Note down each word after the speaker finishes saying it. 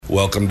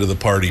Welcome to the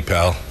party,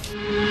 pal.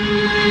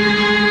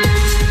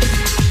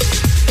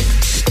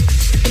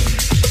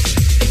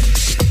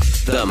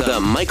 The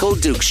Michael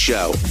Dukes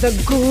Show. The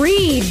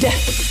greed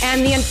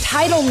and the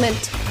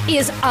entitlement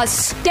is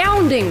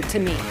astounding to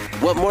me.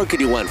 What more could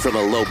you want from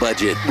a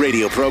low-budget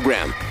radio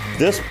program?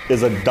 This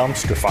is a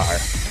dumpster fire.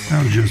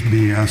 That was just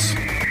BS.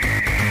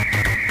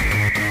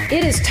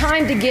 It is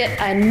time to get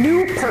a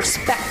new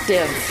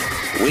perspective.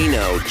 We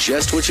know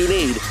just what you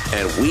need,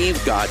 and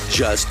we've got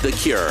just the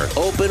cure.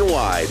 Open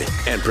wide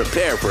and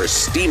prepare for a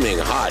steaming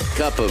hot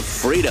cup of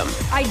freedom.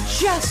 I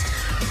just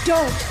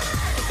don't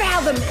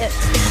fathom it.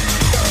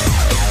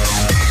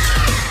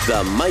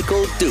 The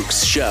Michael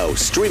Dukes Show,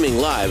 streaming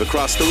live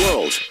across the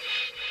world.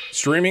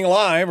 Streaming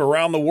live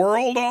around the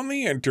world on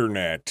the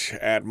internet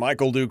at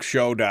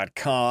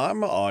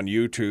michaeldukeshow.com, on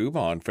YouTube,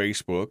 on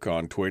Facebook,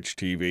 on Twitch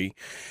TV,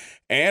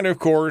 and of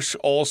course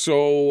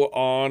also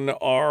on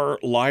our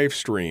live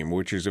stream,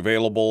 which is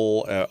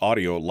available,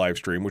 audio live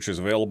stream, which is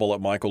available at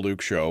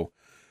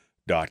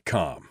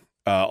michaeldukeshow.com.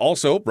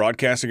 Also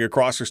broadcasting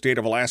across the state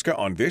of Alaska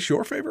on this,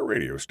 your favorite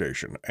radio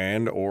station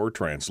and or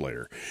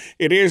translator.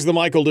 It is the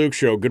Michael Dukes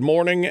Show. Good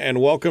morning and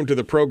welcome to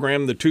the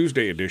program, the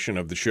Tuesday edition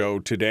of the show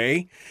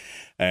today.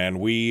 And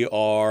we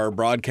are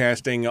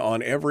broadcasting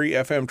on every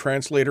FM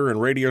translator and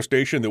radio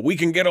station that we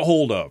can get a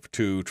hold of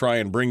to try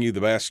and bring you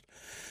the best,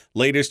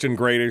 latest and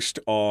greatest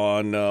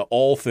on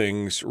all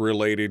things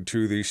related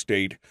to the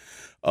state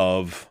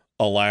of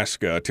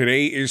Alaska.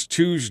 Today is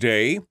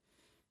Tuesday,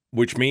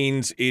 which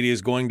means it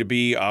is going to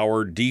be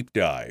our deep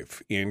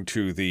dive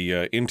into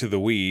the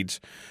weeds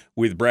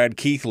with Brad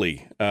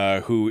Keithley,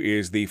 who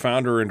is the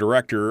founder and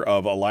director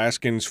of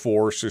Alaskans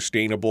for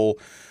Sustainable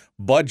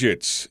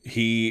Budgets.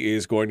 He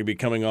is going to be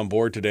coming on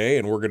board today,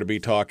 and we're going to be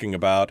talking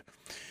about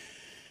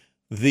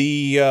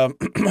the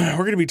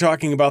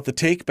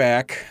take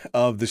back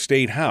of the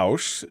State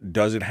House.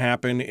 Does it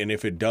happen? And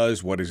if it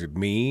does, what does it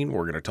mean?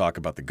 We're going to talk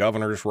about the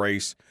governor's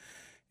race.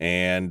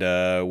 And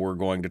we're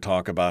going to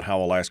talk about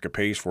how Alaska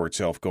pays for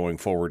itself going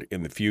forward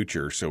in the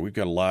future. So we've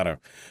got a lot of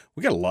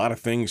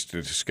things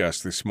to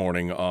discuss this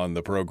morning on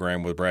the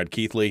program with Brad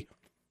Keithley.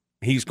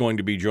 He's going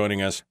to be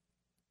joining us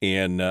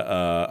in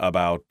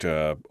about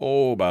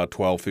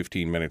 12,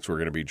 15 minutes. We're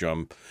going to be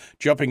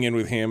jumping in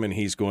with him, and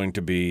he's going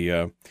to be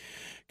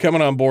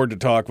coming on board to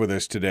talk with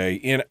us today.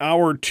 In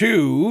hour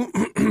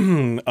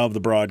 2 of the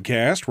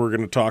broadcast, we're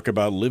going to talk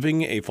about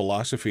living a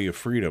philosophy of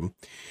freedom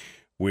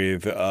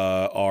with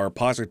our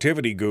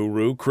positivity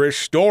guru, Chris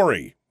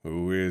Story,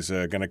 who is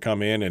going to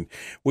come in. And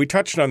we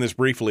touched on this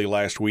briefly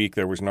last week.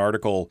 There was an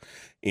article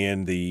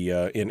in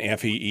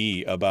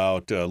FEE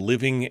about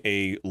living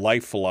a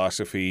life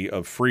philosophy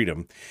of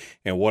freedom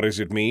and what does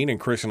it mean. And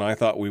Chris and I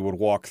thought we would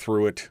walk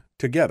through it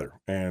together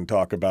and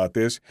talk about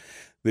this.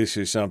 This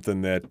is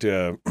something that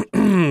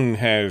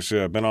has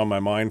been on my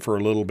mind for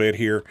a little bit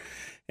here,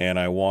 and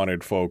I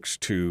wanted folks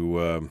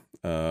to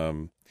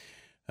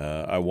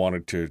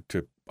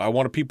I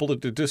wanted people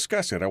to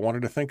discuss it. I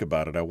wanted to think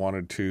about it. I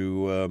wanted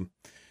to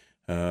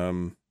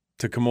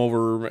come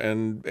over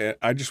and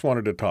I just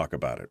wanted to talk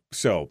about it.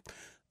 So,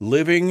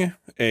 living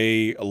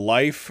a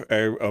life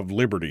of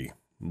liberty.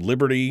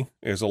 Liberty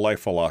is a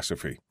life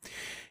philosophy.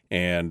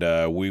 And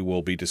we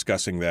will be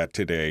discussing that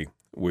today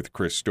with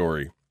Chris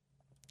Story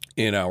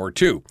in hour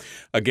 2.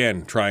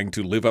 Again, trying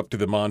to live up to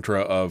the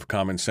mantra of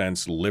common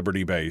sense,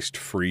 liberty-based,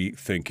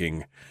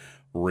 free-thinking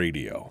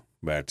radio.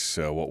 That's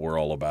what we're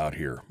all about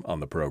here on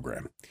the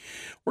program.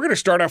 We're going to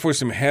start off with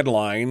some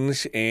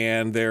headlines,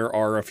 and there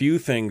are a few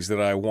things that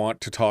I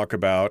want to talk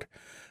about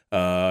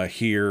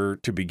here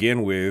to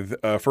begin with.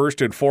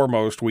 First and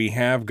foremost, we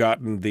have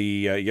gotten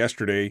the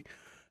yesterday,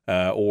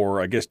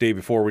 or I guess day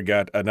before, we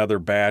got another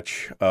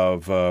batch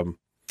of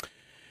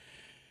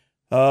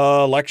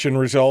election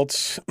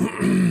results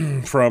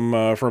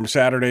from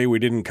Saturday. We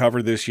didn't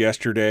cover this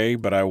yesterday,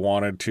 but I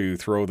wanted to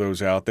throw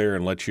those out there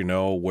and let you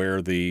know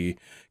where the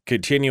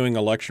continuing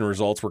election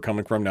results were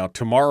coming from. Now,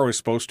 tomorrow is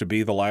supposed to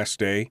be the last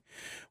day.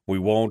 We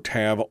won't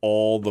have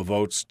all the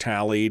votes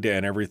tallied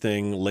and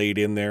everything laid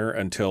in there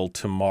until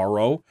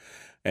tomorrow.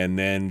 And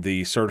then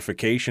the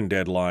certification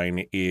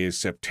deadline is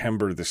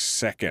September the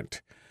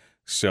 2nd.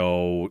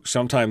 So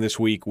sometime this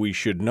week we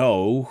should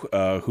know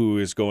who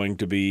is going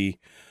to be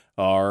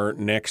our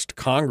next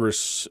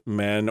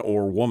congressman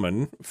or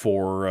woman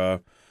for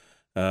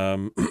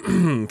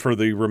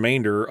the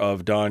remainder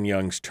of Don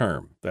Young's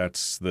term.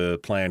 That's the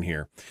plan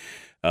here.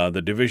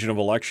 The Division of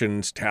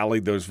Elections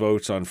tallied those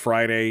votes on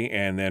Friday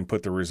and then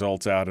put the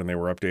results out, and they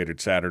were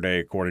updated Saturday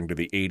according to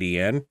the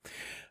ADN.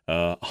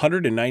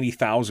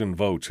 190,000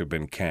 votes have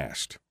been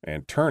cast,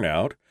 and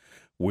turnout,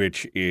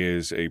 which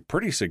is a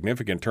pretty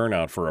significant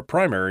turnout for a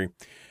primary,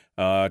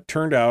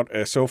 turned out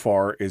so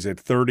far is at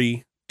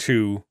 32%.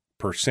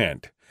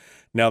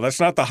 Now, that's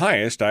not the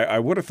highest. I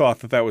would have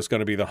thought that was going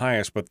to be the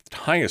highest, but the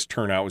highest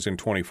turnout was in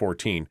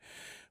 2014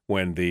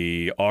 when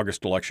the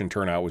August election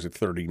turnout was at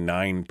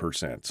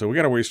 39%. So we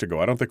got a ways to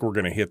go. I don't think we're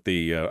going to hit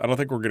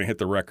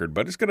the record,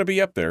 but it's going to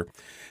be up there.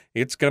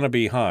 It's going to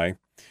be high.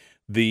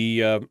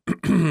 The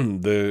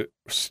the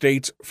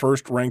state's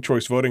first ranked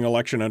choice voting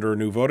election under a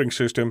new voting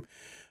system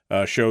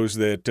shows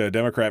that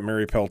Democrat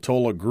Mary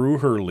Peltola grew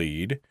her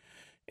lead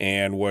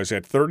and was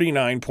at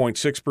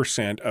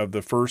 39.6% of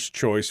the first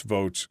choice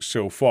votes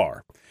so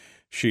far.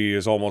 She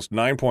is almost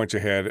 9 points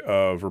ahead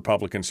of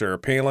Republican Sarah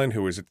Palin,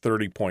 who is at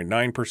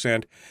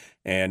 30.9%,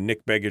 and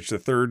Nick Begich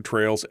III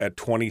trails at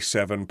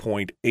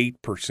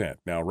 27.8%.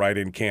 Now,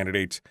 write-in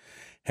candidates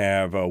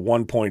have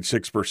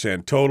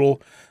 1.6%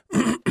 total,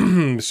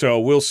 so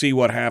we'll see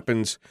what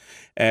happens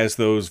as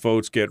those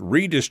votes get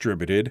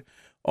redistributed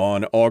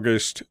on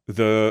August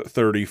the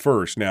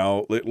 31st.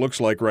 Now, it looks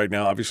like right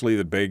now, obviously,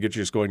 that Begich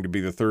is going to be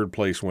the third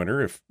place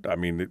winner.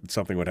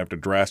 Something would have to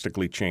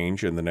drastically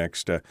change in the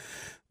next, I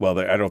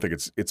don't think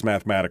it's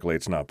mathematically,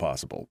 it's not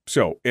possible.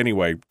 So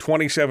anyway,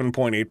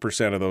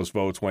 27.8% of those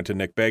votes went to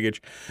Nick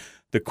Begich.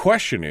 The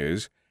question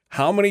is,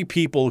 how many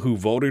people who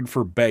voted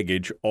for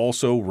Begich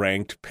also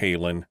ranked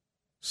Palin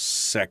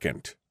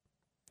second?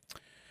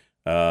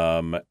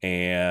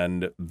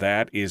 And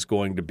that is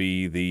going to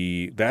be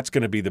the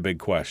big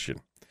question.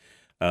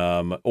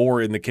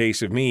 Or in the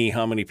case of me,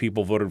 how many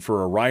people voted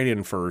for a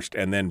write-in first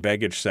and then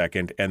Begich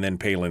second and then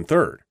Palin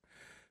third?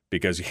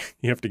 Because you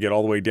have to get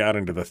all the way down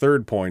into the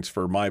third points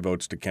for my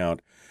votes to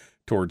count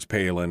towards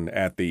Palin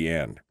at the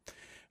end.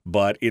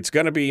 But it's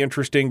going to be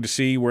interesting to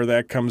see where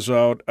that comes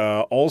out.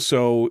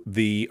 Also,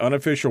 the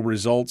unofficial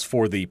results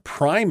for the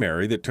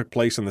primary that took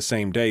place on the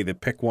same day, the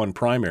Pick One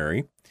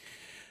primary,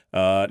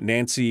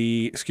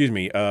 Mary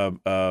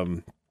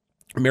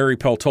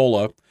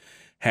Peltola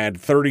had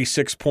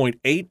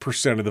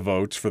 36.8% of the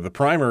votes for the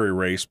primary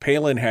race.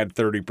 Palin had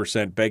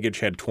 30%.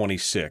 Begich had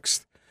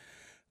 26th.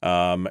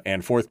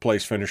 And fourth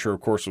place finisher, of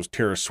course, was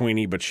Tara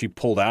Sweeney, but she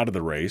pulled out of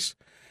the race.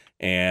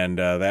 And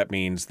that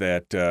means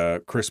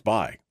that Chris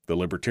By, the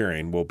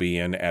Libertarian, will be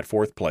in at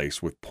fourth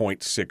place with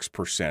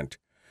 0.6%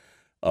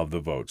 of the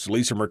votes.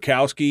 Lisa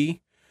Murkowski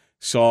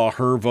saw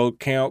her vote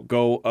count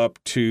go up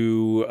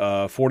to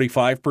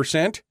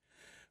 45%,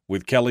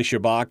 with Kelly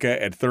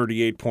Tshibaka at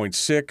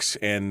 38.6%,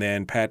 and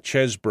then Pat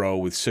Chesbrough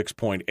with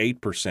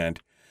 6.8%.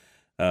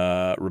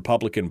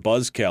 Republican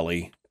Buzz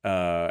Kelly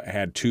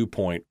had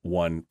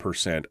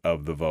 2.1%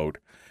 of the vote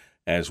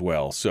as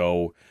well.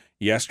 So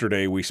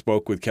yesterday we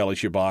spoke with Kelly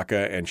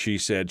Tshibaka, and she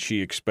said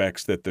she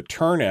expects that the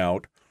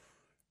turnout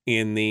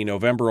in the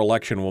November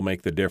election will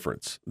make the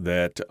difference,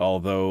 that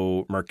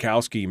although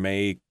Murkowski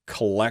may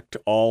collect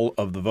all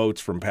of the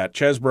votes from Pat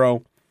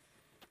Chesbrough,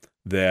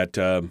 that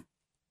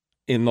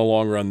in the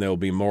long run there'll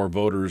be more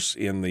voters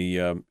in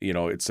the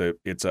it's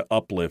a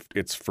uplift.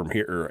 It's from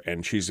here,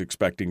 and she's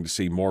expecting to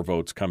see more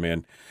votes come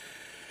in.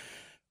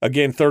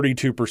 Again,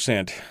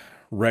 32%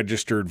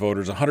 registered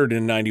voters,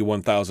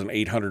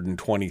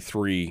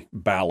 191,823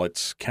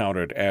 ballots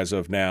counted as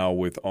of now,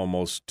 with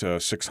almost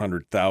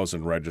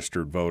 600,000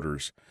 registered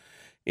voters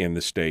in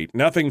the state.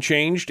 Nothing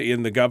changed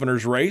in the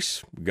governor's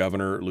race.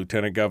 Governor,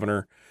 lieutenant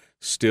governor,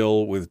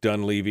 still with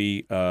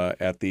Dunleavy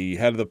at the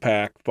head of the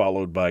pack,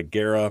 followed by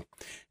Guerra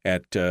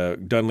at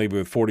Dunleavy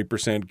with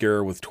 40%,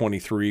 Guerra with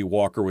 23%,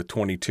 Walker with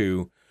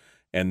 22%,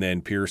 and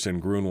then Pierce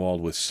and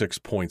Grunwald with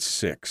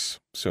 6.6%.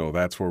 So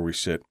that's where we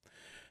sit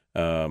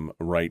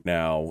right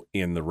now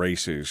in the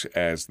races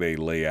as they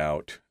lay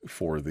out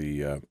for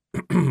the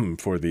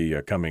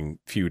coming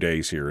few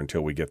days here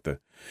until we get the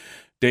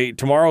date.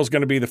 Tomorrow's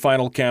going to be the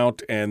final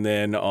count, and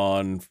then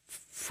on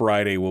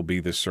Friday will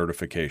be the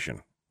certification.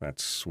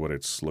 That's what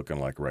it's looking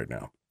like right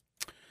now.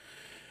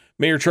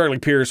 Mayor Charlie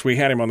Pierce, we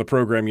had him on the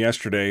program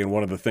yesterday, and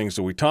one of the things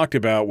that we talked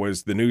about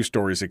was the news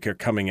stories that kept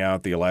coming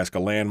out. The Alaska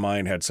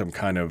landmine had some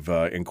kind of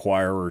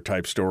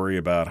Inquirer-type story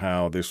about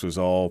how this was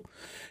all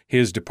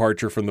his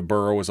departure from the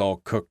borough was all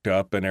cooked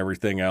up and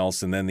everything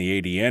else, and then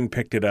the ADN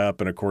picked it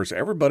up, and of course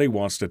everybody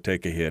wants to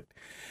take a hit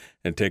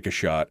and take a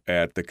shot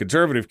at the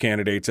conservative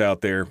candidates out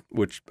there,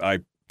 which I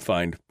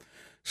find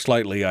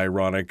slightly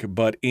ironic.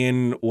 But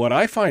in what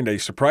I find a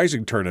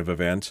surprising turn of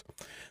events,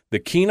 the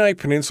Kenai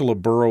Peninsula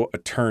Borough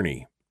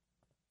attorney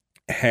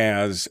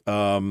has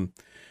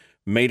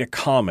made a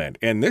comment,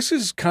 and this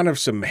is kind of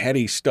some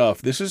heady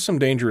stuff. This is some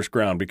dangerous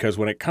ground, because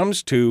when it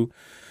comes to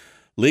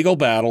legal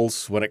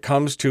battles, when it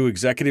comes to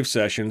executive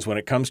sessions, when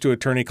it comes to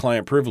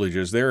attorney-client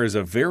privileges, there is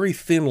a very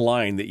thin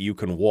line that you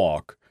can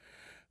walk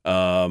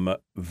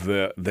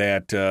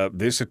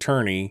this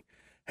attorney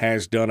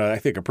has done, I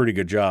think, a pretty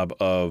good job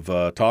of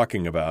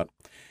talking about.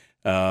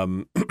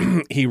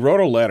 He wrote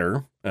a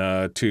letter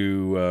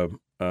to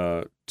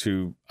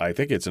I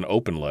think it's an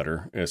open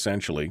letter,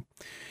 essentially,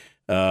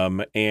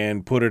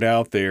 and put it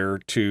out there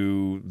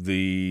to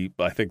the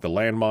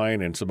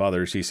landmine and some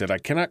others. He said, "I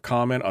cannot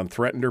comment on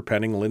threatened or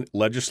pending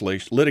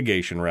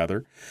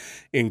litigation,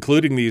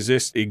 including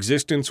the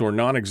existence or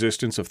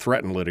non-existence of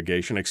threatened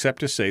litigation, except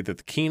to say that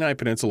the Kenai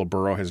Peninsula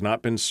Borough has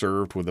not been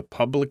served with a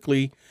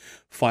publicly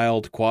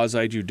filed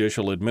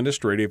quasi-judicial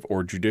administrative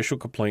or judicial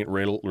complaint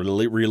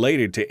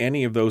related to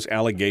any of those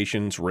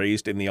allegations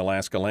raised in the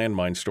Alaska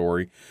landmine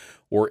story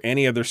or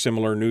any other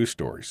similar news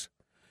stories."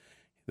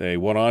 They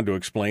went on to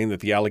explain that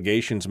the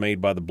allegations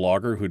made by the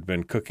blogger who'd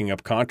been cooking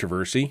up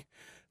controversy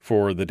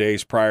for the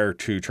days prior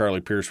to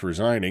Charlie Pierce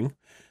resigning,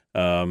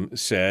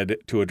 said,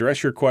 "To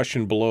address your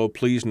question below,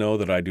 please know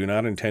that I do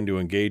not intend to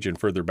engage in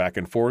further back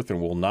and forth and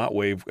will not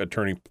waive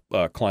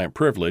attorney-client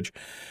privilege.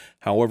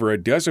 However,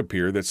 it does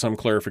appear that some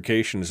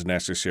clarification is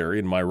necessary.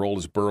 In my role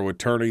as borough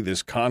attorney,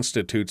 this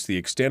constitutes the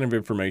extent of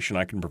information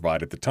I can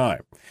provide at the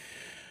time.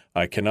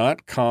 I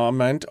cannot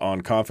comment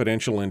on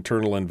confidential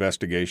internal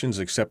investigations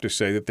except to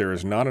say that there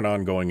is not an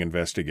ongoing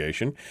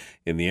investigation.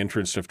 In the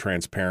interest of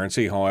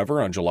transparency, however,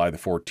 on July the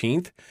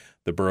 14th,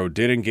 the borough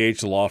did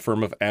engage the law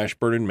firm of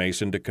Ashburn and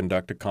Mason to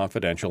conduct a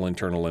confidential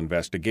internal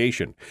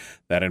investigation.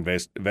 That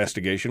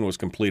investigation was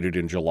completed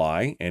in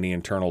July. Any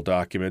internal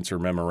documents or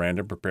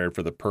memorandum prepared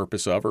for the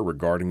purpose of or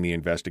regarding the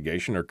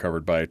investigation are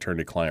covered by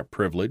attorney-client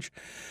privilege,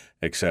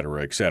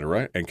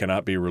 etc., and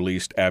cannot be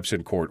released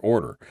absent court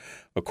order.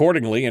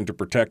 Accordingly, and to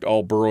protect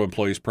all borough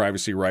employees'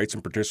 privacy rights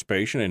and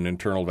participation in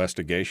internal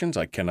investigations,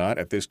 I cannot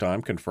at this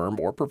time confirm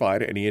or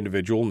provide any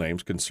individual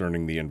names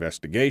concerning the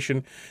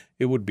investigation.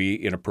 It would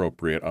be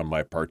inappropriate on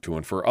my part to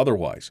infer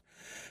otherwise.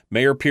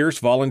 Mayor Pierce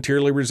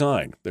voluntarily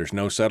resigned. There's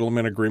no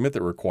settlement agreement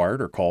that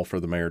required or called for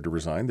the mayor to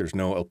resign. There's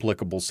no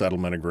applicable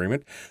settlement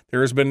agreement.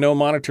 There has been no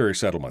monetary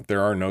settlement.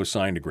 There are no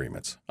signed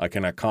agreements. I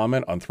cannot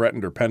comment on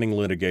threatened or pending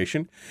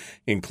litigation,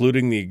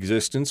 including the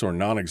existence or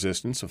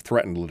non-existence of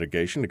threatened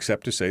litigation,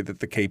 except to say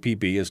that the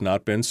KPB has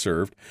not been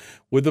served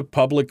with a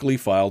publicly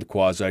filed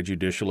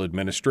quasi-judicial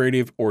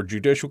administrative or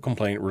judicial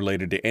complaint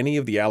related to any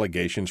of the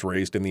allegations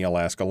raised in the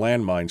Alaska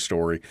landmine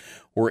story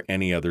or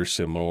any other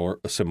similar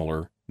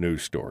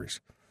news stories.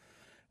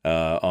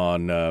 As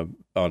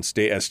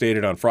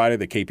stated on Friday,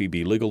 the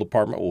KPB Legal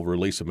Department will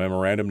release a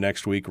memorandum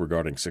next week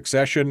regarding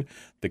succession.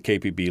 The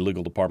KPB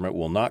Legal Department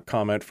will not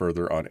comment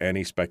further on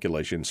any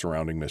speculation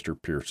surrounding Mr.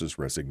 Pierce's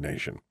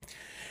resignation,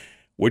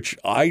 which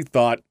I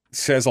thought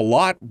says a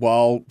lot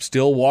while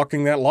still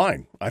walking that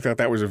line. I thought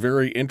that was a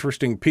very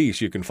interesting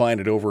piece. You can find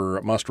it over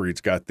at Must Read.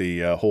 It's got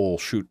the whole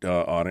shoot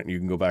on it, and you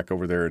can go back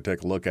over there and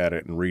take a look at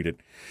it and read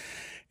it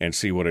and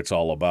see what it's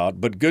all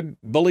about. But good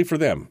bully for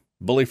them.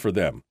 Bully for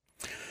them.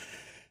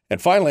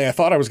 And finally, I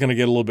thought I was going to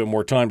get a little bit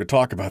more time to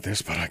talk about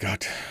this, but I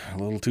got a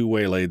little too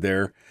waylaid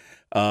there.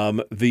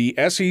 The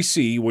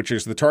SEC, which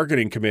is the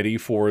targeting committee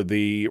for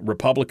the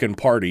Republican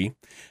Party,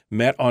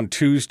 met on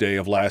Tuesday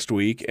of last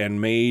week and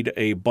made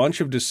a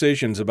bunch of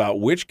decisions about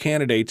which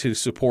candidate to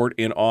support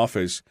in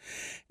office.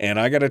 And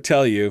I got to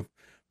tell you,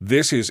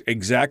 this is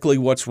exactly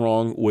what's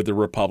wrong with the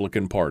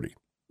Republican Party.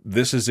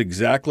 This is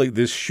exactly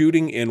this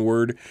shooting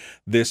inward,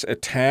 this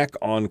attack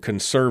on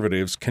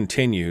conservatives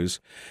continues,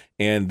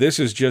 and this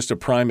is just a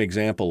prime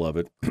example of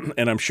it.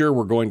 And I'm sure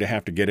we're going to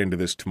have to get into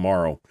this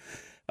tomorrow.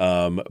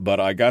 But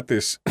I got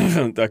this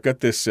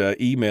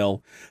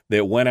email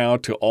that went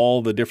out to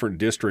all the different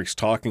districts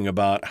talking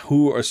about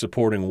who are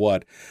supporting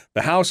what.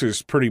 The House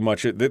is pretty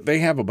much it. They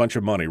have a bunch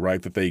of money,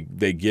 right, that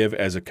they give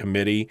as a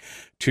committee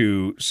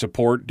to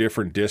support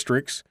different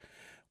districts.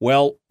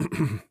 Well,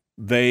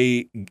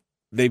 they've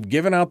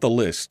given out the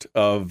list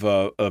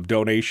of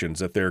donations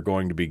that they're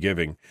going to be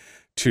giving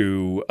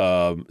to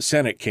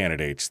Senate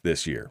candidates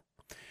this year.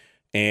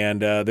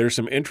 And there's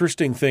some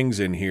interesting things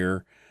in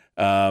here.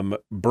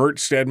 Bert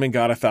Stedman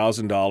got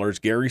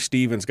 $1,000. Gary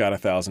Stevens got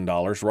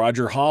 $1,000.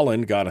 Roger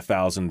Holland got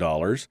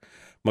 $1,000.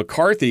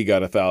 McCarthy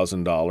got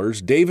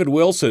 $1,000. David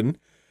Wilson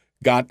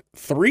got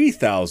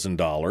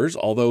 $3,000,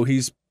 although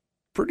he's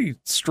pretty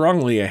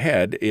strongly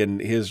ahead in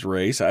his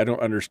race. I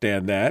don't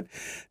understand that.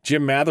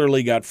 Jim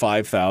Matherly got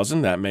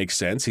 $5,000. That makes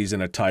sense. He's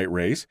in a tight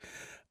race.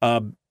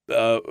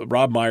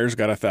 Rob Myers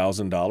got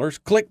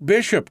 $1,000. Click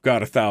Bishop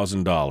got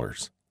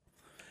 $1,000.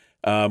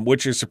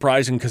 Which is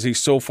surprising because he's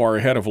so far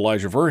ahead of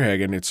Elijah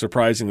Verhagen. It's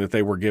surprising that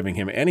they were giving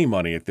him any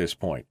money at this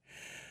point.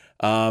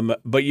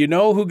 But you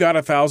know who got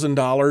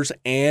 $1,000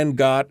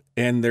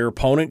 and their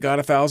opponent got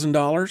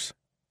 $1,000?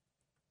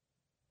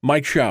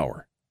 Mike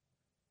Shower,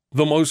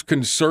 the most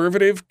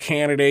conservative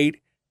candidate,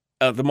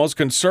 the most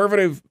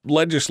conservative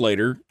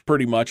legislator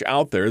pretty much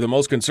out there, the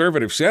most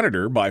conservative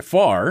senator by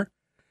far.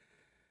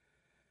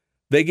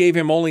 They gave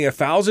him only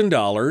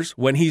 $1,000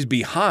 when he's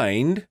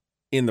behind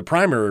in the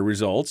primary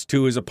results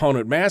to his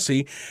opponent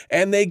Massey,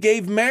 and they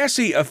gave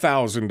Massey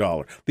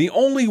 $1,000. The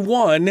only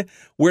one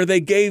where they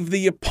gave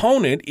the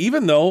opponent,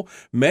 even though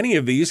many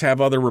of these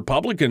have other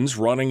Republicans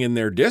running in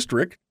their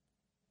district,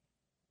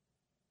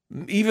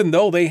 even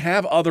though they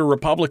have other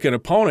Republican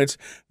opponents,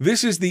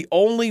 this is the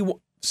only one.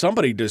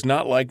 Somebody does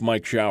not like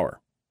Mike Shower.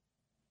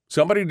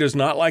 Somebody does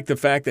not like the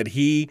fact that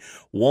he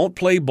won't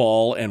play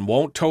ball and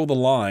won't toe the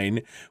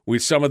line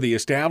with some of the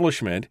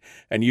establishment.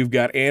 And you've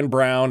got Ann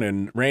Brown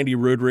and Randy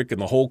Rudrick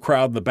and the whole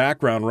crowd in the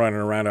background running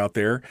around out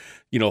there,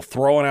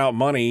 throwing out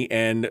money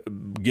and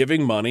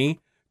giving money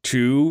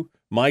to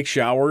Mike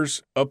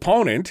Shower's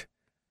opponent.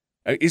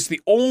 It's the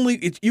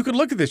only, you could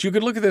look at this. You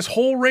could look at this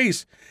whole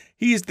race.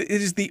 It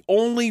is the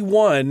only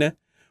one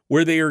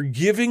where they are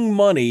giving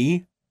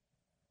money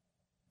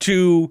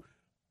to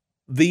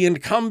the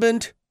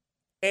incumbent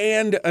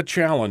and a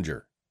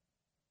challenger.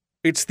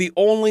 It's the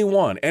only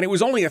one. And it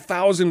was only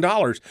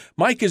 $1,000.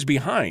 Mike is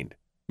behind.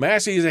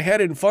 Massey is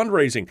ahead in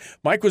fundraising.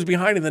 Mike was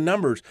behind in the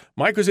numbers.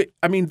 This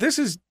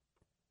is,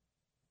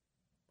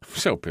 I'm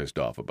so pissed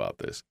off about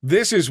this.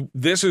 This is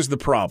the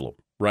problem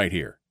right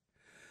here.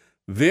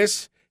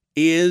 This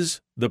is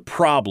the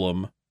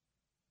problem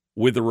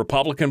with the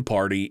Republican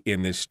Party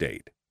in this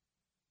state.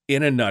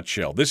 In a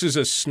nutshell, this is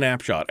a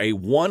snapshot, a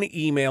one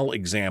email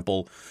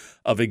example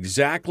of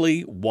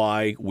exactly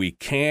why we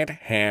can't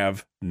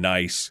have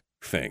nice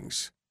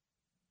things.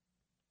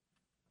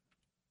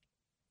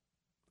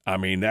 I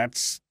mean,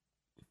 that's,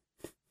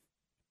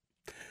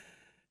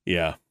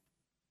 yeah.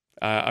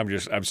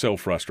 I'm so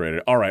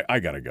frustrated. All right, I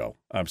got to go.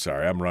 I'm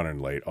sorry. I'm running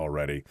late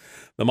already.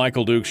 The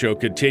Michael Duke Show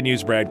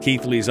continues. Brad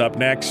Keithley's up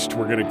next.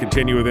 We're going to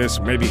continue with this.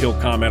 Maybe he'll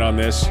comment on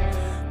this.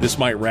 This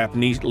might wrap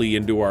neatly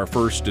into our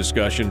first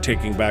discussion,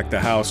 taking back the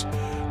House.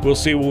 We'll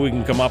see what we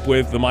can come up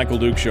with. The Michael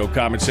Duke Show,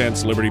 common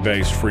sense,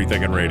 liberty-based,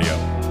 free-thinking radio.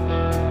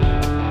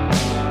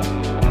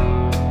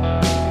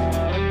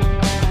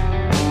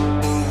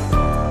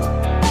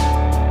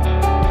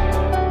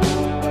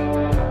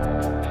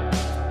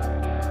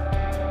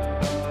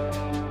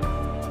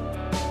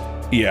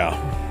 Yeah,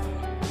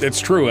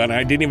 it's true, and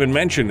I didn't even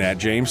mention that,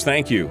 James.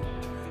 Thank you.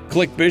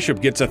 Click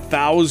Bishop gets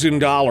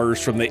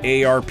 $1,000 from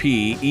the ARP,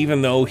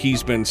 even though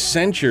he's been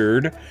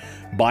censured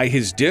by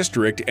his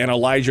district, and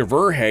Elijah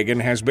Verhagen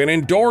has been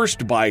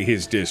endorsed by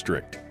his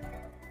district.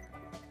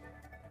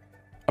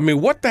 I mean,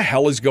 what the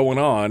hell is going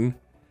on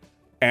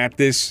at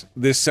this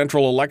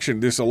central election,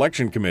 this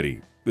election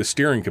committee, the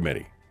steering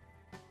committee?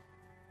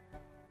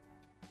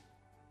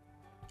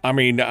 I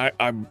mean,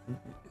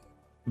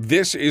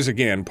 this is,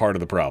 again, part of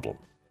the problem.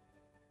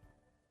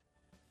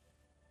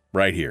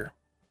 Right here.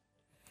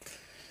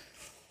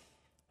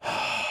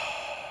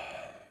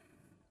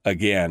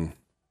 Again,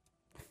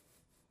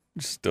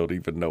 just don't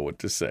even know what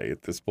to say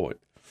at this point.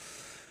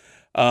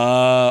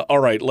 All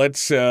right,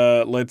 let's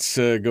go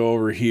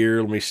over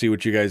here. Let me see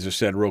what you guys have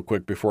said real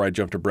quick before I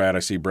jump to Brad. I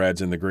see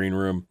Brad's in the green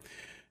room,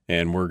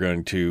 and we're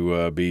going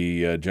to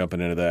be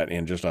jumping into that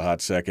in just a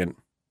hot second.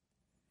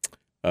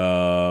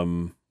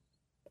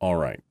 All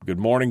right. Good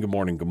morning.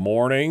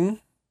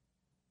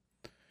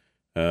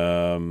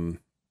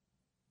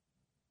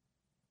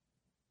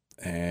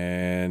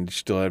 And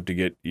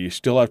you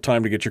still have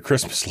time to get your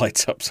Christmas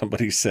lights up,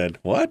 somebody said.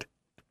 What?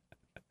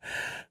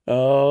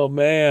 Oh,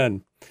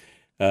 man.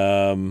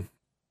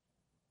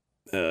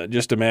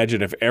 Just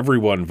imagine if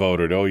everyone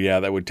voted. Oh, yeah,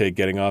 that would take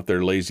getting off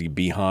their lazy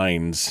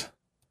behinds.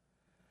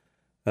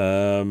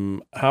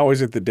 How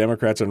is it that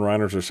Democrats and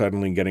Rhinos are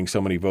suddenly getting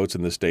so many votes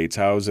in the states?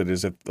 How is it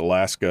as if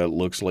Alaska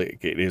looks like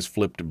it has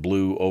flipped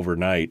blue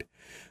overnight?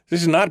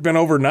 This has not been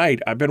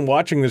overnight. I've been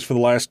watching this for the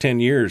last 10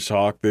 years,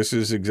 Hawk. This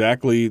is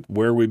exactly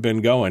where we've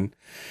been going.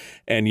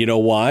 And you know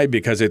why?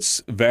 Because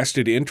it's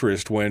vested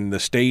interest when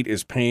the state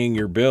is paying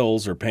your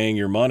bills or paying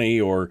your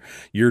money or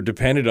you're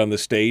dependent on the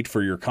state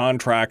for your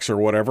contracts or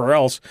whatever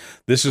else.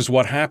 This is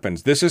what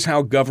happens. This is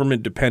how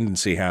government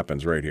dependency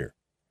happens right here.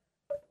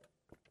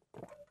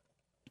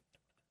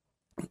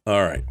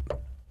 All right.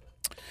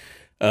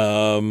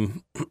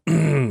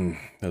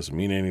 Doesn't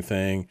mean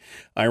anything.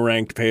 I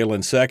ranked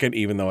Palin second,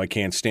 even though I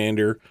can't stand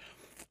her.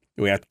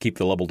 We have to keep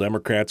the liberal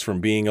Democrats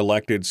from being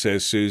elected,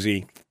 says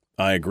Susie.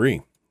 I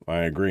agree.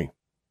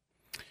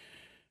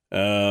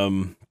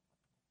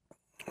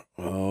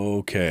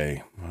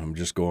 Okay. I'm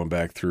just going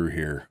back through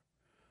here.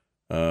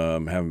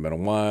 Haven't been a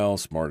while.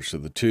 Smartest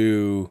of the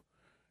two.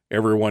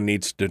 Everyone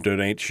needs to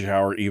donate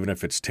shower, even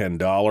if it's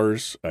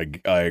 $10.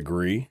 I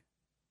agree.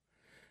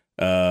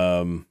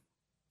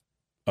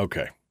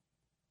 Okay.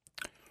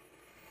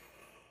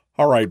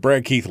 All right,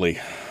 Brad Keithley,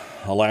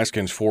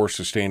 Alaskans for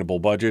Sustainable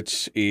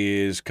Budgets,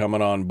 is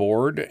coming on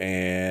board,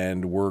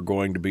 and we're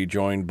going to be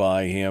joined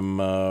by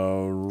him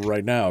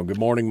right now. Good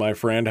morning, my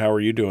friend. How are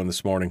you doing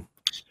this morning?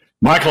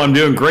 Michael, I'm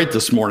doing great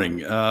this morning.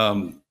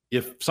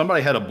 If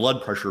somebody had a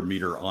blood pressure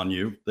meter on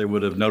you, they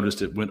would have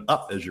noticed it went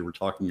up as you were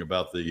talking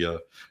about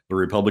the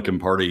Republican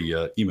Party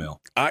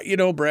email.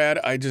 Brad,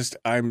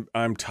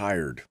 I'm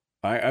tired.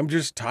 I'm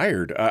just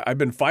tired. I've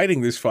been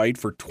fighting this fight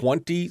for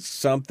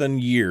 20-something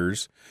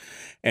years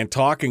and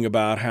talking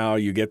about how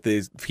you get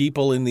these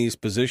people in these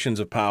positions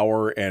of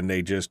power and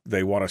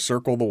they want to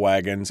circle the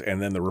wagons,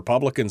 and then the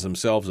Republicans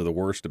themselves are the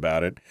worst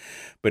about it.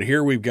 But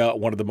here we've got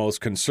one of the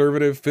most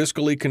conservative,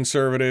 fiscally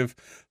conservative,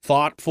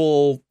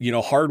 thoughtful,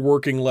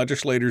 hardworking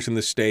legislators in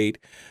the state.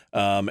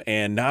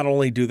 And not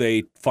only do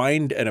they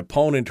find an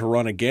opponent to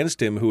run against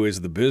him who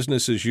is the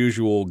business as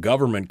usual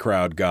government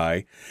crowd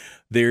guy,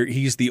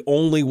 he's the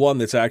only one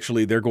that's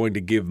actually they're going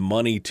to give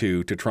money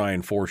to try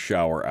and force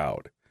shower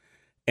out.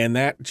 And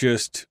it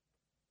just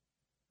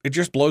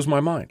blows my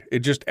mind. It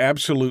just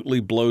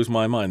absolutely blows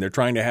my mind. They're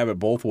trying to have it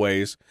both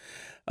ways.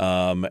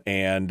 And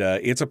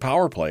it's a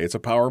power play. It's a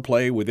power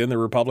play within the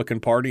Republican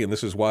Party. And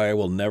this is why I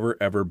will never,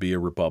 ever be a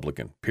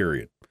Republican,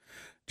 period.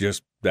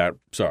 Just that.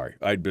 Sorry.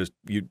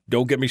 You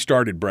don't get me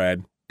started,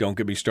 Brad. Don't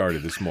get me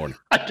started this morning.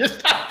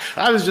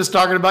 I was just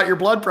talking about your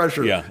blood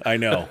pressure. Yeah, I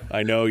know.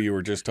 I know you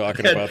were just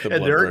talking about the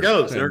blood and there pressure. It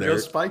goes. There it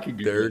goes spiking.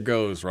 There it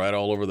goes, right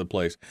all over the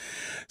place.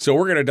 So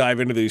we're going to dive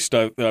into these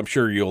stuff. I'm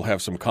sure you'll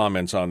have some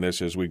comments on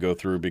this as we go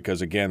through,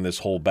 because again, this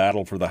whole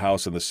battle for the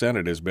House and the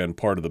Senate has been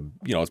part of the,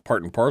 it's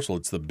part and parcel.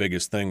 It's the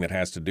biggest thing that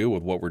has to do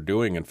with what we're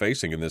doing and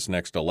facing in this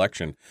next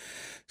election.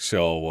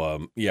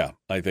 So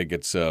I think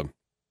it's a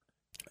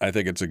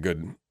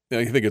good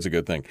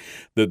thing.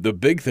 The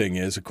big thing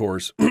is, of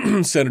course,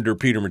 Senator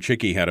Peter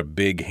Micciche had a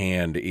big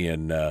hand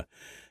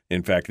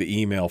in fact, the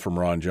email from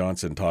Ron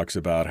Johnson talks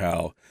about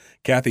how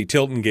Kathy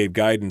Tilton gave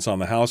guidance on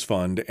the House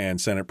fund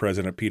and Senate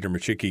President Peter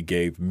Micciche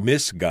gave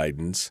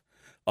misguidance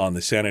on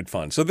the Senate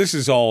fund. So this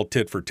is all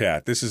tit for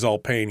tat. This is all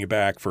paying you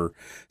back for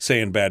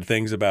saying bad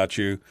things about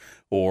you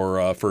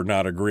or for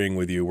not agreeing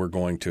with you. We're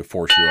going to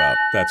force you out.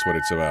 That's what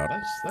it's about.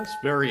 That's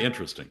very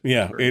interesting.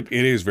 Yeah, it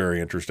is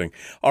very interesting.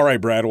 All right,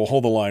 Brad, we'll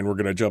hold the line. We're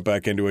going to jump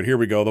back into it. Here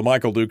we go. The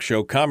Michael Duke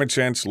Show, common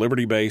sense,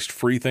 liberty-based,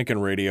 free-thinking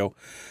radio.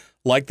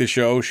 Like the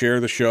show, share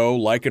the show,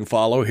 like and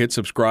follow, hit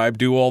subscribe,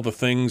 do all the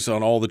things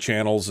on all the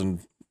channels,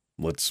 and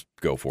let's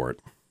go for it.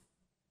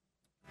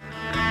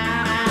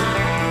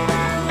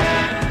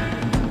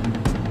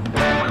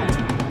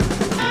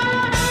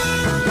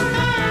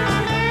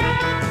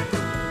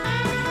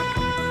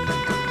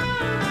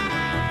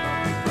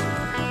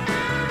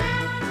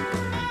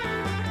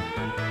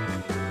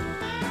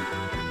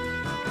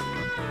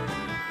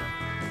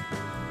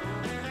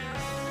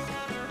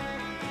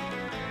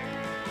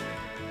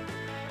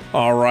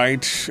 All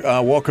right.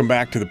 Welcome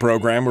back to the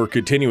program. We're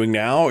continuing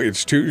now.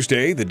 It's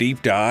Tuesday, the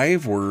deep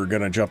dive. We're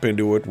going to jump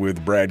into it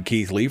with Brad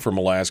Keithley from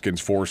Alaskans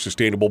for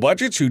Sustainable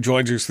Budgets, who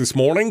joins us this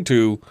morning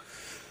to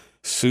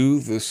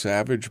soothe the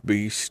savage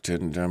beast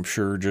and I'm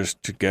sure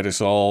just to get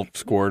us all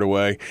squared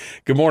away.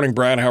 Good morning,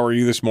 Brad. How are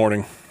you this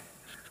morning?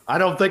 I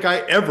don't think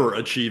I ever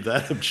achieve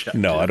that objective.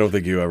 No, I don't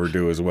think you ever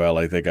do as well.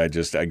 I think I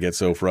get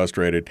so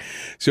frustrated.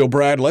 So,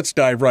 Brad, let's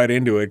dive right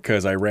into it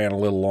because I ran a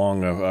little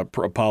long.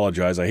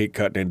 Apologize. I hate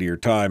cutting into your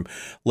time.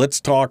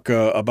 Let's talk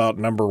about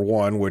number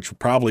one, which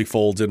probably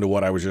folds into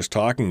what I was just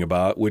talking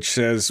about, which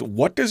says,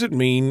 what does it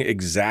mean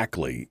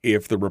exactly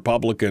if the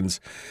Republicans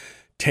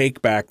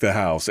take back the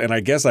House? And I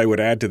guess I would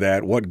add to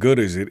that, what good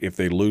is it if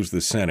they lose the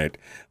Senate?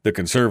 The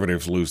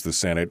conservatives lose the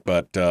Senate,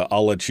 but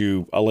I'll let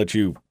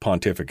you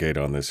pontificate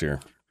on this here.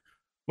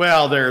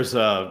 Well, there's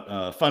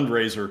a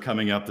fundraiser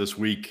coming up this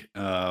week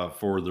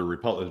for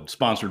the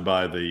sponsored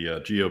by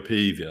the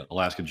GOP, the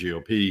Alaska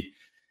GOP,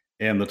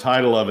 and the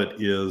title of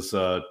it is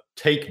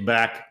 "Take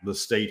Back the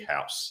State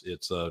House."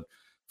 It's a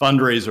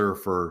fundraiser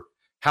for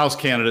House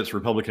candidates,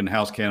 Republican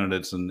House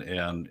candidates,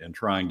 and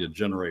trying to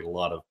generate a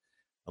lot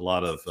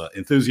of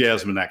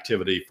enthusiasm and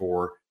activity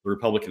for the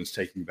Republicans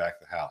taking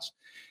back the House.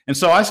 And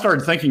so I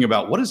started thinking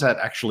about, what does that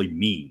actually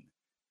mean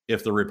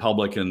if the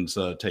Republicans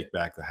take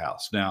back the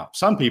House? Now,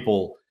 some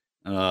people,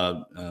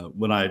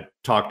 when I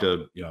talked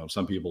to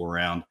some people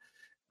around,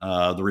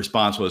 the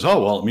response was,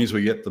 "Oh, well, it means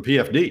we get the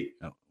PFD."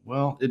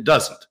 Well, it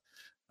doesn't,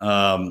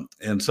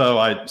 and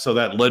so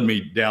that led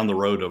me down the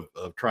road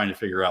of trying to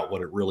figure out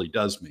what it really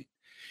does mean.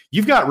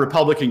 You've got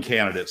Republican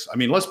candidates. I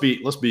mean, let's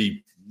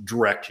be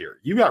direct here.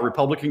 You've got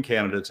Republican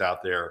candidates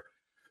out there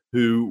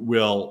who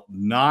will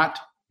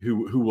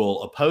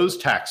oppose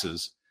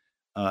taxes,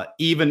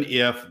 even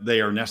if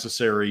they are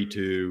necessary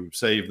to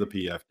save the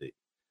PFD.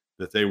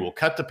 That they will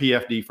cut the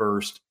PFD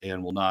first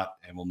and will not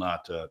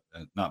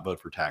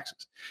vote for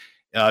taxes.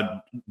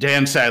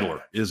 Dan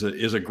Sadler is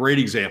a great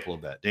example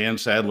of that. Dan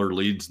Sadler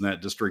leads in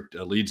that district,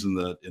 leads in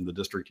the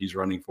district he's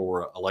running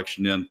for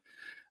election in,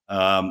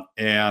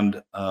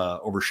 and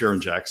over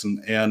Sharon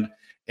Jackson, and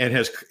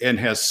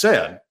has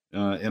said,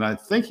 and I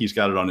think he's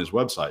got it on his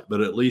website, but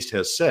at least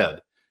has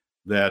said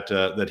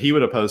that he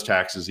would oppose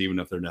taxes even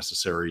if they're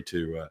necessary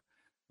to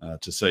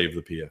save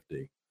the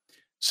PFD.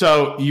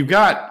 So you've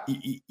got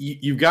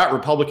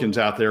Republicans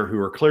out there who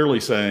are clearly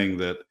saying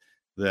that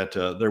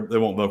they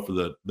won't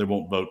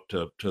vote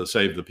to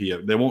save the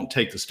PFD. They won't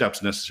take the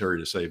steps necessary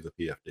to save the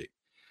PFD.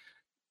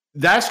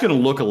 That's going to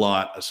look a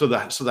lot. So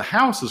the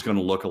House is going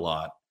to look a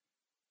lot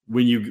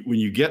when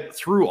you get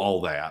through all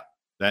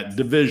that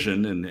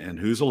division and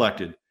who's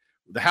elected.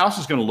 The House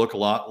is going to look a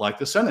lot like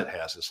the Senate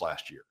has this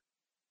last year.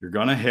 You're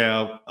going to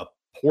have a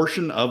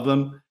portion of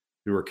them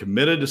who are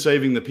committed to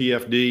saving the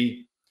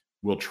PFD.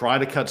 Will try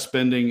to cut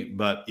spending,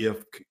 but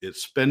if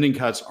its spending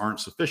cuts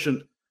aren't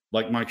sufficient,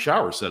 like Mike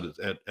Shower said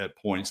at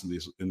points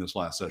in this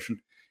last session,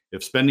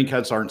 if spending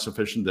cuts aren't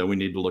sufficient, then we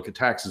need to look at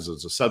taxes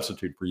as a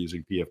substitute for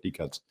using PFD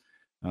cuts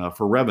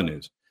for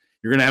revenues.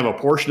 You're going to have a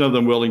portion of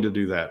them willing to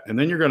do that, and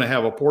then you're going to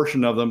have a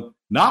portion of them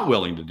not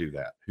willing to do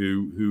that,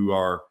 who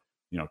are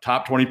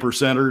top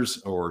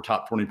 20%ers or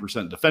top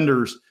 20%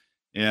 defenders,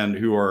 and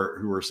who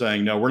are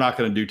saying, no, we're not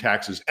going to do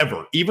taxes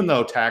ever, even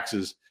though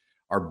taxes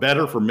are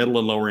better for middle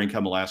and lower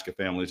income Alaska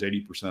families,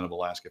 80% of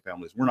Alaska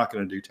families. We're not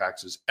going to do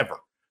taxes ever.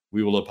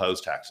 We will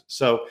oppose taxes.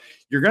 So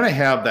you're going to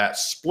have that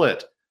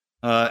split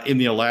in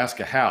the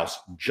Alaska House,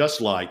 just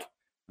like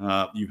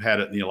you've had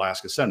it in the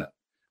Alaska Senate.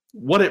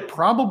 What it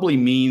probably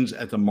means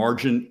at the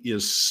margin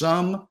is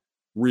some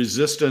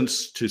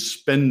resistance to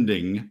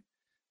spending,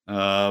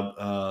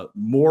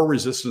 more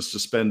resistance to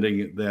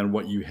spending than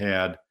what you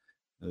had,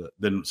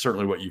 than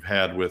certainly what you've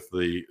had with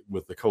the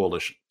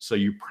coalition. So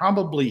you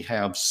probably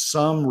have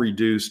some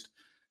reduced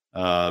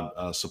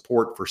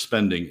support for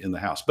spending in the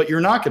House, but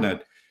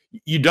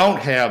you don't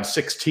have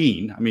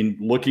 16. I mean,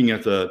 looking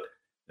at the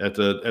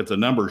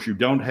numbers, you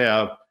don't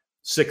have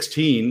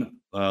 16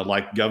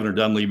 like Governor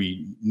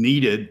Dunleavy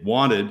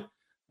wanted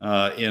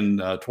in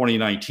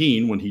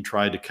 2019 when he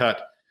tried to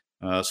cut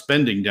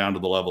spending down to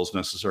the levels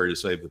necessary to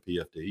save the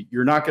PFD.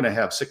 You're not going to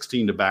have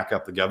 16 to back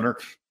up the governor,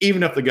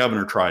 even if the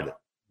governor tried it.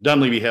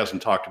 Dunleavy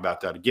hasn't talked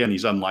about that. Again,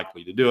 he's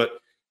unlikely to do it.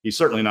 He's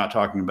certainly not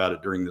talking about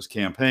it during this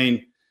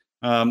campaign.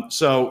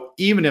 So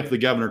even if the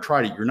governor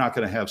tried it, you're not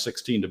going to have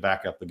 16 to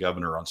back up the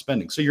governor on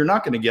spending. So you're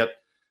not going to get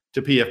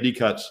to PFD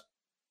cuts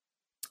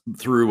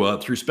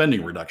through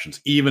spending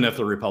reductions, even if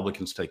the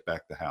Republicans take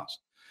back the House.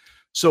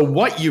 So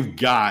what you've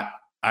got,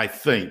 I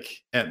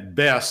think, at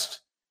best,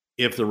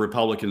 if the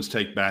Republicans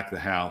take back the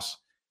House,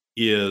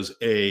 is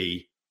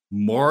a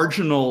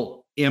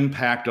marginal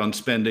impact on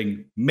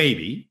spending,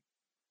 maybe.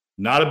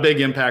 Not a big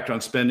impact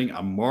on spending,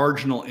 a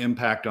marginal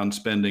impact on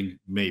spending,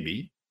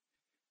 maybe.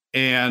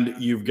 And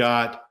you've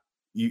got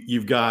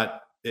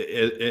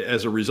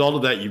as a result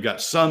of that, you've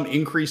got some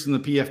increase in the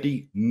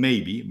PFD,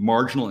 maybe,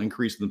 marginal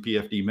increase in the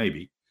PFD,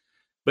 maybe.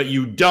 But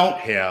you don't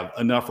have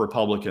enough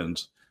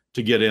Republicans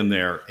to get in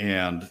there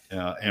and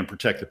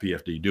protect the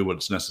PFD, do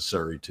what's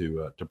necessary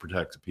to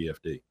protect the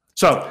PFD.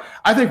 So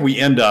I think we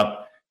end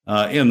up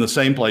in the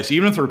same place,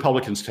 even if the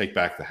Republicans take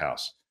back the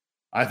House.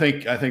 I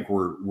think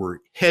we're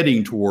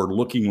heading toward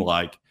looking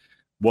like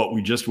what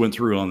we just went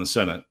through on the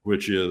Senate,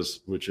 which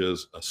is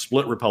a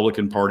split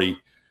Republican Party,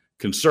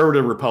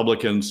 conservative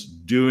Republicans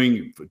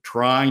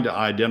trying to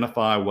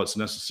identify what's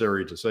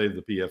necessary to save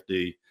the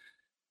PFD,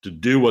 to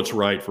do what's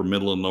right for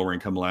middle and lower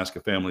income Alaska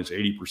families,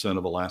 80%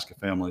 of Alaska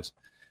families,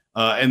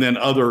 and then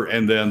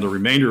the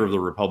remainder of the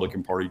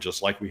Republican Party,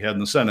 just like we had in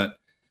the Senate,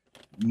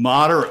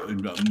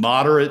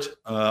 moderate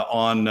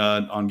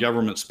on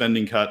government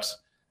spending cuts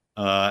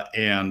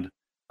and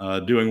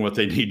doing what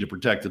they need to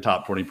protect the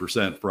top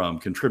 20% from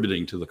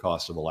contributing to the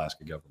cost of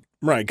Alaska government.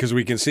 Right, because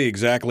we can see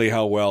exactly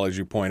how well, as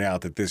you point out,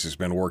 that this has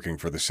been working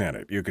for the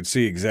Senate. You can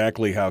see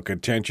exactly how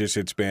contentious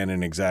it's been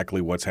and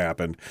exactly what's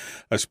happened,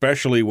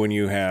 especially when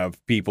you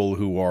have people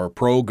who are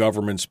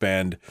pro-government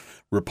spend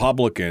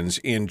Republicans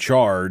in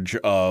charge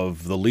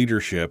of the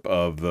leadership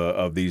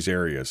of these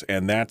areas.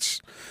 And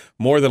that's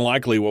more than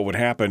likely what would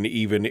happen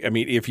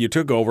if you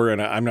took over, and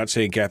I'm not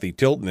saying Kathy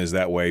Tilton is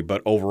that way,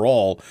 but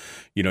overall,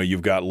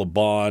 you've got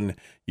LeBon,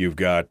 you've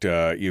got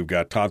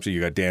Thompson,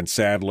 you've got Dan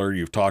Sadler,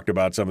 you've talked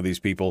about some of these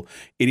people.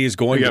 It is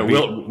going to be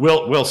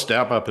Will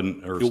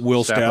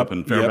Stapp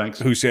in Fairbanks,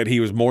 who said he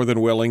was more than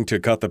willing to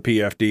cut the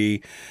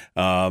PFD.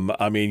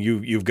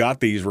 You've got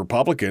these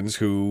Republicans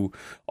who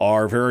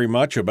are very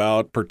much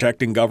about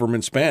protecting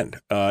government spend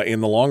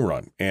in the long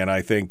run, and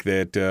I think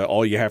that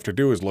all you have to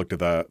do is look to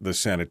the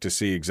Senate to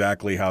see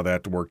exactly how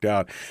that worked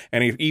out.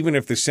 And even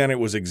if the Senate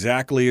was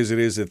exactly as it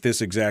is at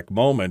this exact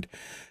moment,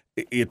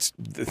 it's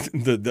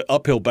the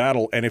uphill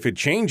battle. And if it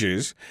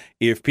changes,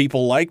 if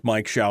people like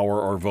Mike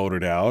Shower are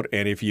voted out,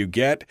 and if you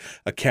get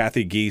a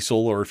Kathy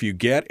Giessel or if you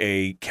get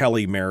a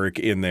Kelly Merrick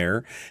in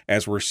there,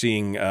 as we're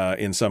seeing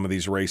in some of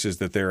these races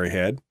that they're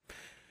ahead,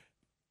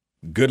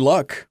 good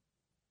luck.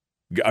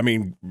 I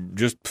mean,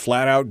 just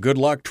flat out good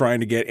luck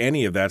trying to get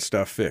any of that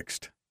stuff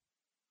fixed.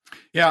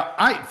 Yeah,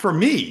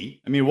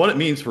 what it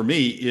means for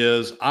me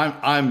is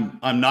I'm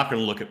not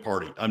going to look at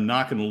party. I'm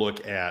not going to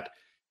look at,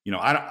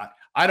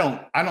 I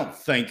don't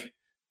think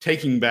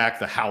taking back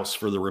the House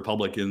for the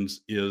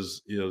Republicans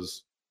is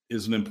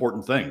an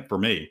important thing for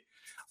me.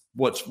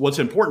 What's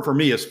important for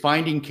me is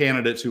finding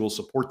candidates who will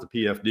support the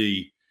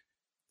PFD,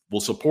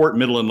 will support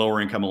middle and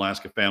lower income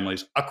Alaska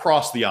families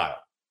across the aisle,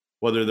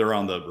 whether they're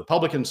on the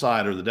Republican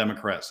side or the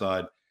Democrat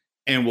side,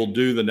 and will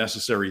do the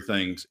necessary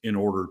things in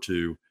order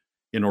to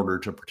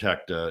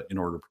protect the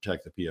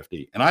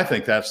PFD. And I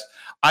think that's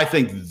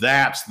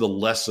the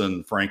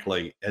lesson,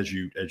 frankly, as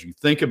you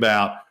think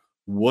about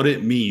what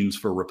it means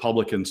for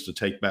Republicans to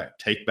take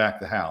back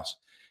the House,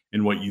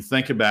 and what you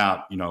think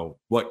about,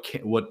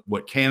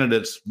 what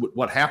candidates,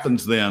 what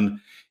happens then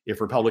if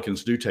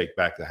Republicans do take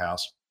back the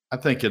House. I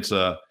think it's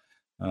I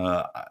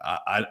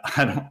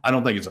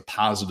don't think it's a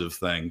positive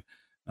thing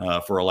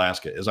for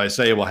Alaska. As I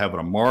say, it will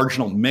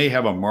may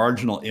have a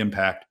marginal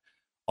impact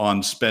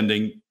on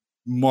spending.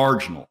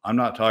 Marginal. I'm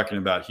not talking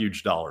about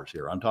huge dollars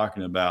here. I'm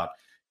talking about,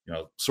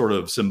 sort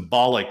of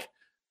symbolic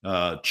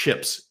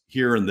chips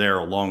here and there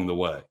along the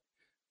way.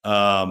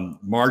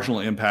 Marginal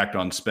impact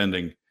on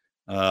spending.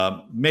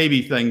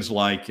 Maybe things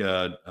like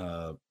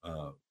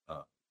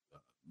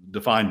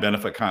defined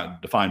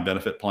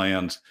benefit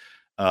plans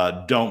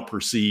don't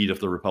proceed if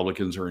the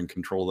Republicans are in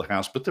control of the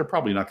House, but they're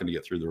probably not going to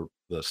get through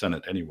the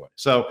Senate anyway.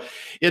 So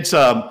it's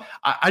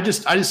I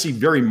just see a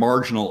very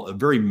marginal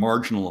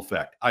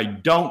effect. I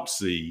don't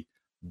see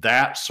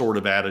that sort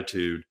of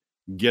attitude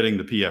getting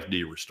the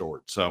PFD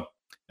restored. So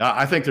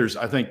I think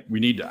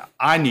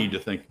I need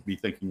to be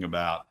thinking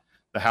about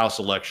the House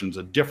elections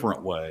a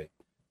different way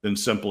than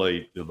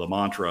simply the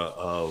mantra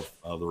of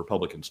the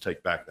Republicans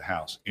take back the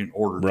House in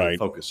order to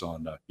focus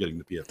on getting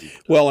the PFD.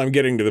 Well, I'm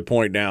getting to the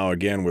point now,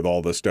 again, with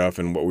all this stuff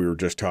and what we were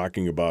just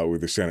talking about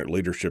with the Senate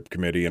Leadership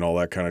Committee and all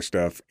that kind of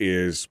stuff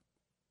is,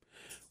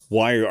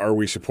 why are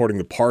we supporting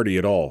the party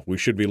at all? We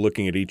should be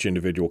looking at each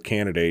individual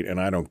candidate, and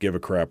I don't give a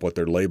crap what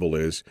their label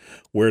is.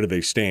 Where do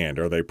they stand?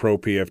 Are they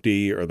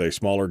pro-PFD? Are they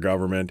smaller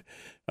government?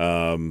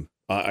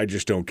 I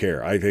just don't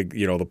care. I think,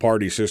 the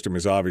party system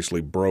is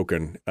obviously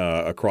broken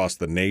across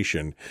the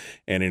nation.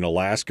 And in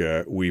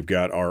Alaska, we've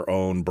got our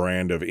own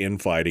brand of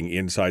infighting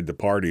inside the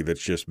party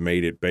that's just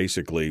made it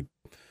basically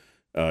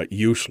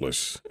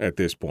useless at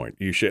this point.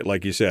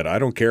 Like you said, I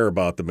don't care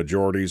about the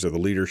majorities or the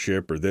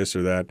leadership or this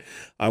or that.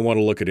 I want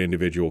to look at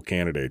individual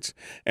candidates.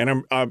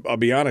 And I'll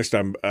be honest,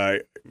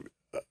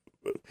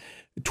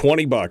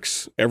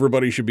 $20.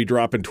 Everybody should be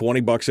dropping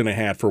 $20 in a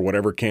hat for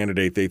whatever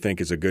candidate they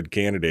think is a good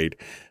candidate.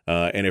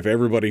 And if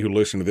everybody who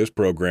listened to this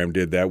program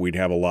did that, we'd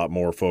have a lot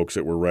more folks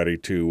that were ready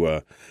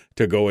to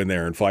go in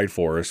there and fight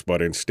for us.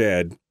 But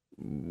instead,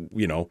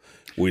 we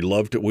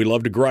love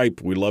to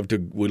gripe, we love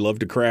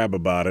to crab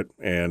about it,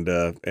 and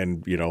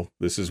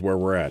this is where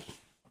we're at.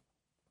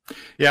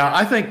 Yeah,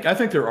 I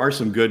think there are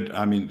some good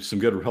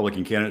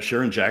Republican candidates.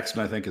 Sharon Jackson,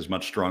 I think, is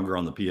much stronger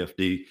on the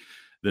PFD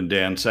than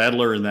Dan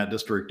Sadler in that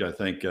district. I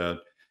think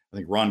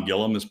Ron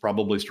Gillum is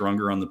probably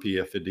stronger on the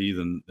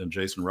PFD than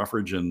Jason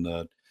Ruffridge in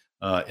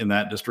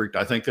that district.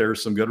 I think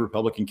there's some good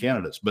Republican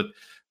candidates, but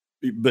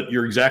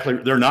you're exactly,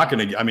 they're not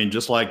going to.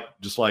 Just like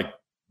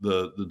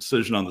the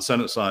decision on the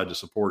Senate side to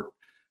support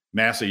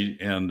Massey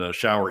and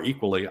Shower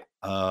equally.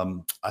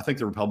 I think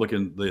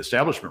the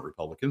establishment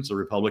Republicans, the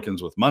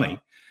Republicans with money,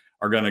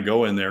 are going to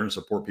go in there and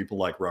support people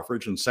like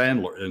Ruffridge and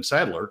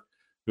Sadler,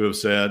 who have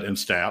said, and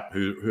Stapp,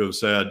 who have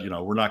said,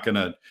 we're not going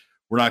to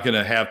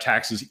have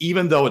taxes,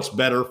 even though it's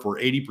better for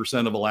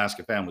 80% of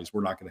Alaska families.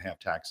 We're not going to have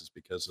taxes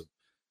because of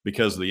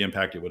the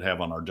impact it would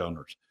have on our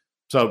donors.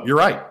 So you're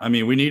right.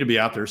 We need to be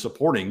out there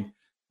supporting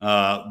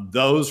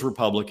those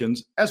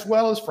Republicans, as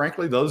well as,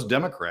 frankly, those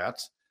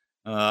Democrats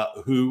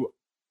who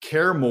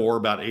care more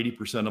about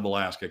 80% of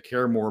Alaska,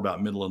 care more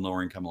about middle and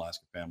lower income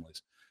Alaska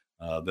families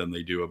than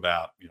they do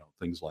about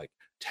things like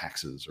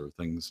taxes or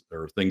things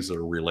that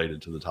are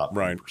related to the top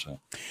 1%.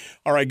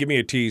 All right, give me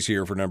a tease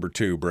here for number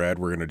 2, Brad.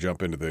 We're going to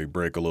jump into the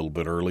break a little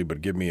bit early,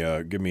 but give me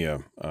a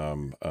deal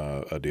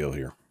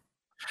here.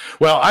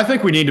 Well, I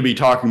think we need to be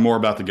talking more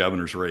about the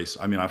governor's race.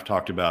 I've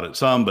talked about it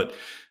some, but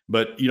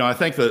I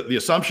think the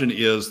assumption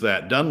is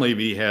that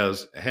Dunleavy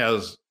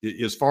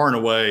is far and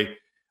away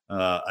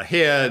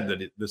ahead,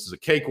 that this is a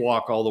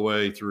cakewalk all the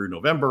way through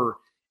November,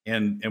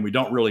 and we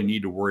don't really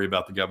need to worry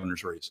about the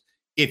governor's race.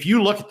 If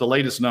you look at the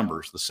latest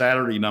numbers, the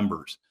Saturday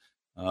numbers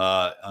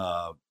that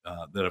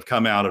have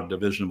come out of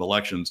Division of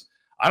Elections,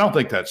 I don't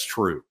think that's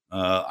true.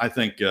 I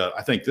think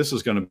this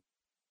is going to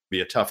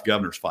be a tough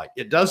governor's fight.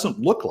 It doesn't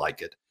look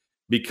like it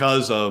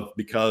because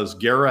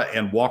Guerra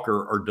and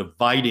Walker are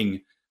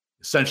dividing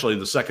essentially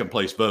the second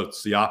place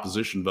votes, the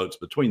opposition votes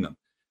between them.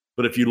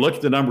 But if you look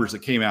at the numbers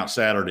that came out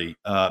Saturday,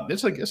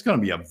 it's going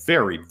to be a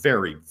very,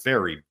 very,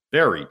 very,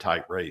 very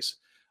tight race.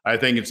 I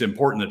think it's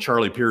important that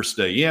Charlie Pierce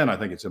stay in. I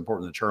think it's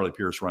important that Charlie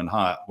Pierce run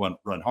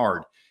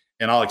hard.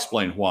 And I'll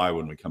explain why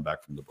when we come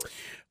back from the break.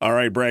 All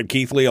right, Brad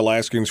Keithley,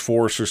 Alaskans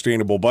for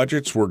Sustainable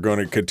Budgets. We're going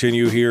to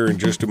continue here in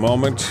just a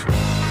moment.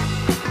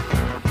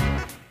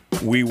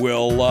 We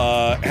will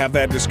have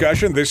that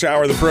discussion this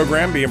hour of the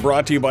program being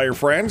brought to you by your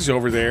friends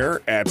over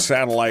there at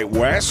Satellite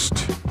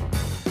West.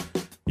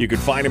 You can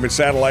find them at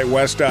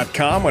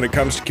satellitewest.com when it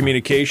comes to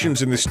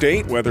communications in the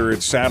state, whether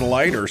it's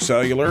satellite or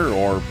cellular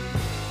or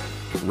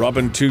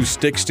rubbing two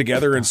sticks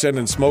together and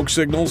sending smoke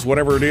signals,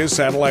 whatever it is.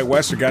 Satellite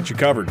West have got you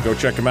covered. Go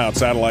check them out,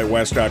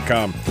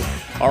 satellitewest.com.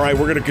 All right,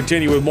 we're going to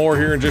continue with more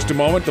here in just a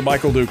moment. The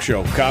Michael Duke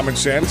Show. Common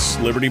sense,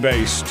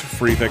 liberty-based,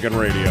 free-thinking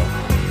radio.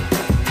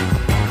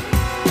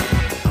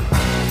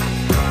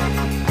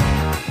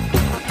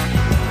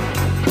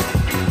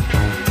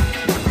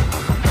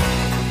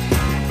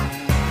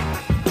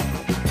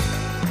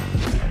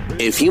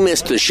 If you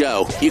missed the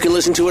show, you can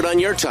listen to it on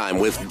your time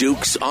with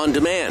Dukes On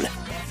Demand.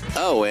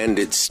 Oh, and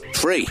it's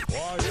free.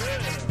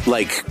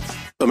 Like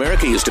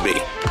America used to be.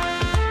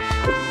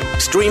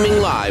 Streaming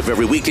live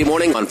every weekday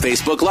morning on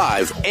Facebook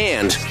Live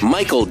and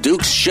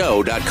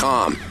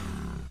MichaelDukesShow.com.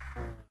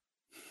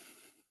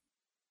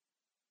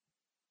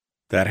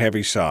 That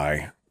heavy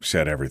sigh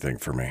said everything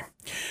for me.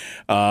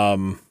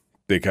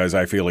 Because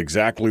I feel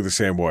exactly the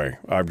same way.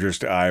 I'm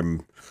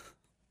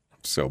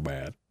so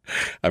mad.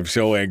 I'm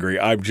so angry.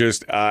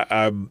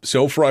 I'm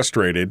so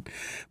frustrated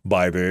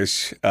by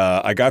this.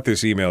 I got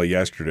this email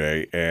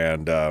yesterday,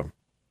 and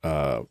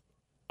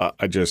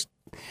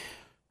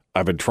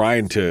I've been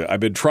trying to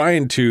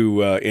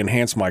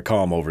enhance my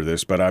calm over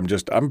this, but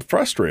I'm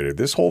frustrated.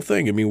 This whole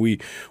thing. I mean,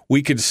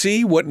 we could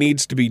see what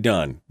needs to be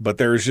done, but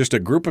there's just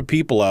a group of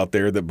people out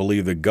there that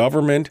believe the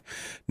government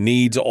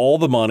needs all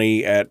the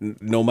money at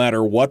no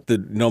matter what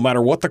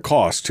the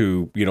cost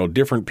to,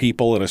 different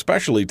people, and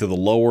especially to the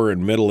lower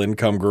and middle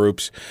income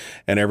groups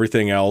and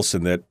everything else,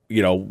 and that,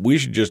 we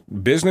should just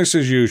business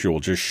as usual,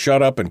 just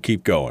shut up and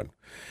keep going.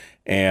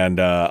 And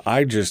Brad,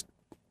 I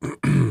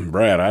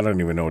don't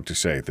even know what to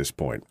say at this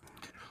point.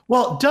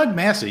 Well, Doug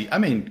Massey, I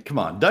mean, come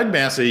on. Doug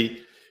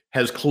Massey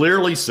has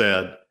clearly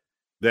said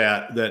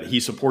that he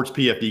supports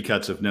PFD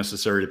cuts if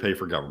necessary to pay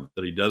for government,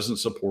 that he doesn't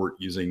support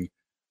using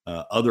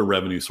other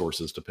revenue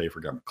sources to pay for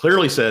government.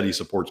 Clearly said he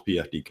supports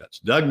PFD cuts.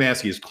 Doug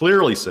Massey has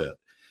clearly said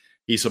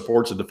he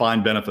supports a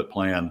defined benefit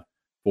plan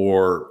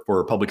for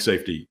public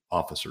safety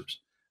officers.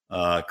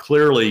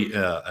 Clearly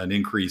an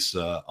increase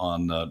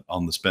on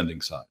the spending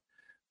side.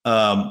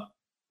 And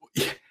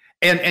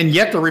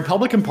yet the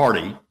Republican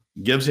Party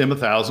gives him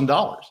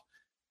 $1,000.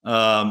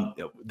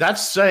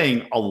 That's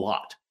saying a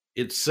lot.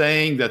 It's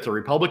saying that the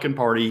Republican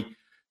Party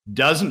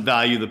doesn't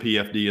value the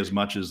PFD as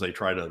much as they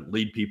try to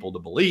lead people to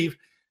believe,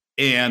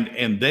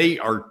 and they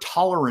are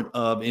tolerant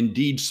of,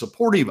 indeed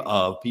supportive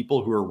of,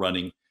 people who are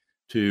running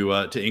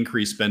to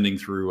increase spending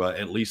through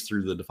at least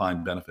through the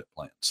defined benefit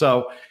plan.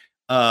 So,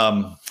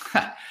 that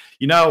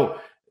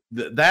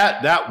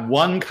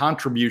one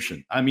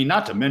contribution. I mean,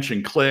 not to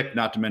mention Click,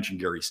 not to mention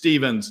Gary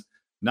Stevens,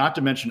 not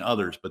to mention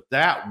others, but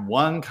that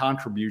one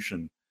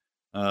contribution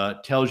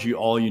tells you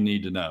all you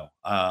need to know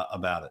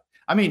about it.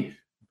 I mean,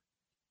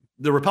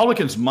 the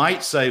Republicans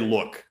might say,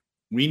 look,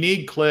 we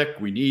need Click,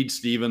 we need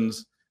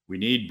Stevens, we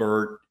need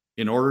Burt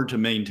in order to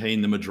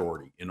maintain the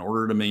majority, in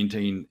order to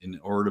maintain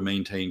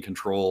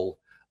control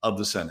of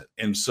the Senate.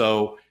 And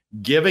so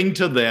giving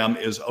to them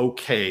is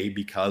okay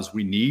because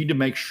we need to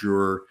make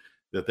sure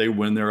that they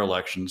win their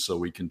elections, so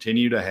we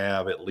continue to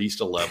have at least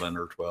 11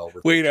 or 12.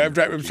 Or Wait, I'm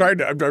trying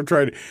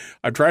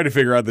to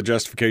figure out the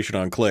justification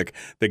on Click.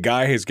 The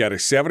guy has got a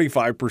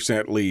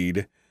 75%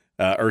 lead,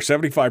 or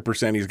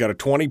 75%. He's got a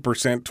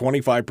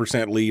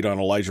 25% lead on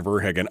Elijah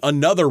Verhagen,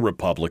 another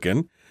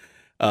Republican.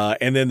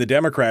 And then the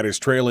Democrat is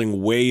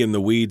trailing way in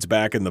the weeds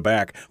back in the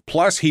back.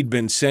 Plus, he'd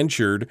been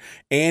censured,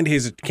 and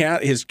his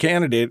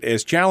candidate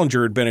as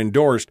challenger had been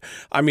endorsed.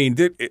 I mean,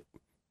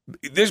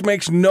 this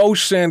makes no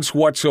sense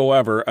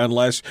whatsoever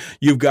unless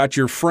you've got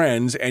your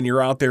friends and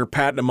you're out there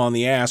patting them on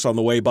the ass on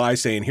the way by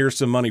saying, here's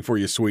some money for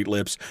you, sweet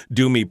lips.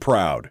 Do me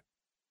proud.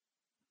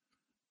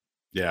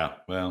 Yeah,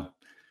 well,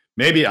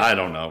 maybe, I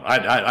don't know.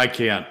 I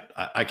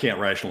can't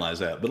rationalize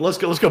that. But let's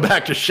go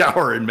back to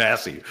Shower and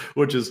Massey,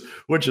 which is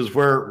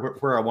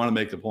where I want to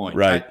make the point.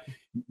 Right.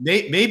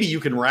 Maybe you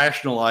can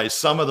rationalize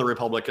some of the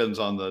Republicans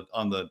on the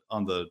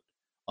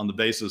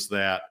basis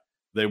that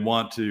they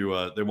want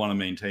to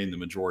maintain the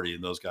majority,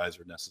 and those guys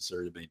are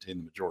necessary to maintain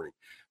the majority.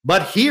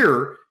 But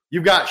here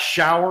you've got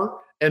Shower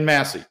and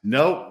Massey.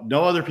 No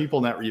other people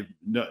in that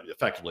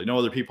effectively no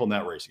other people in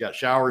that race. You got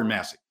Shower and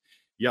Massey.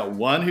 You got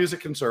one who's a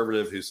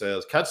conservative who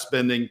says cut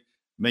spending,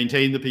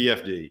 maintain the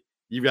PFD.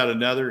 You've got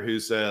another who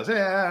says,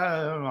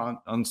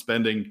 on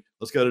spending,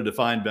 let's go to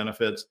defined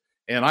benefits.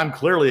 And I'm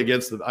clearly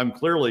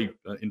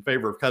in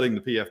favor of cutting the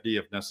PFD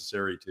if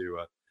necessary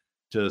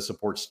to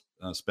support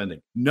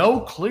spending. No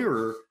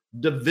clearer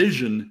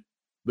division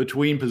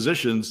between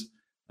positions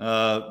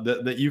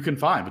that you can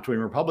find, between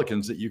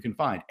Republicans that you can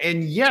find.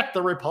 And yet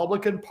the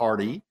Republican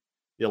Party,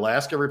 the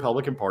Alaska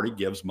Republican Party,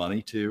 gives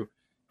money to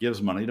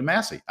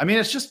Massey. I mean,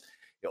 it's just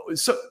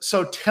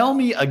so tell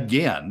me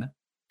again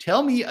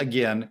how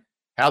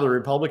the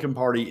Republican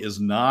Party is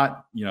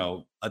not,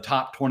 a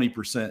top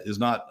 20%, is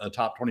not a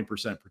top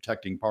 20%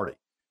 protecting party.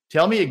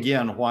 Tell me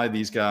again why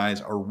these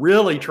guys are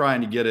really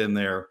trying to get in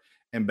there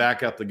and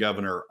back up the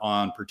governor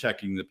on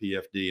protecting the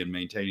PFD and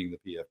maintaining the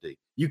PFD.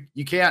 You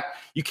can't.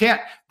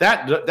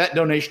 That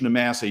donation to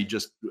Massey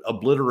just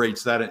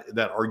obliterates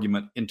that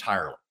argument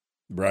entirely.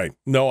 Right.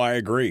 No, I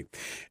agree.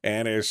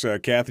 And as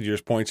Kathy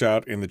just points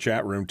out in the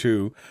chat room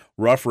too,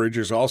 Ruffridge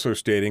is also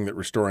stating that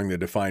restoring the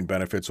defined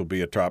benefits will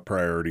be a top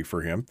priority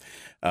for him.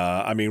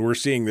 I mean, we're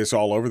seeing this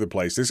all over the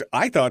place.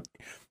 I thought,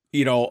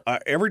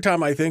 every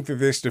time I think that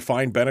this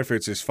defined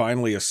benefits is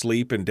finally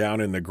asleep and down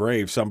in the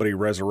grave, somebody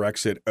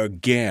resurrects it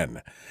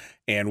again.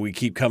 And we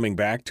keep coming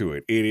back to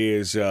it. It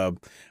is,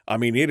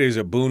 it is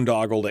a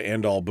boondoggle to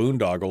end all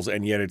boondoggles,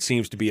 and yet it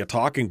seems to be a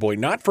talking point.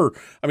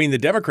 The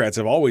Democrats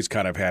have always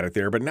kind of had it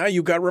there, but now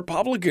you've got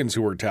Republicans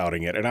who are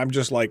touting it. And I'm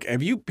just like,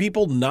 have you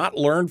people not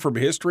learned from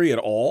history at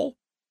all?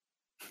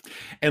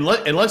 And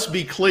let's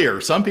be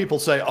clear. Some people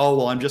say, "Oh,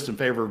 well, I'm just in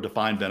favor of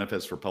defined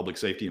benefits for public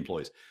safety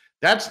employees."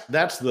 That's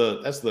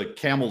the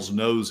camel's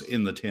nose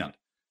in the tent.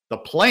 The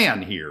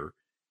plan here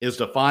is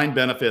defined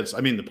benefits.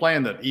 I mean, the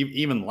plan that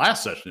even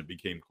last session it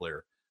became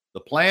clear.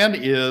 The plan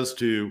is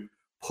to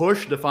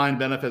push defined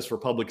benefits for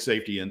public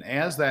safety, and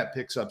as that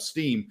picks up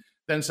steam,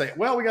 then say,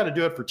 "Well, we got to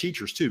do it for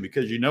teachers too,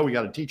 because we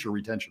got a teacher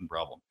retention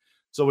problem.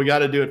 So we got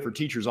to do it for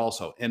teachers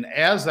also." And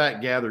as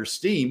that gathers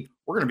steam,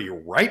 we're going to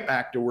be right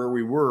back to where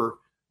we were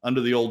under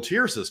the old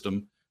tier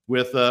system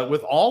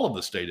with all of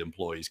the state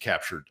employees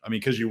captured. I mean,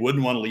 because you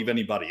wouldn't want to leave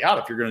anybody out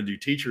if you're going to do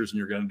teachers and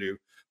you're going to do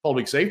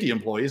public safety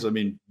employees. I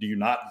mean, do you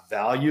not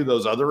value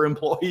those other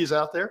employees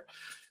out there?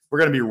 We're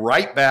going to be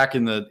right back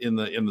in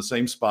the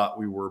same spot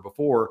we were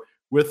before,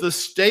 with the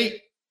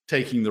state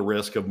taking the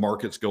risk of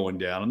markets going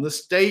down and the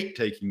state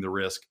taking the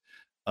risk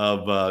of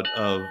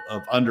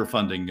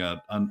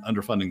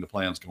underfunding the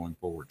plans going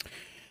forward.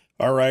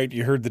 All right,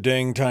 you heard the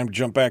ding. Time to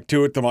jump back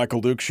to it. The Michael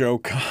Duke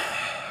Show.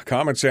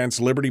 Common sense,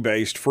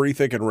 liberty-based, free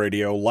thinking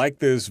radio. Like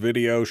this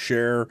video,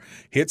 share,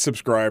 hit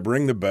subscribe,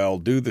 ring the bell,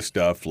 do the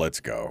stuff. Let's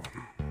go.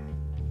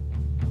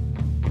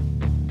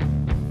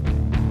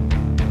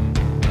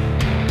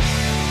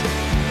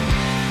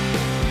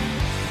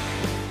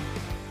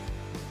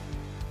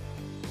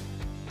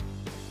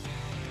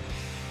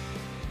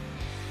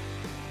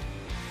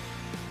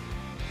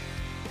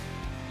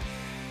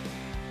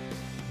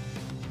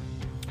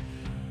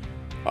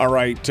 All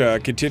right,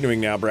 continuing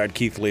now, Brad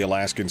Keithley,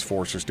 Alaskans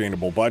for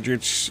Sustainable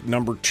Budgets.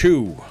 Number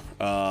 2,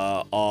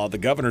 the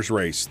governor's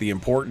race, the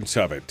importance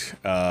of it.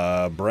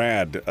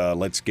 Brad,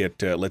 let's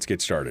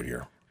get started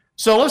here.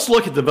 So let's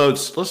look at the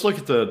votes. Let's look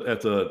at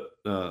the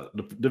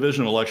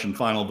division election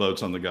final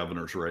votes on the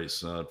governor's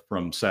race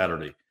from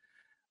Saturday.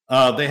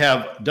 They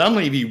have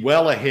Dunleavy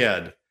well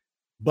ahead,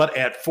 but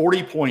at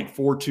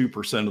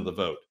 40.42% of the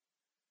vote.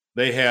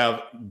 They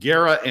have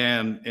Guerra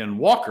and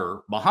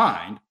Walker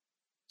behind,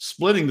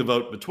 splitting the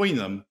vote between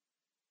them.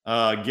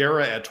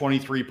 Guerra at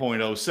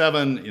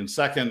 23.07 in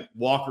second,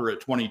 Walker at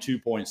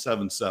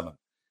 22.77.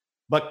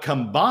 But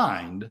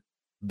combined,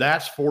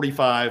 that's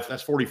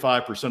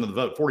 45% of the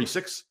vote,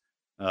 46%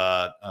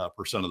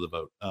 of the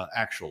vote,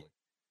 actually.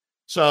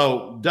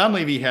 So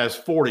Dunleavy has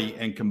 40,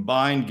 and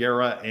combined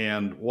Guerra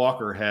and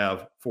Walker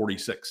have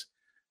 46.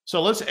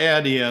 So let's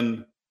add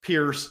in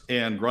Pierce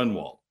and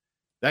Grunwald.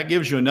 That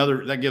gives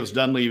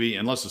Dunleavy,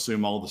 and let's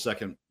assume all the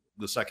second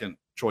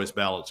choice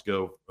ballots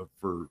go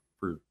for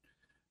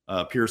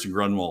Pierce and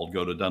Grunwald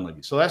go to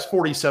Dunleavy. So that's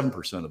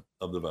 47%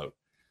 of the vote.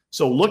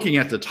 So looking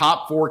at the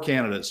top 4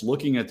 candidates,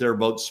 looking at their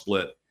vote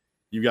split,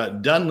 you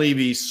got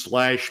Dunleavy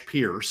 /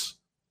 Pierce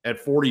at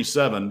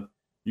 47.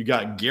 You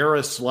got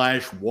Guerra /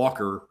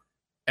 Walker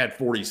at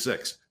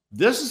 46.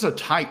 This is a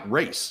tight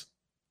race.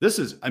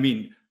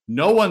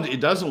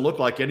 It doesn't look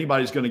like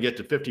anybody's going to get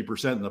to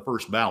 50% in the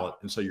first ballot.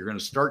 And so you're going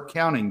to start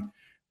counting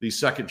these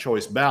second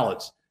choice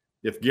ballots.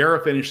 If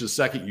Guerra finishes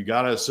second, you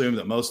got to assume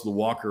that most of the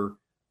Walker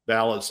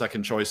ballot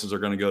second choices are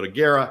going to go to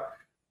Guerra.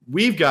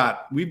 We've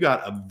got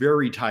a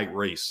very tight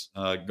race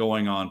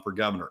going on for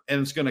governor,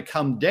 and it's going to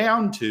come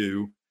down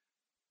to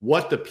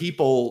what the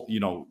people,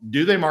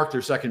 do they mark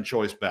their second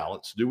choice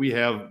ballots? Do we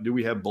have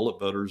bullet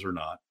voters or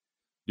not?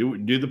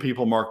 Do the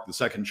people mark the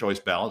second choice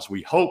ballots?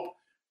 We hope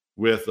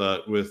with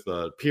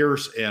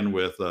Pierce and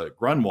with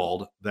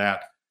Grunwald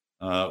that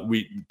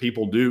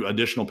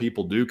additional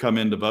people do come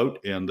in to vote,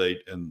 and the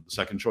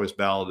second choice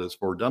ballot is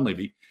for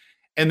Dunleavy.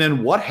 And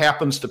then what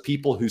happens to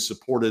people who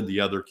supported the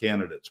other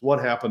candidates? What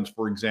happens,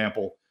 for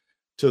example,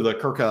 to the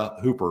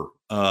Kirka Hooper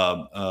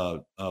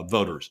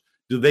voters?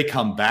 Do they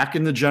come back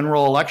in the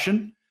general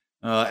election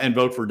and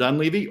vote for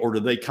Dunleavy, or do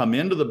they come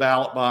into the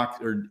ballot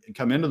box or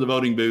come into the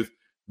voting booth,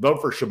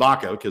 vote for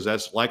Shabaka, because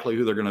that's likely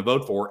who they're going to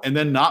vote for, and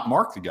then not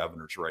mark the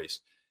governor's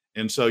race?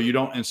 And so you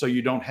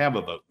don't have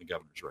a vote in the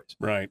governor's race.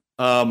 Right.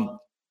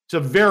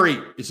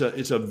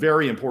 It's a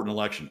very important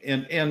election,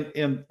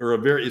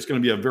 it's going to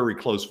be a very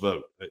close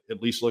vote,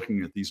 at least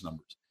looking at these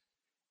numbers.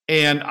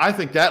 And I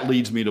think that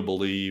leads me to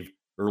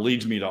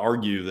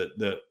argue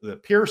that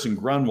Pierce and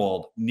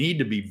Grunwald need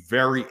to be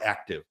very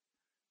active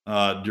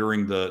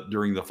during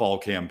the fall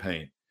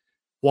campaign.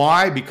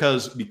 Why?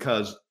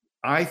 Because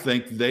I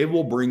think they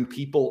will bring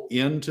people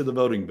into the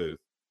voting booth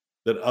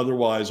that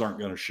otherwise aren't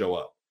going to show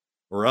up,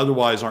 or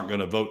otherwise aren't going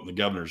to vote in the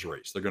governor's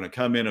race. They're going to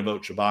come in and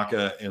vote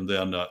Shabaka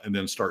and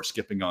then start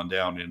skipping on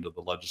down into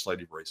the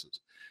legislative races.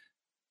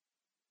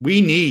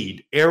 We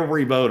need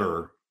every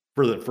voter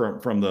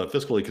from the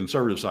fiscally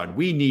conservative side.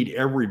 We need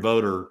every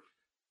voter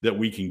that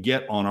we can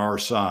get on our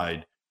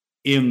side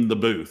in the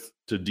booth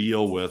to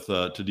deal with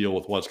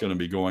what's going to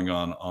be going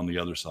on the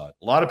other side.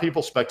 A lot of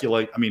people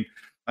speculate. I mean,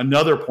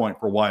 another point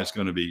for why it's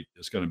going to be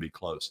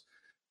close.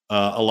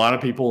 A lot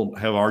of people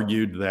have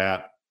argued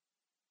that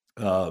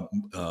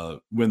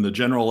when the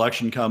general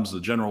election comes,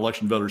 the general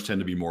election voters tend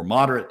to be more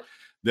moderate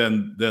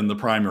than the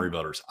primary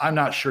voters. I'm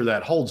not sure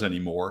that holds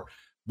anymore,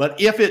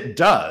 but if it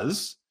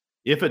does,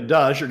 you're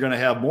going to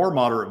have more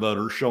moderate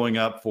voters showing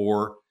up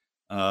for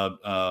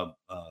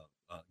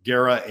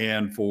Guerra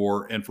and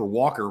for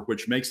Walker,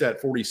 which makes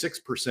that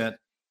 46%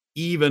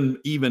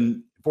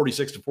 even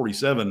 46 to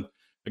 47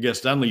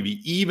 against Dunleavy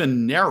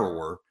even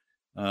narrower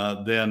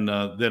than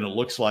it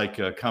looks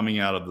like coming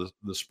out of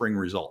the spring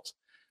results.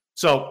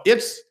 So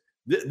this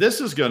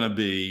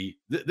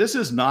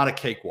is not a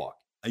cakewalk.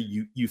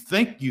 You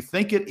think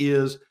it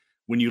is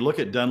when you look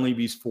at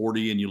Dunleavy's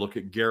 40 and you look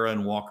at Guerra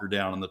and Walker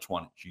down in the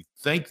 20s. You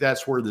think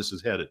that's where this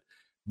is headed,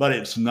 but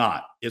it's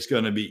not. It's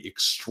going to be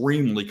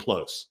extremely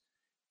close.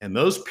 And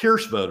those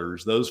Pierce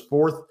voters, those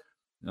fourth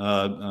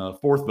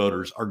fourth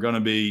voters are going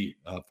to be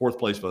fourth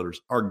place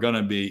voters are going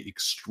to be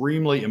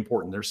extremely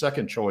important. Their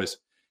second choice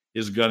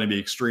is going to be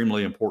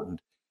extremely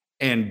important,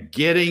 and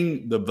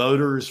getting the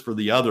voters for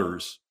the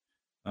others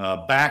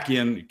back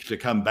in to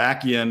come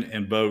back in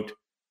and vote.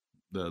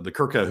 The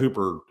Kirka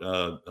Hooper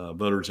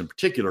voters in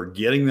particular,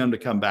 getting them to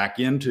come back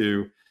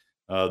into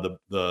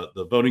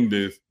the voting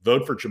booth,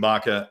 vote for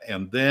Chewbacca,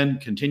 and then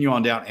continue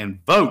on down and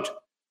vote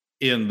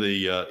in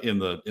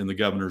the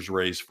governor's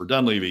race for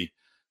Dunleavy.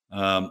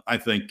 I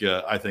think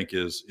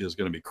is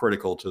going to be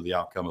critical to the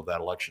outcome of that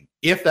election.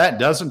 If that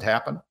doesn't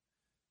happen,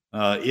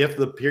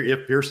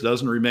 if Pierce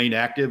doesn't remain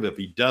active, if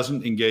he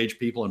doesn't engage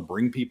people and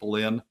bring people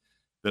in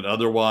that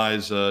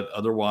otherwise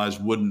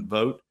wouldn't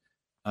vote,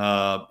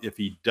 if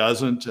he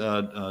doesn't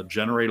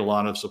generate a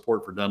lot of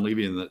support for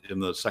Dunleavy in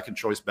the second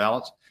choice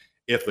ballots,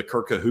 if the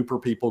Kirka Hooper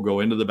people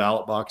go into the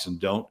ballot box and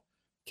don't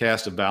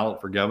cast a ballot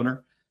for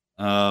governor,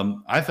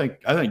 I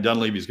think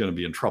Dunleavy is going to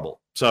be in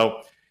trouble.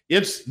 So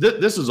this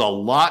is a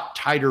lot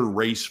tighter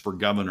race for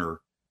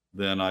governor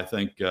than I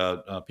think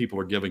people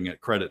are giving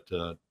it credit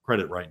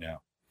right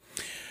now.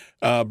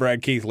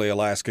 Brad Keithley,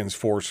 Alaskans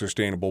for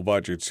Sustainable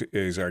Budgets,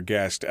 is our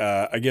guest.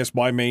 I guess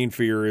my main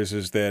fear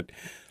is that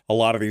a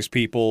lot of these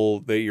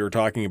people that you're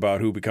talking about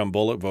who become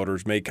bullet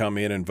voters may come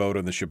in and vote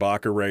in the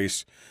Chewbacca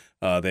race.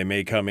 They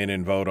may come in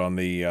and vote on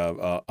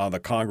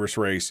the Congress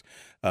race.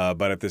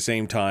 But at the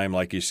same time,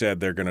 like you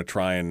said, they're going to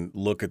try and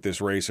look at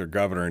this race or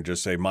governor and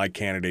just say, my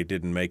candidate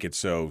didn't make it,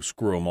 so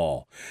screw them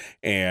all.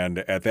 And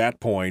at that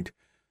point,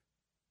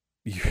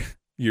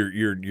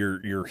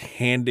 you're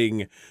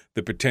handing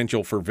the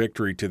potential for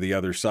victory to the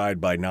other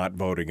side by not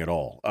voting at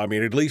all. I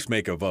mean, at least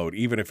make a vote,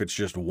 even if it's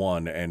just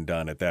one and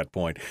done at that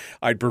point.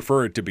 I'd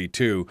prefer it to be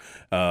two.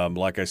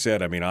 Like I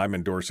said, I mean, I'm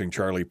endorsing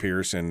Charlie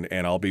Pierce, and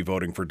I'll be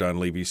voting for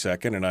Dunleavy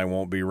second, and I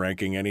won't be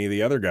ranking any of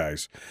the other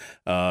guys,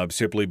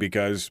 simply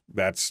because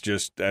that's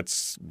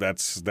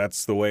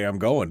the way I'm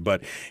going.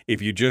 But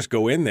if you just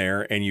go in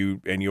there and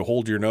you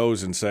hold your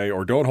nose and say,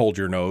 or don't hold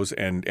your nose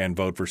and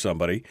vote for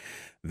somebody,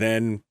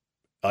 then,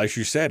 as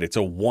you said, it's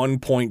a 1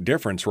 point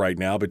difference right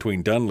now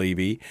between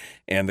Dunleavy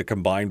and the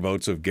combined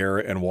votes of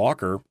Garrett and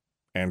Walker.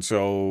 And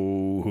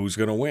so who's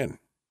going to win?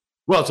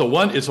 Well, it's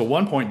a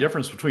 1 point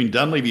difference between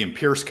Dunleavy and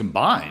Pierce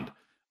combined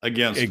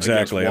against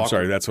exactly. Against Walker,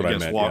 I'm sorry, that's what I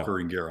meant. Walker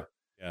and Garrett.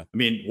 Yeah. I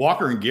mean,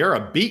 Walker and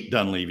Garrett beat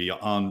Dunleavy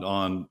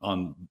on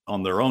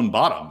their own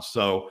bottoms.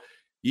 So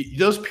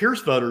those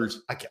Pierce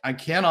voters, I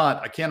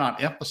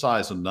cannot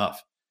emphasize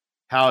enough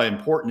how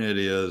important it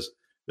is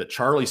that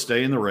Charlie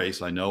stay in the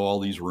race. I know all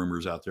these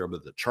rumors out there,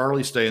 but that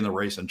Charlie stay in the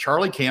race, and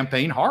Charlie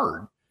campaign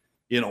hard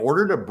in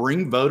order to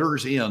bring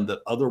voters in that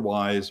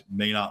otherwise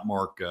may not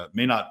mark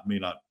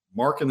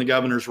in the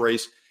governor's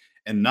race,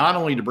 and not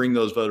only to bring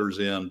those voters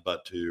in,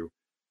 but to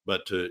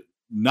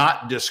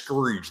not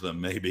discourage them,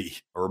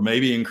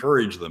 maybe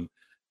encourage them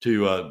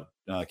to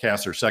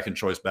cast their second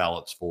choice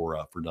ballots for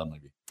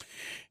Dunleavy.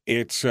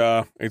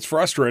 It's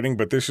frustrating,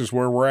 but this is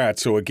where we're at.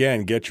 So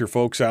again, get your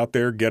folks out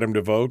there, get them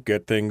to vote,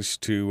 get things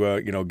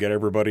to get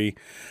everybody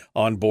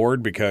on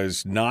board,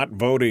 because not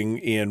voting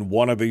in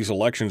one of these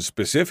elections,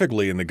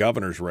 specifically in the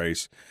governor's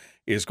race,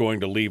 is going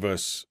to leave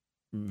us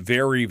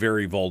very,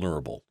 very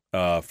vulnerable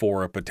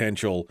for a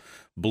potential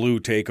blue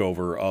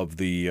takeover of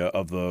the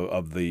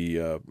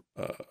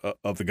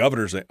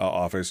governor's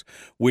office,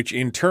 which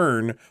in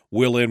turn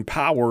will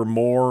empower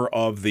more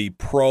of the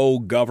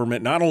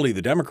pro-government. Not only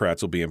the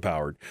Democrats will be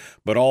empowered,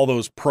 but all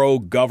those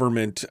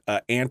pro-government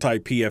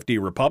anti-PFD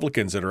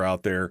Republicans that are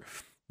out there.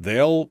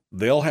 They'll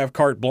have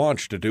carte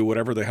blanche to do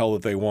whatever the hell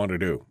that they want to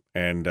do.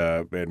 And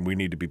we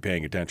need to be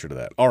paying attention to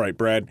that. All right,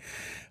 Brad,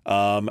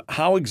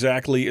 how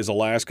exactly is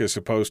Alaska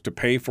supposed to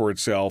pay for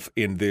itself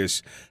in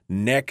this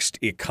next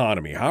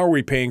economy? How are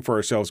we paying for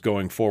ourselves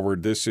going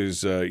forward? This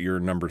is your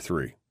number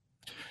 3.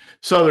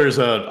 So there's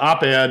an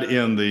op-ed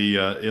in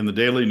the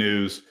Daily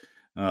News.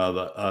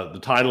 The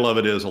title of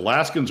it is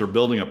 "Alaskans are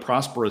building a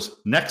prosperous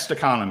next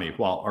economy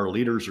while our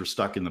leaders are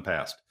stuck in the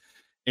past,"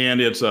 and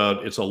it's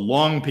a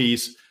long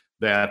piece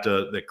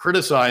that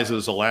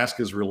criticizes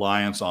Alaska's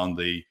reliance on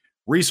the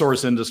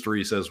resource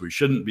industry, says we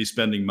shouldn't be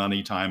spending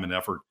money, time, and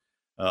effort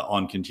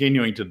on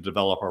continuing to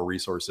develop our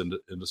resource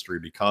industry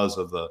because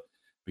of the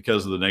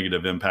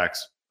negative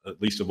impacts, at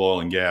least of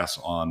oil and gas,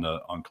 on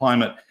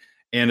climate.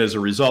 And as a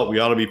result, we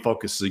ought to be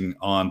focusing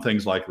on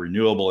things like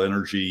renewable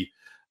energy,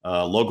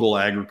 local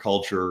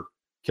agriculture,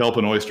 kelp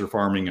and oyster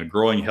farming, a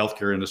growing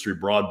healthcare industry,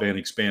 broadband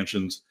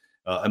expansions,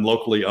 and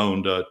locally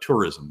owned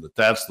tourism.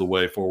 That's the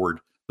way forward.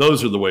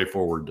 Those are the way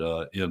forward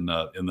in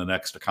the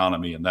next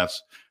economy, and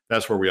that's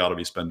where we ought to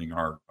be spending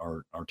our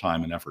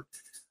time and effort.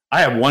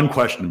 I have one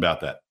question about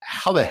that.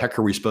 How the heck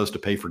are we supposed to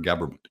pay for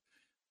government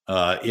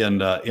in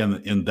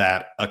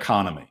that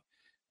economy?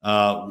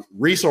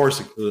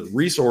 Resource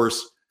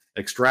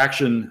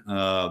extraction,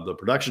 the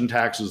production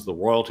taxes, the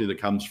royalty that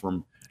comes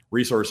from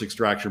resource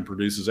extraction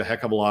produces a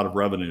heck of a lot of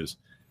revenues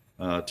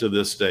to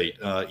this state.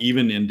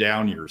 Even in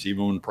down years,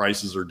 even when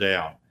prices are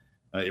down,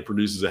 it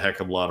produces a heck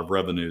of a lot of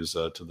revenues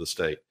to the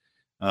state.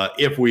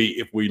 If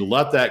we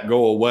let that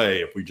go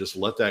away, if we just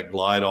let that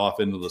glide off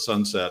into the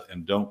sunset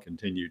and don't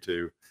continue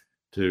to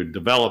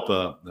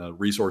develop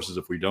resources,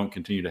 if we don't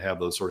continue to have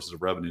those sources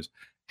of revenues,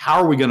 how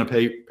are we going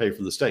to pay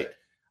for the state?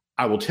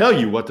 I will tell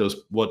you what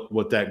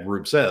that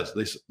group says.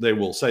 They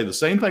will say the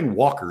same thing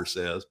Walker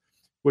says,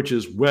 which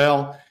is,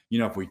 well,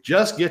 if we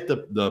just get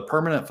the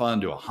permanent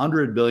fund to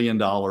 $100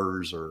 billion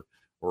or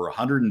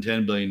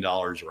 $110 billion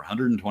or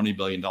 $120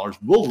 billion,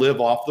 we'll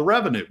live off the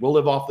revenue. We'll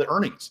live off the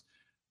earnings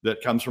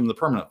that comes from the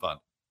permanent fund.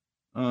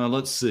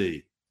 Let's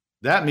see.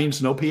 That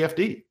means no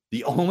PFD.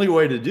 The only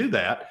way to do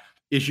that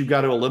is you've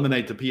got to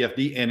eliminate the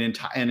PFD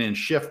and then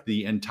shift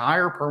the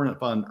entire permanent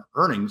fund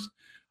earnings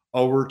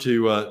over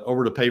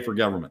to pay for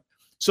government.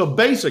 So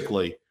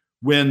basically,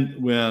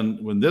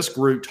 when this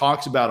group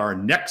talks about our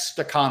next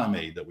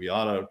economy, that we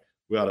ought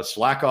to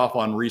slack off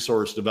on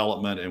resource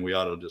development and we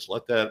ought to just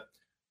let that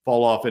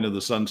fall off into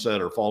the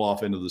sunset or fall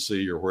off into the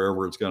sea or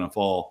wherever it's going to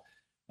fall,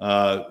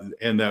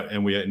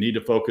 and we need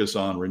to focus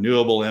on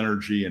renewable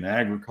energy and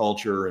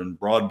agriculture and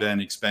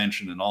broadband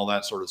expansion and all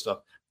that sort of stuff.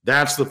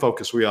 That's the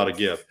focus we ought to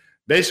give.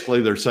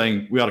 Basically, they're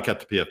saying we ought to cut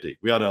the PFD.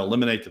 We ought to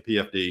eliminate the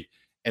PFD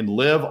and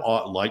live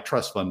like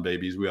trust fund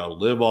babies. We ought to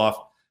live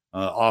off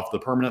the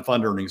permanent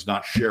fund earnings,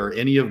 not share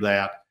any of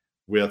that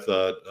with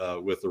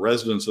the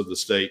residents of the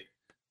state,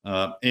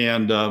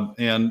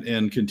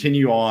 and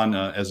continue on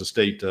as a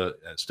state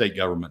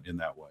government in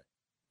that way.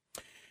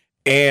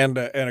 And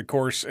of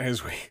course,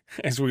 as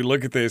we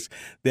look at this,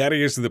 that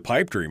is the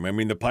pipe dream. I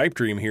mean, the pipe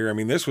dream here. I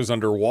mean, this was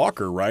under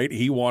Walker, right?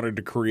 He wanted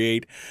to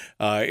create.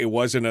 It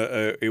wasn't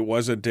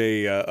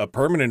a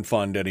permanent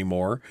fund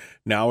anymore.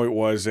 Now it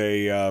was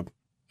a.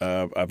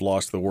 I've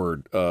lost the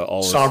word.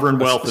 Sovereign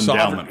Wealth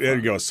Endowment Fund. There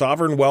you go.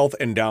 Sovereign Wealth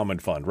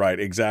Endowment Fund. Right.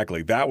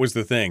 Exactly. That was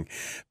the thing,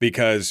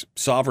 because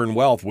sovereign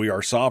wealth, we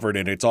are sovereign,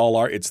 and it's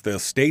the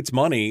state's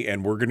money,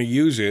 and we're going to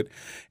use it.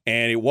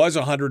 And it was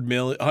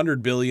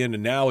 $100 billion,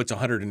 and now it's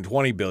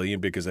 $120 billion,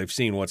 because I've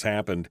seen what's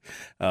happened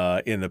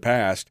in the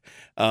past.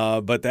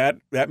 But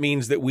that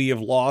means that we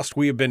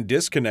have been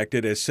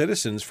disconnected as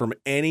citizens from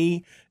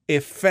any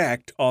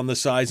effect on the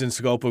size and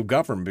scope of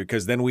government,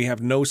 because then we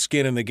have no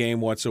skin in the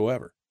game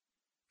whatsoever.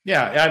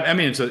 Yeah, I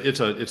mean,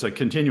 it's a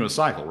continuous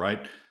cycle,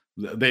 right?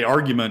 They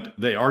argue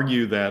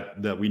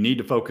that we need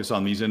to focus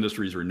on these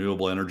industries,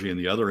 renewable energy and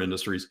the other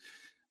industries,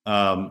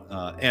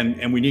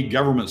 and we need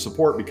government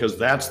support because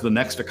that's the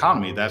next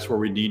economy. That's where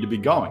we need to be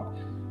going.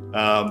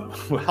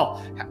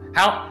 Well,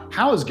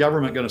 how is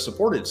government going to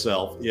support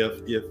itself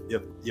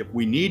if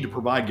we need to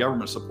provide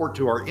government support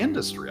to our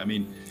industry? I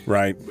mean,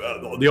 right?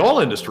 The oil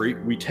industry,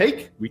 we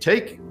take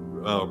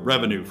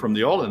revenue from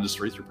the oil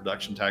industry through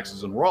production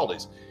taxes and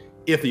royalties.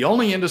 If the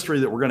only industry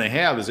that we're going to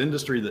have is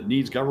industry that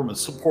needs government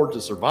support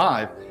to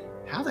survive,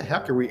 how the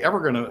heck are we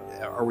ever going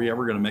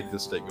to make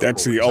this state go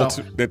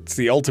forward? That's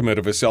the ultimate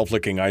of a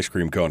self-licking ice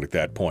cream cone at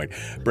that point.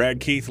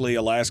 Brad Keithley,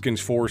 Alaskans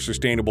for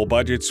Sustainable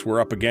Budgets.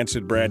 We're up against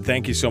it, Brad.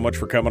 Thank you so much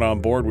for coming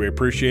on board. We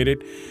appreciate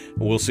it.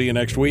 We'll see you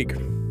next week.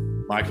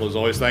 Michael, as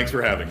always, thanks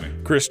for having me.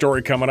 Chris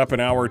Story coming up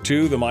in hour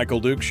 2, The Michael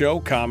Duke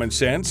Show, common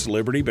sense,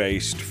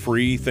 liberty-based,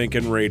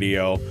 free-thinking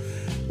radio.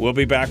 We'll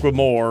be back with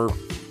more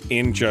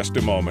in just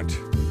a moment.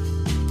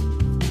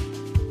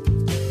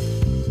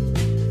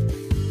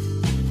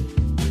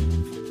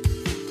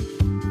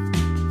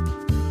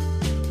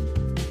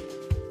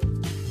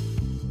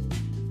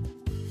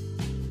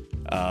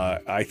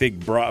 I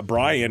think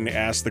Brian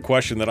asked the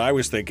question that I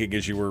was thinking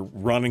as you were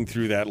running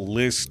through that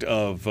list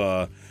of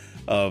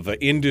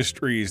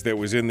industries that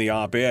was in the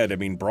op-ed. I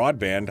mean,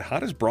 broadband, how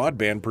does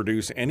broadband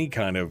produce any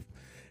kind of,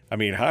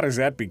 how does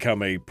that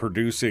become a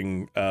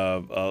producing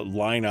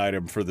line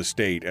item for the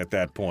state at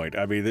that point?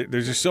 I mean,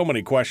 there's just so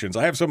many questions.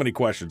 I have so many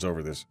questions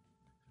over this.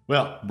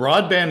 Well,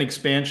 broadband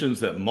expansions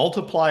that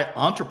multiply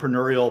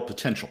entrepreneurial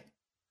potential.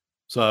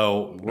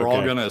 So we're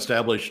all going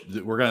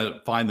to we're going to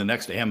find the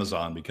next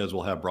Amazon because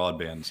we'll have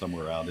broadband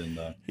somewhere out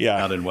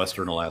in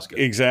Western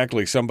Alaska.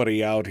 Exactly.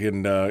 Somebody out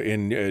in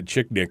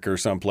Chicknick or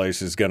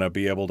someplace is going to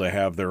be able to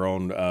have their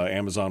own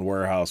Amazon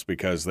warehouse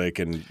because they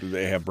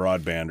have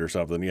broadband or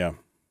something. Yeah.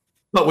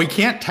 But we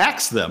can't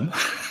tax them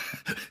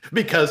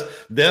because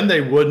then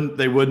they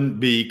wouldn't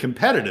be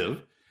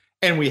competitive,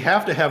 and we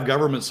have to have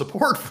government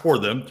support for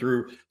them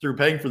through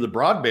paying for the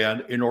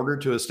broadband in order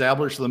to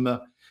establish them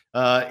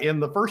in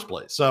the first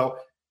place. So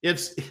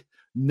it's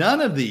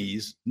none of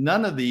these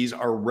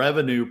are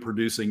revenue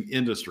producing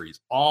industries.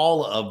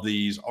 All of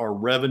these are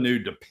revenue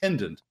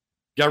dependent,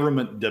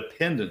 government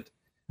dependent.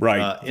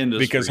 Right.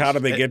 Industries. Because how do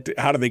they get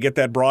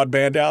that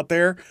broadband out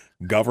there?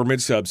 Government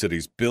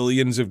subsidies,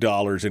 billions of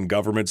dollars in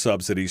government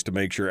subsidies to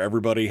make sure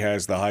everybody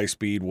has the high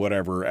speed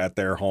whatever at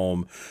their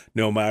home,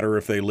 no matter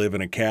if they live in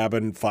a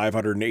cabin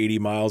 580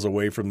 miles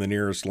away from the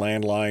nearest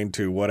landline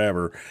to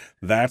whatever.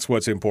 That's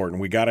what's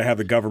important. We got to have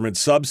the government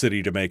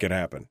subsidy to make it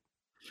happen.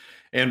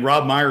 And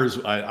Rob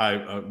Myers,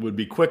 I would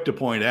be quick to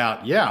point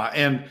out,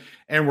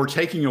 and we're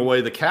taking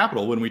away the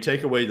capital. When we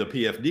take away the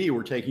PFD,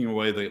 we're taking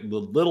away the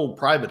little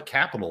private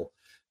capital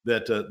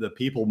that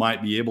people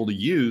might be able to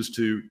use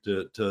to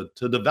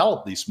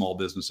develop these small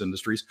business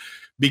industries,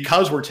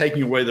 because we're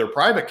taking away their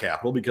private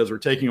capital, because we're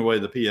taking away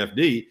the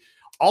PFD.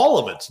 All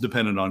of it's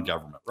dependent on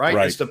government, right?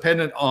 It's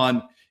dependent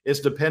on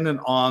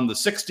the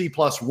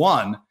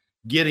 60+1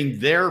 getting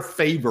their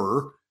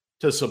favor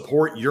to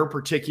support your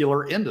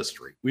particular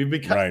industry. We've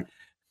become,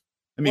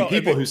 I mean,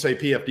 people who say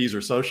PFDs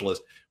are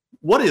socialist,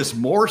 what is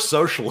more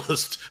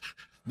socialist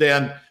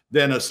than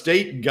a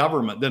state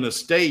government, than a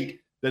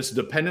state that's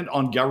dependent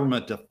on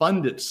government to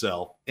fund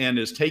itself and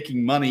is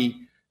taking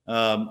money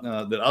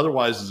that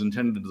otherwise is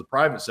intended to the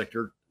private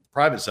sector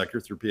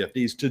through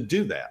PFDs to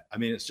do that? I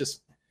mean,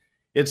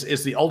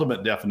 it's the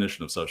ultimate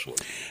definition of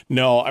socialism.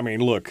 No, I mean,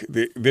 look,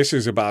 this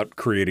is about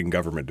creating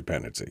government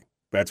dependency.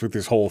 That's what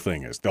this whole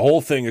thing is. The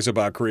whole thing is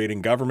about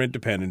creating government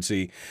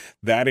dependency.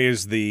 That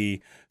is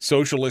the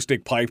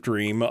socialistic pipe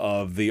dream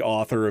of the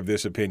author of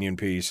this opinion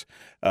piece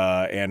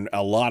and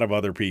a lot of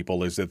other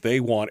people, is that they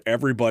want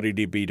everybody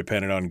to be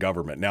dependent on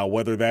government. Now,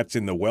 whether that's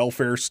in the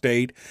welfare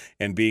state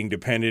and being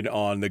dependent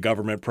on the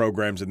government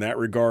programs in that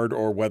regard,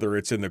 or whether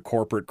it's in the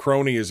corporate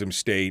cronyism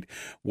state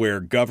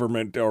where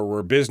government or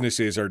where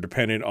businesses are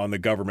dependent on the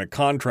government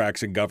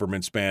contracts and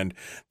government spend,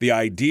 the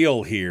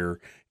ideal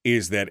here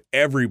is that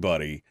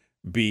everybody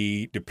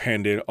be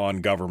dependent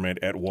on government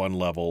at one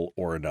level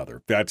or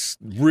another. That's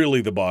really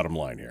the bottom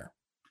line here.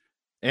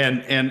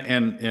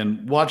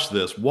 And watch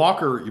this.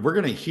 Walker, we're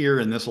going to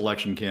hear in this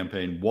election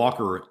campaign,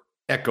 Walker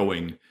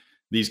echoing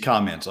these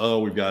comments. Oh,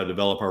 we've got to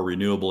develop our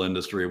renewable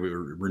industry,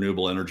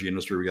 renewable energy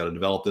industry. We got to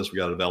develop this. We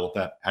got to develop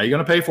that. How are you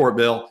going to pay for it,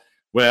 Bill?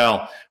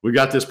 Well, we've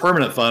got this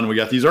permanent fund. We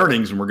got these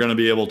earnings, and we're going to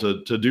be able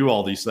to do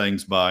all these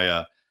things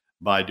by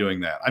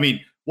doing that. I mean,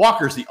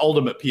 Walker's the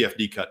ultimate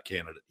PFD cut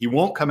candidate. He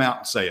won't come out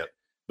and say it,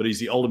 but he's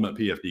the ultimate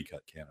PFD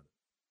cut candidate.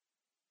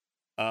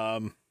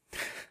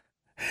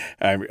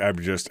 I'm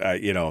just,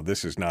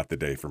 this is not the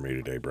day for me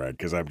today, Brad,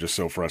 because I'm just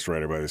so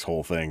frustrated by this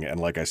whole thing. And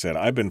like I said,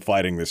 I've been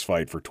fighting this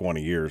fight for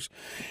 20 years.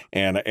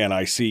 And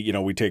I see,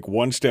 we take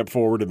one step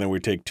forward and then we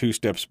take two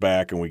steps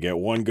back, and we get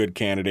one good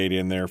candidate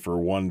in there for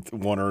one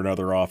or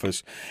another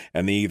office,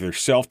 and they either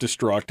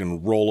self-destruct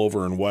and roll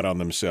over and wet on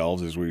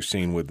themselves, as we've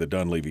seen with the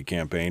Dunleavy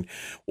campaign,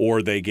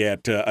 or they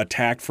get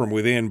attacked from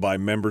within by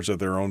members of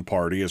their own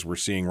party, as we're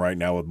seeing right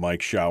now with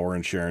Mike Shower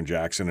and Sharon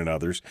Jackson and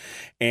others.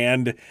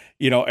 And,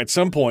 at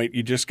some point,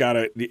 you just got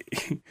to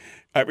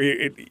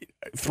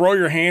throw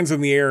your hands in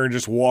the air and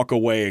just walk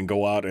away and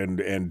go out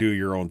and do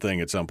your own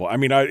thing at some point. I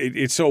mean,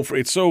 it's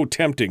so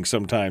tempting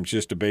sometimes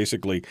just to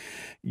basically,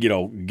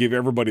 give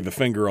everybody the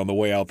finger on the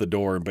way out the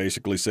door and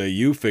basically say,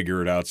 you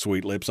figure it out,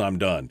 sweet lips, I'm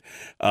done.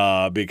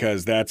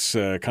 Because that's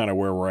kind of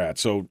where we're at.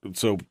 So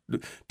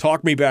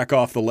talk me back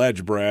off the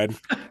ledge, Brad.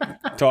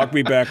 Talk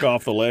me back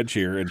off the ledge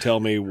here and tell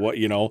me what,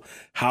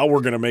 how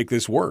we're going to make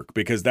this work,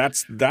 because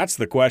that's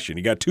the question.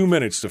 You got 2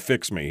 minutes to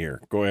fix me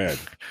here. Go ahead.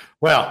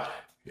 Well,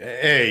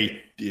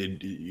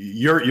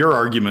 your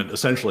argument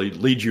essentially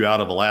leads you out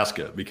of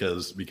Alaska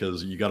because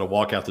you got to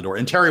walk out the door.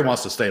 And Terry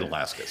wants to stay in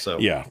Alaska, so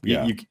you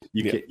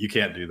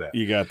can't do that.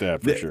 You got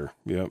that for sure.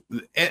 Yep.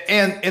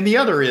 And the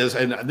other is,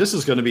 and this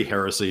is going to be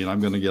heresy, and I'm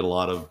going to get a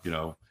lot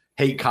of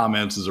hate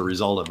comments as a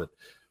result of it.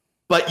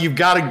 But you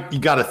got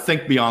to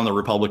think beyond the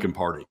Republican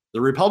Party.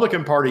 The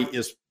Republican Party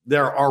is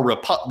there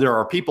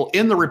are people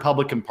in the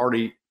Republican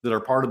Party that are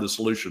part of the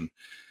solution.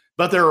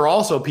 But there are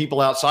also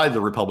people outside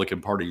the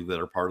Republican Party that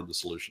are part of the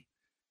solution.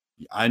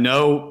 I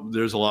know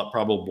there's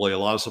probably a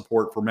lot of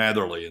support for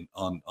Matherly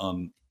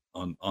on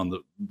the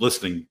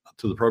listening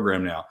to the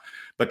program now,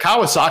 but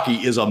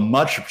Kawasaki is a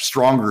much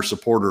stronger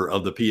supporter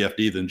of the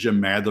PFD than Jim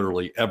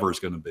Matherly ever is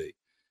going to be.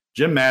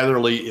 Jim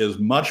Matherly is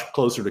much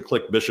closer to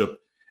Click Bishop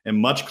and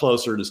much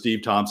closer to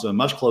Steve Thompson,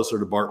 much closer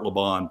to Bart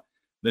LeBon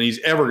than he's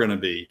ever going to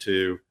be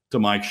to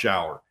Mike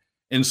Shower.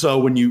 And so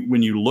when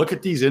you look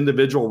at these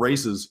individual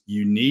races,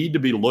 you need to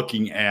be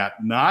looking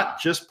at not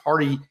just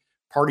party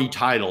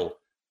title,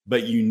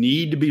 but you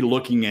need to be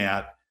looking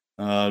at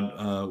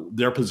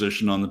their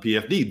position on the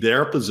PFD,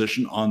 their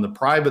position on the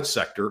private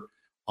sector,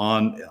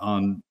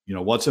 on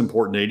what's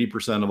important to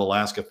 80% of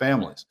Alaska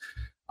families.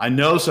 I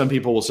know some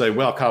people will say,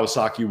 well,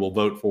 Kawasaki will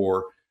vote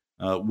for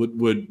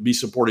would be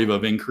supportive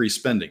of increased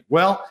spending.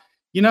 Well,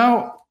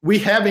 we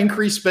have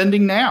increased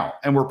spending now,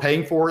 and we're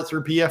paying for it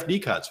through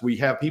PFD cuts. We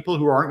have people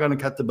who aren't going to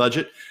cut the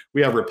budget.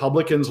 We have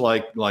Republicans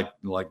like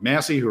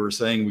Massey who are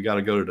saying we got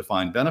to go to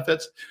defined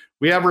benefits.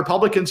 We have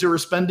Republicans who are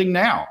spending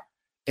now,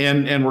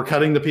 and we're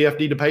cutting the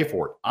PFD to pay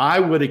for it.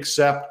 I would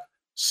accept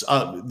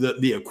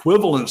the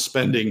equivalent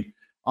spending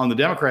on the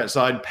Democrat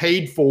side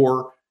paid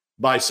for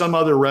by some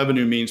other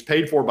revenue means,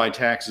 paid for by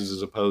taxes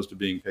as opposed to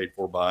being paid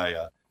for by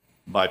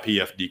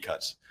PFD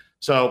cuts.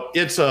 So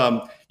it's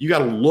you got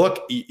to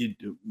look.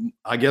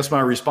 I guess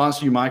my response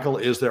to you, Michael,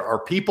 is there are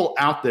people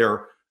out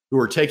there who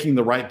are taking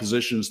the right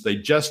positions. They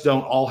just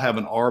don't all have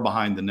an R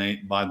behind the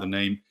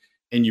name,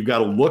 and you've got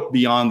to look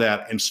beyond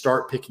that and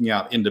start picking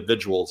out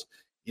individuals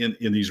in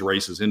these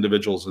races,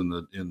 individuals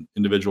in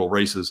individual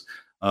races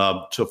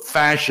to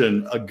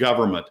fashion a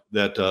government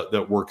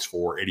that works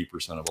for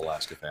 80% of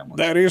Alaska families.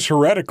 That is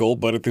heretical,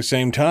 but at the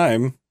same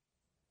time,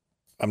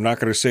 I'm not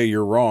going to say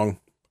you're wrong.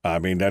 I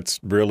mean, that's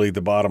really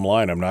the bottom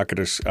line. I'm not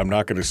going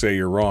to say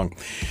you're wrong.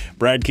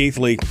 Brad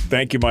Keithley,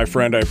 thank you, my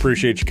friend. I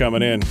appreciate you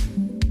coming in.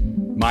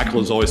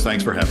 Michael, as always,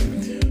 thanks for having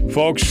me.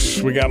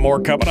 Folks, we got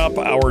more coming up.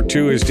 Hour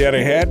 2 is dead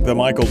ahead. The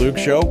Michael Duke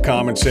Show,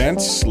 common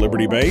sense,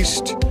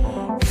 liberty-based,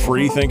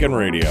 free-thinking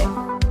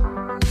radio.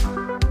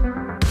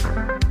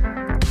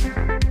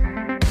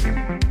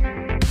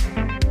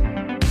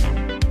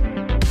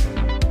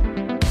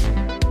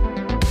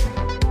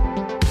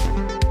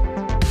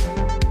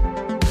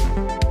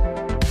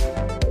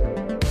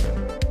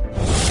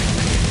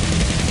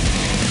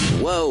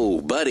 Whoa,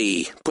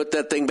 buddy. Put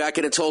that thing back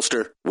in its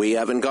holster. We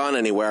haven't gone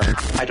anywhere.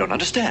 I don't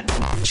understand.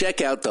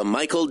 Check out the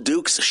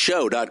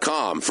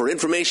MichaelDukesShow.com for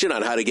information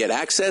on how to get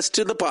access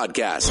to the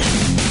podcast.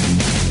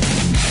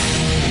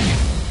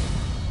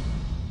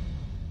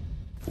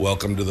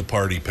 Welcome to the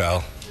party,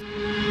 pal.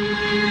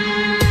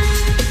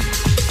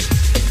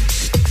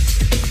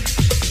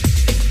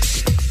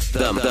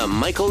 The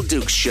Michael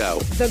Dukes Show.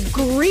 The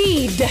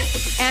greed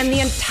and the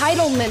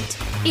entitlement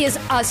is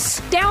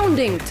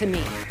astounding to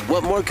me.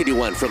 What more could you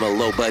want from a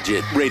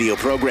low-budget radio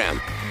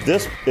program?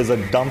 This is a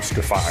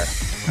dumpster fire.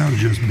 That was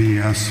just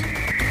BS.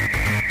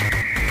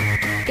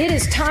 It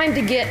is time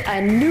to get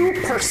a new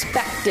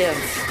perspective.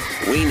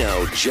 We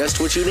know just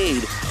what you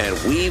need, and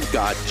we've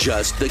got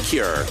just the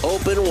cure.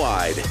 Open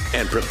wide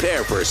and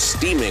prepare for a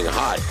steaming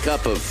hot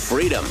cup of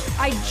freedom.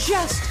 I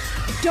just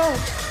don't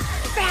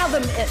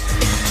fathom it.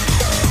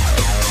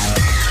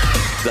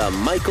 The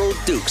Michael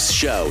Dukes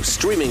Show,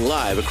 streaming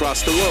live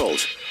across the world.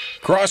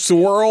 Across the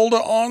world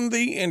on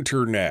the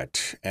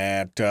internet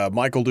at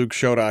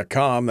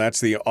MichaelDukesShow.com. That's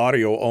the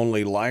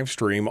audio-only live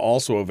stream.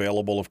 Also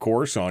available, of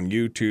course, on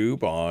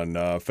YouTube, on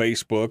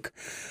Facebook,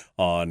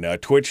 on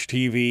Twitch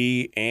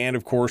TV, and,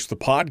 of course, the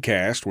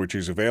podcast, which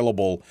is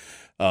available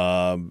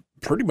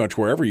pretty much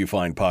wherever you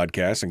find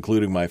podcasts,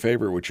 including my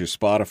favorite, which is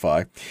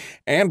Spotify,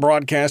 and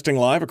broadcasting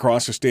live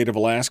across the state of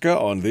Alaska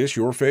on this,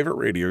 your favorite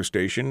radio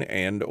station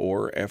and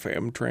or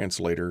FM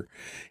translator.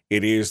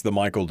 It is the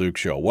Michael Duke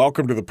Show.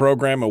 Welcome to the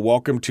program and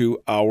welcome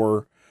to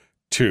Hour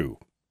 2.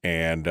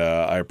 And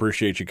I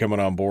appreciate you coming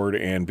on board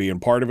and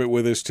being part of it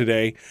with us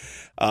today.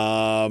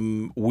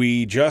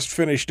 We just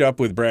finished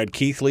up with Brad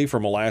Keithley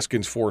from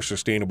Alaskans for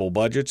Sustainable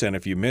Budgets. And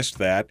if you missed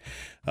that,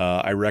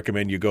 I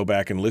recommend you go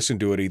back and listen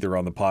to it either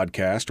on the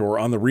podcast or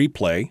on the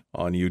replay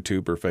on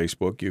YouTube or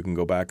Facebook. You can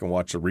go back and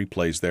watch the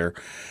replays there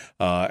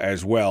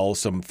as well.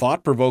 Some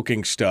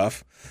thought-provoking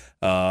stuff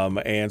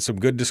and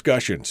some good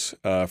discussions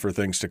for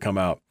things to come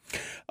out.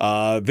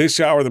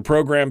 This hour of the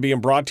program being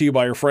brought to you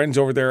by your friends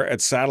over there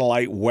at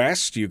Satellite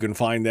West. You can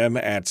find them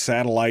at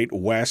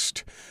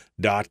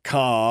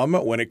satellitewest.com.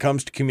 When it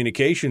comes to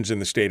communications in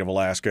the state of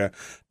Alaska,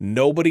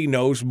 nobody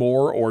knows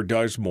more or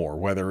does more,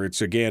 whether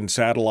it's, again,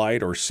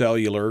 satellite or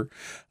cellular,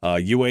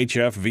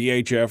 UHF,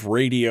 VHF,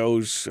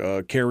 radios,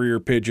 carrier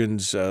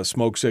pigeons,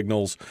 smoke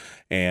signals,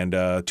 and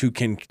two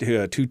tin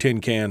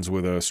cans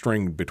with a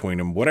string between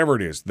them. Whatever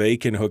it is, they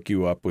can hook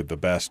you up with the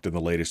best and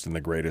the latest and the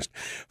greatest.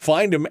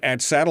 Find them at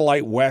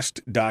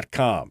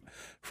satellitewest.com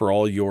for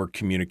all your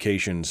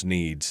communications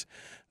needs.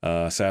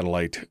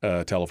 Satellite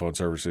telephone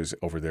services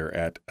over there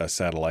at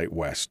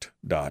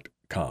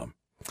satellitewest.com.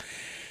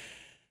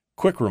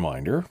 Quick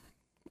reminder,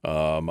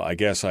 I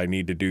guess I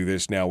need to do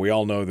this now. We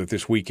all know that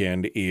this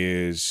weekend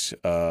is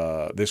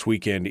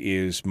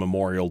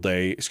Memorial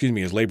Day.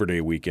 Is Labor Day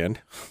weekend.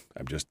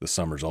 The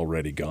summer's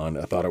already gone.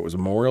 I thought it was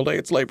Memorial Day.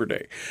 It's Labor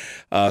Day.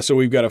 So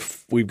we've got a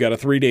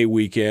 3-day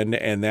weekend,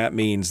 and that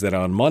means that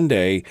on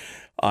Monday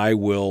I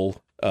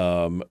will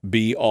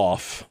be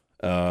off.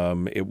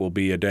 It will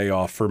be a day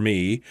off for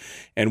me,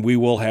 and we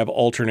will have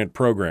alternate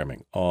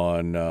programming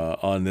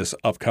on this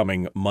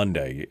upcoming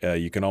Monday.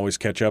 You can always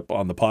catch up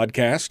on the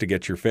podcast to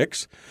get your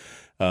fix.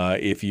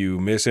 If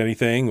you miss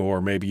anything, or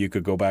maybe you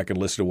could go back and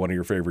listen to one of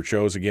your favorite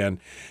shows again,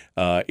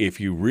 if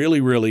you really,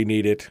 really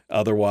need it.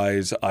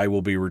 Otherwise, I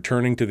will be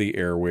returning to the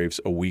airwaves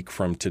a week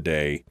from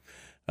today.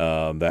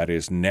 That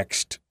is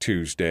next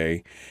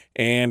Tuesday.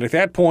 And at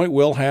that point,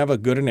 we'll have a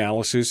good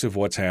analysis of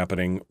what's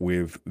happening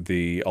with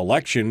the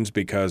elections,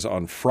 because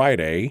on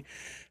Friday,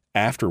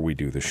 after we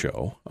do the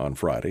show on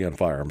Friday, on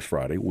Firearms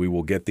Friday, we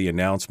will get the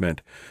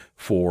announcement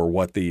for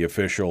what the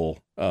official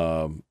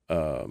vote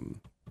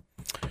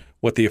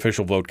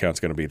count's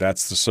going to be.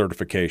 That's the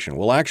certification.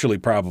 We'll actually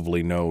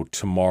probably know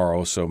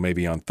tomorrow, so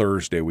maybe on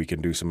Thursday we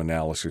can do some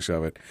analysis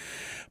of it.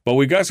 But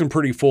we got some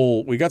pretty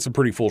full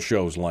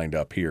shows lined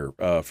up here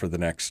for the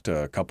next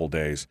couple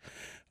days.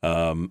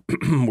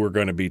 We're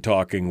going to be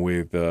talking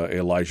with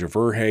Elijah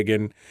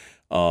Verhagen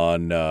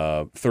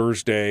on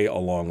Thursday,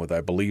 along with,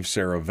 I believe,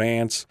 Sarah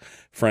Vance.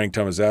 Frank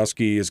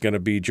Tomaszewski is going to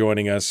be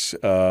joining us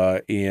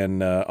on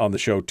the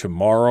show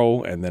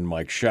tomorrow, and then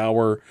Mike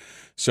Schauer.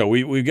 So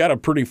we've got a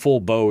pretty full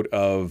boat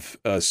of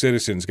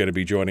citizens going to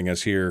be joining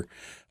us here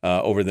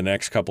over the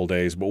next couple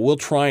days, but we'll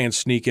try and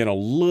sneak in a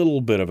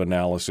little bit of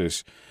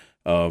analysis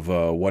of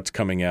what's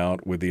coming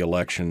out with the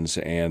elections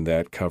and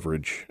that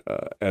coverage,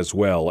 as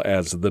well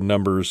as the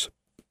numbers,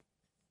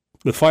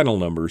 the final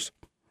numbers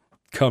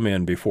come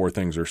in before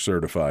things are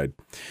certified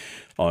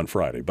on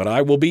Friday. But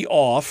I will be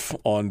off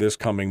on this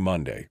coming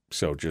Monday.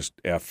 So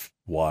just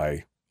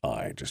FYI,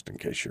 just in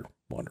case you're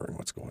wondering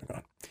what's going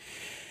on.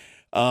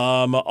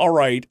 All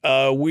right.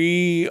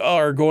 We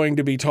are going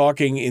to be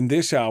talking in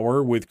this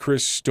hour with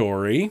Chris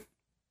Story,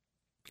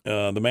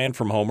 the man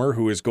from Homer,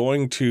 who is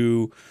going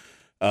to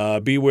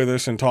be with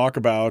us and talk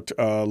about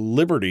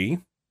liberty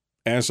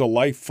as a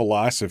life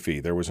philosophy.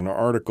 There was an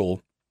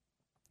article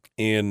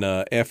in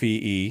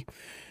FEE,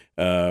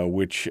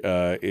 which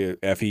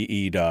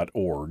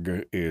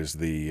fee.org is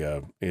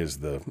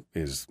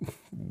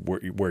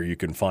where you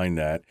can find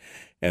that,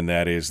 and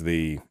that is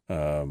the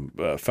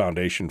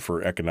Foundation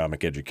for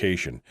Economic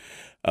Education.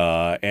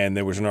 And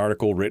there was an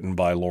article written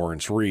by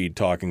Lawrence Reed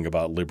talking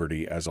about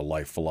liberty as a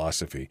life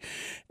philosophy.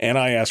 And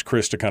I asked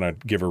Chris to kind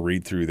of give a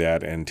read through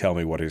that and tell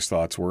me what his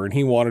thoughts were, and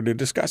he wanted to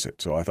discuss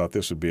it. So I thought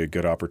this would be a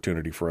good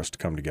opportunity for us to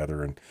come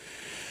together and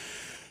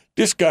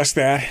discuss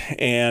that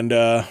and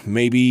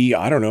maybe,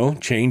 I don't know,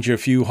 change a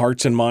few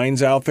hearts and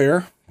minds out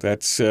there.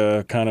 That's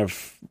kind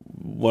of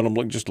what I'm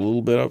looking, just a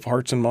little bit of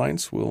hearts and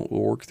minds. We'll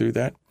work through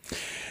that.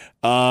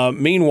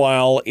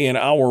 Meanwhile, in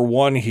hour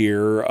one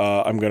here,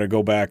 I'm going to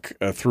go back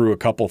through a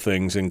couple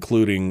things,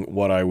 including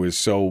what I was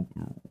so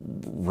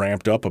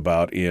ramped up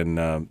about in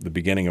the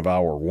beginning of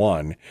hour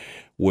one,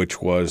 which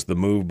was the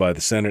move by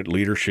the Senate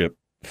Leadership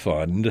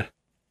Fund,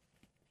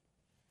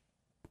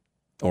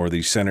 or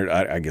the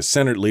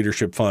Senate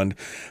Leadership Fund,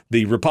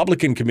 the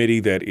Republican committee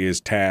that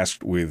is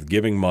tasked with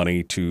giving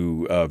money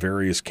to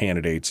various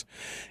candidates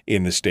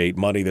in the state,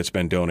 money that's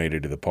been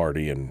donated to the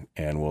party, and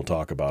we'll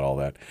talk about all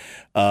that.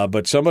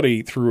 But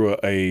somebody threw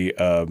a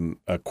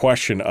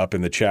question up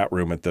in the chat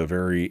room at the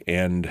very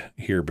end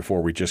here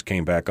before we just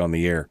came back on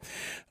the air.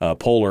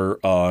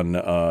 Polar on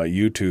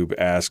YouTube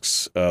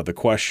asks the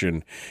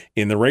question,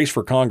 in the race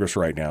for Congress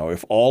right now,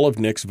 if all of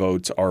Nick's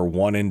votes are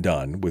one and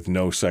done with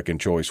no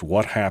second choice,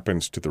 what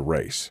happens to the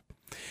race?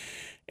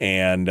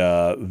 And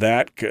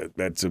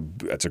that's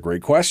a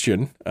great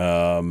question.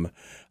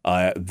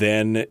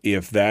 Then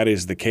if that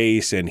is the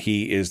case and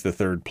he is the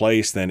third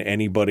place, then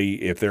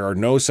anybody, if there are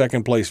no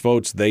second place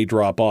votes, they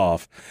drop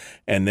off.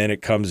 And then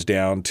it comes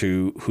down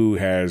to who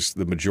has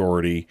the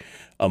majority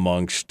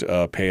amongst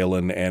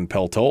Palin and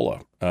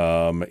Peltola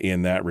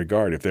in that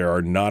regard. If there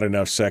are not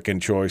enough second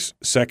choice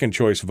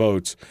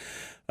votes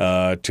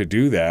to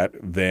do that,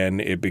 then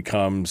it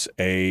becomes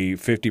a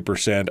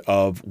 50%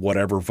 of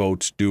whatever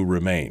votes do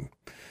remain.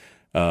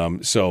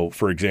 So,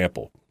 for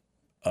example,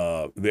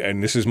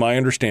 and this is my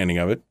understanding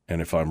of it,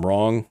 and if I'm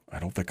wrong, I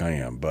don't think I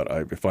am, but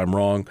if I'm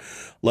wrong,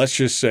 let's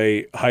just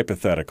say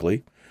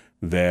hypothetically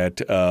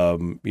that,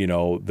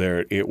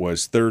 it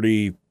was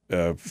 30,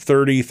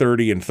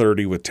 30, and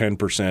 30 with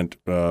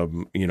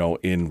 10%,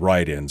 in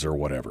write-ins or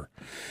whatever.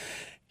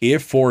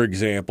 If, for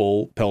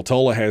example,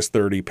 Peltola has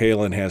 30,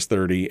 Palin has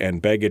 30,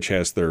 and Begich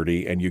has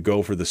 30, and you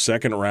go for the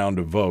second round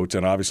of votes,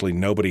 and obviously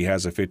nobody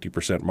has a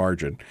 50%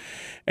 margin,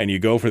 and you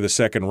go for the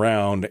second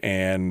round,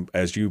 and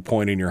as you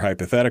point in your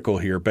hypothetical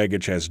here,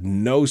 Begich has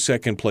no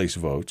second place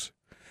votes,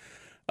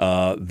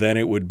 then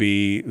it would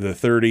be the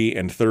 30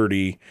 and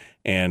 30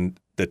 and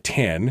the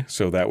 10,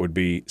 so that would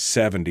be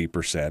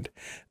 70%.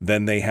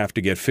 Then they have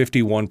to get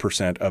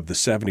 51% of the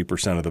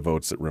 70% of the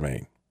votes that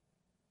remain.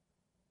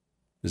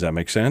 Does that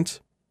make sense?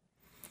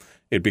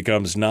 It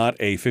becomes not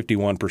a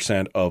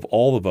 51% of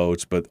all the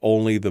votes, but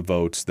only the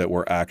votes that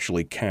were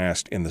actually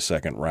cast in the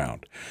second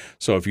round.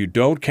 So if you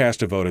don't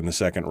cast a vote in the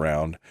second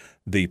round,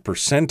 the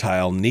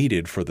percentile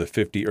needed for the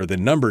 50, or the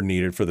number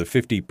needed for the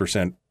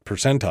 50%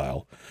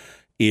 percentile,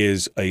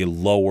 is a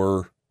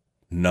lower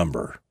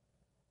number.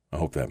 I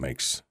hope that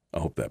makes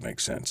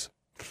sense.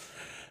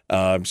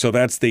 So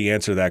that's the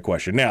answer to that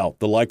question. Now,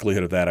 the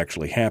likelihood of that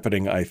actually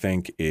happening, I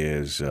think,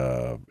 is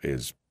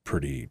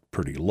pretty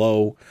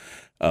low.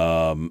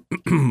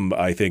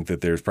 I think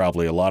that there's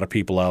probably a lot of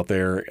people out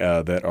there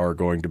that are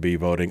going to be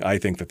voting. I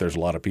think that there's a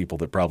lot of people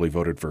that probably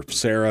voted for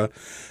Sarah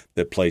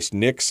that placed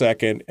Nick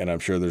second, and I'm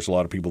sure there's a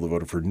lot of people that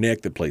voted for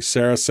Nick that placed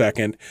Sarah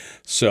second.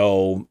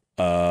 So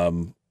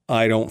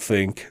I don't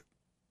think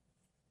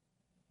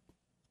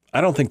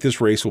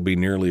this race will be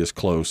nearly as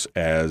close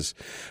as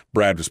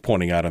Brad was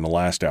pointing out in the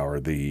last hour.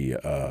 The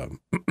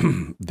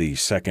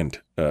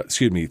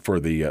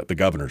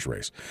governor's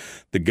race.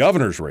 The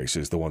governor's race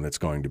is the one that's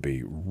going to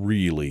be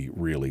really,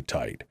 really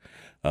tight.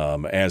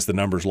 As the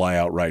numbers lie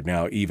out right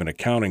now, even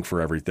accounting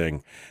for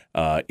everything,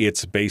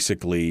 it's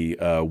basically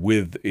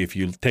if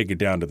you take it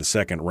down to the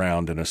second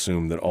round and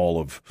assume that all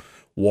of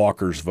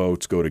Walker's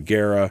votes go to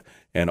Guerra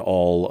and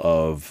all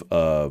of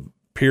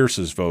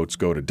Pierce's votes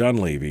go to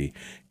Dunleavy,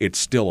 it's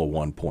still a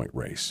 1-point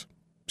race.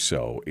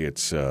 So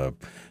it's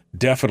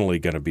definitely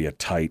going to be a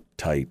tight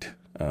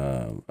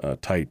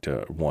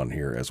one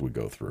here as we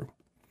go through.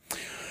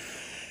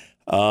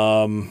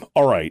 All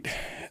right.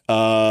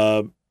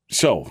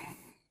 So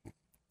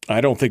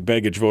I don't think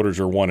baggage voters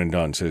are one and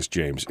done, says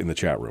James in the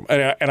chat room.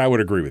 And I would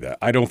agree with that.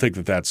 I don't think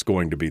that that's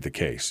going to be the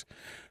case.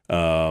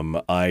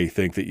 I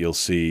think that you'll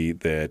see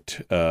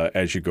that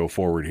as you go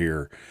forward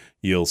here,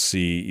 you'll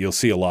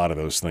see a lot of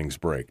those things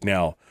break.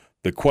 Now,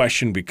 the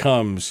question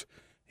becomes,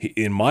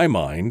 in my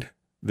mind,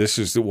 this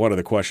is one of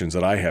the questions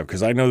that I have,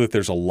 because I know that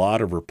there's a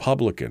lot of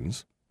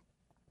Republicans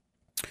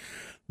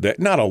that,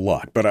 not a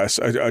lot, but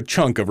a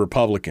chunk of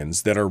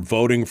Republicans that are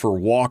voting for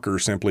Walker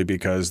simply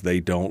because they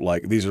don't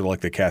like, these are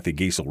like the Kathy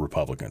Giessel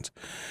Republicans.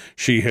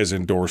 She has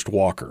endorsed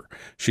Walker.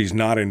 She's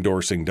not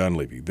endorsing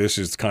Dunleavy. This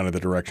is kind of the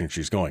direction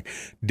she's going.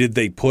 Did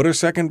they put a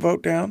second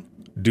vote down?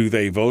 Do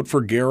they vote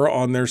for Guerra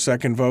on their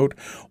second vote,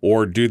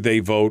 or did they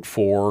vote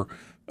for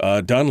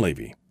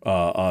Dunleavy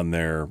on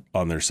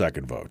their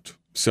second vote?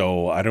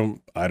 So I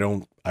don't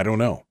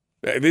know.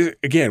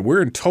 Again,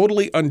 we're in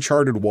totally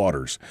uncharted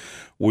waters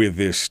with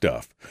this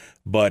stuff.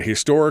 But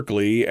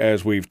historically,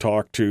 as we've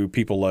talked to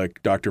people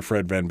like Dr.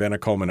 Fred Van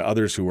Bennekom and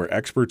others who are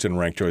experts in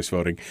ranked choice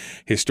voting,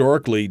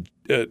 historically,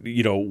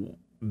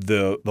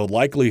 the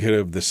likelihood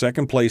of the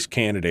second place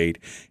candidate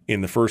in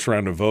the first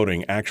round of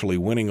voting actually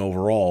winning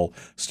overall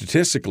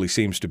statistically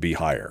seems to be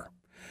higher.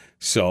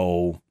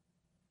 So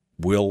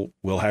we'll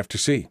have to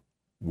see.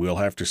 We'll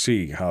have to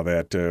see how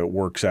that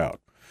works out.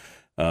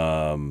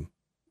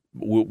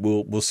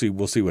 We'll see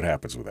what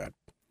happens with that.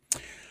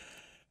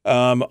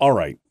 All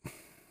right.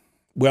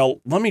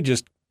 Well, let me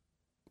just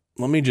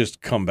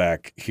come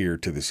back here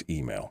to this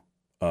email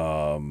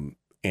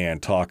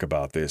and talk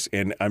about this.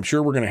 And I'm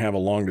sure we're going to have a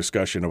long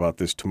discussion about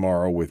this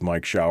tomorrow with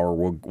Mike Schauer.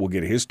 We'll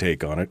get his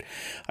take on it.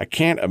 I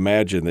can't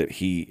imagine that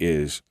he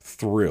is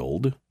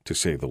thrilled, to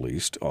say the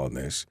least, on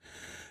this.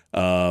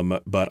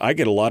 But I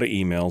get a lot of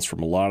emails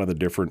from a lot of the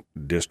different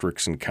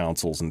districts and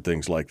councils and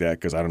things like that,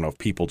 because I don't know if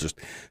people just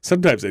 –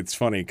 sometimes it's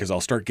funny because I'll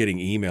start getting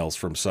emails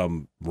from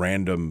some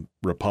random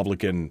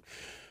Republican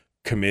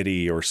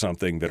committee or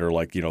something that are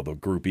like, the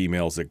group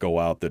emails that go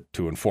out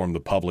to inform the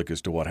public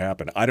as to what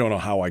happened. I don't know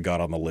how I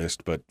got on the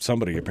list, but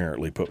somebody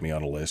apparently put me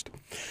on a list.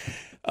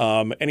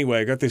 Anyway,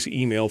 I got this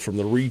email from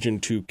the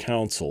Region 2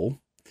 Council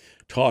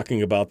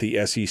talking about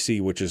the SEC,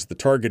 which is the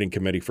targeting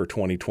committee for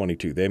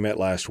 2022. They met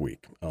last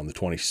week on the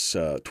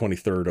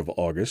 23rd of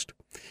August,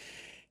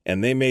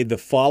 and they made the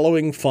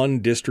following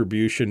fund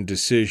distribution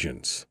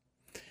decisions.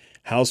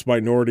 House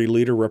Minority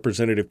Leader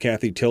Representative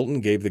Kathy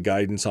Tilton gave the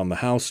guidance on the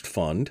House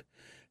Fund,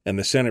 and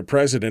the Senate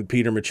President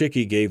Peter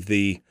Micciche gave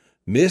the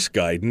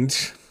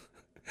misguidance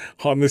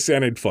on the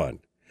Senate Fund.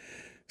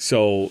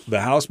 So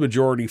the House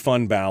Majority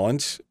Fund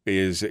balance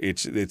is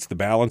it's the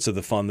balance of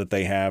the fund that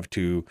they have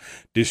to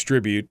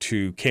distribute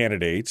to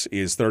candidates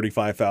is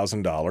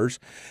 $35,000,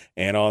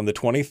 and on the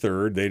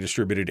 23rd they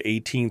distributed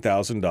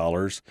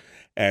 $18,000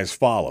 as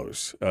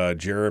follows: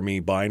 Jeremy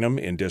Bynum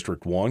in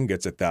District 1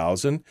 gets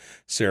 $1,000,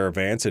 Sarah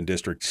Vance in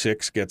District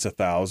 6 gets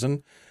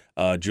 $1,000.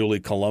 Julie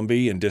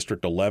Columby in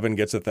District 11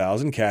 gets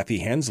 $1,000. Kathy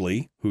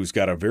Hensley, who's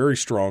got a very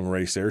strong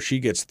race there, she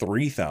gets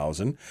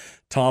 $3,000.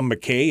 Tom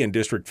McKay in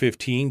District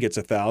 15 gets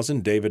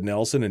 $1,000. David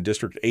Nelson in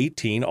District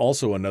 18,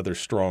 also another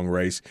strong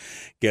race,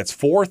 gets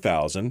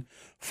 $4,000.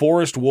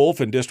 Forrest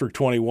Wolf in District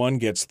 21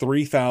 gets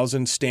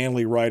 $3,000.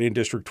 Stanley Wright in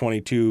District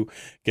 22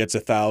 gets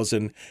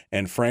 $1,000.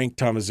 And Frank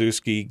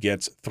Tomaszewski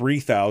gets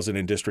 $3,000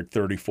 in District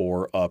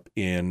 34 up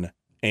in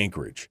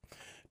Anchorage.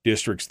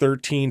 Districts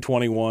 13,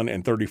 21,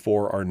 and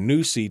 34 are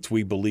new seats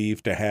we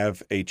believe to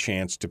have a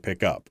chance to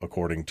pick up,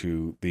 according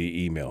to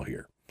the email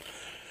here.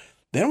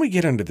 Then we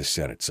get into the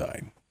Senate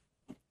side.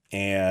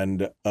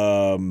 And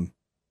so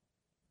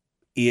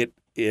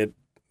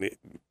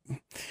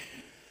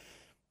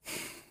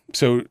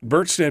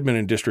Bert Stedman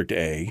in District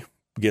A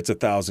gets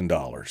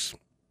 $1,000.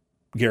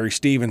 Gary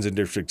Stevens in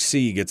District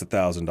C gets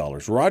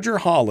 $1,000. Roger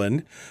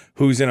Holland,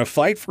 who's in a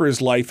fight for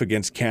his life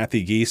against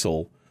Kathy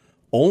Giessel,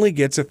 only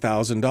gets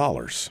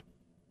 $1,000.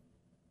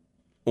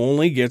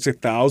 Only gets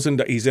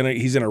 $1,000.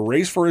 He's in a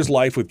race for his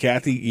life with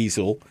Kathy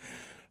Giessel,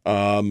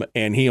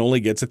 and he only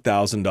gets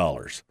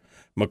 $1,000.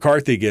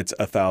 McCarthy gets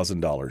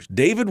 $1,000.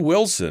 David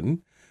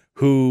Wilson,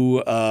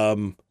 who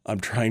I've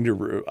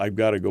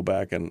got to go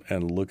back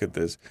and look at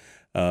this.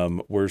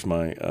 Where's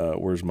my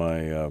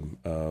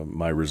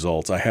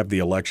results? I have the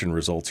election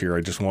results here.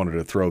 I just wanted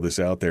to throw this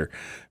out there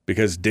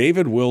because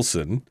David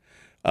Wilson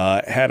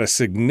had a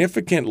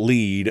significant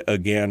lead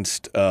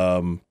against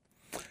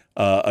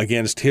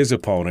his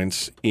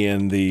opponents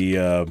in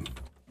the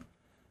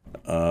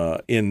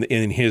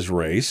in his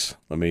race.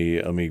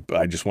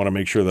 I just want to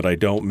make sure that I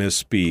don't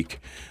misspeak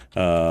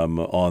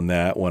on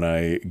that when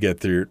I get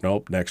through.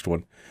 Nope, next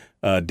one.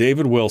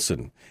 David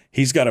Wilson.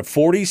 He's got a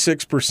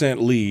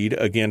 46% lead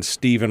against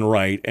Stephen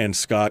Wright and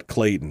Scott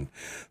Clayton.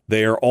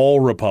 They are all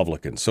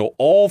Republicans. So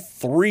all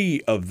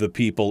three of the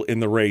people in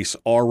the race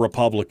are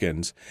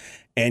Republicans.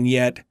 And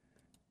yet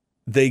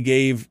they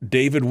gave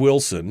David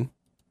Wilson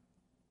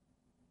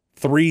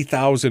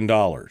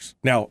 $3,000.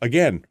 Now,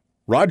 again,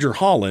 Roger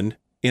Holland,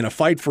 in a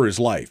fight for his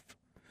life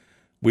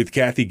with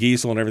Kathy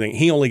Giessel and everything,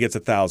 he only gets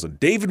 $1,000.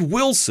 David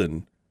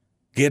Wilson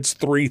gets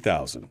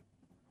 $3,000.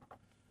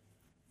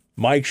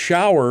 Mike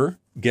Schauer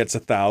gets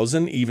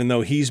 1,000, even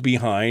though he's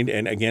behind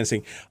and against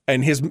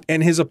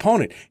his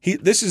opponent.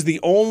 This is the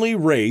only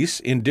race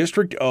in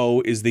District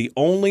O is the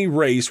only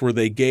race where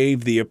they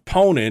gave the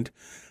opponent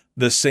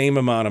the same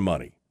amount of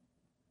money.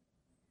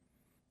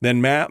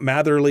 Then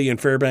Matherly in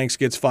Fairbanks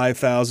gets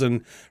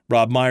 5,000.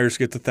 Rob Myers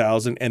gets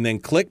 1,000, and then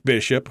Click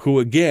Bishop, who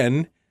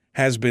again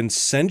has been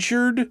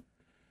censured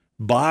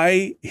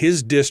by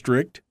his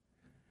district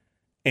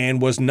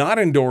and was not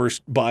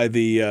endorsed by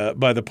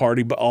the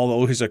party, but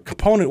although his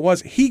opponent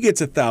was, he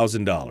gets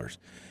 $1,000,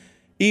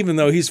 even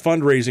though his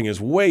fundraising is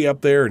way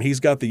up there and he's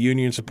got the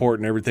union support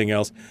and everything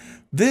else.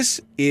 This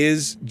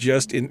is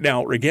just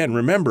now again.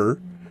 Remember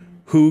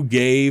who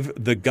gave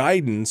the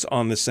guidance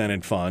on the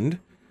Senate fund?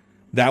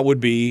 That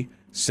would be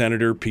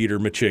Senator Peter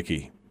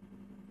Micciche.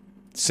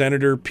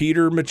 Senator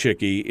Peter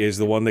Micciche is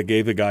the one that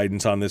gave the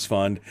guidance on this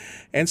fund,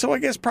 and so I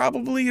guess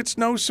probably it's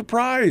no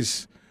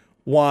surprise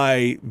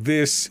why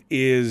this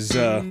is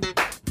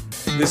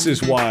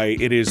why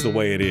it is the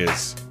way it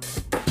is.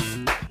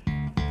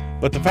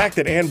 But the fact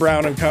that Ann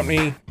Brown and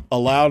company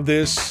allowed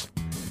this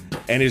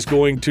and is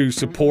going to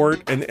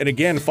support and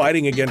again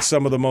fighting against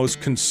some of the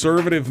most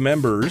conservative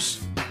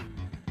members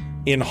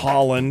in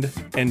Holland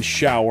and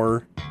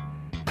Shower,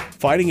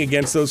 fighting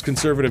against those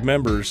conservative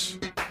members,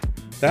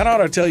 that ought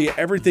to tell you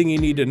everything you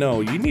need to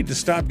know. You need to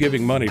stop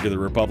giving money to the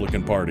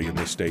Republican Party in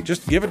this state.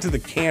 Just give it to the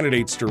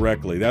candidates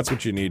directly. That's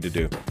what you need to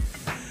do.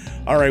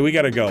 All right, we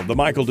got to go. The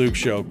Michael Dukes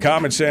Show.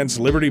 Common sense,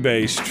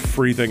 liberty-based,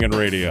 free-thinking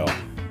radio.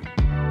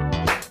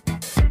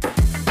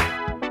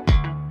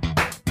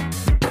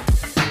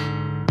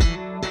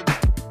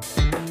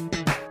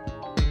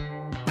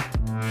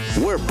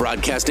 We're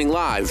broadcasting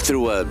live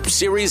through a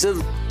series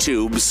of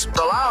tubes.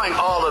 Allowing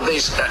all of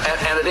these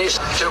entities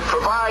to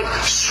provide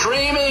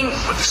streaming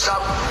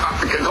stuff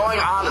going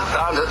on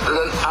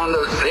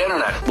the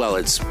internet. Well,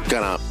 it's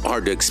kind of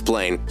hard to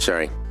explain.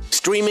 Sorry.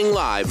 Streaming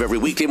live every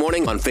weekday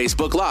morning on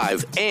Facebook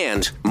Live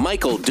and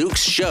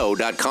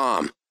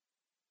MichaelDukesShow.com.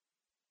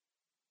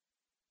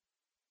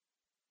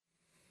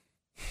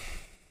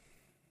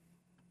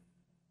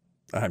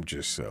 I'm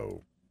just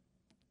so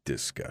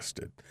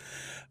disgusted.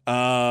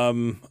 All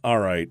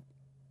right.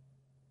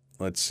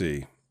 Let's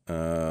see.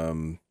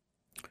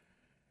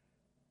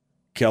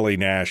 Kelly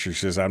Nash, who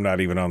says, I'm not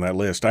even on that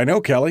list. I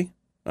know, Kelly.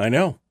 I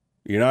know.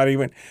 You're not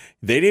even.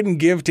 They didn't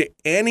give to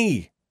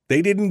any.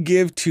 They didn't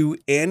give to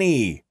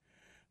any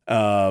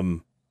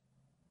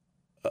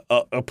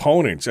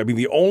opponents. I mean,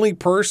 the only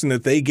person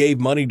that they gave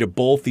money to,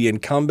 both the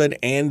incumbent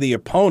and the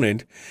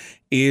opponent,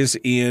 is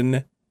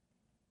in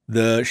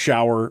the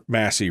Shower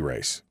Massey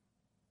race.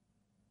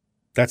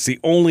 That's the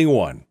only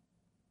one.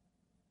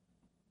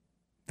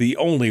 The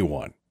only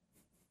one.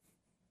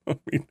 I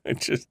mean, I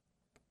just.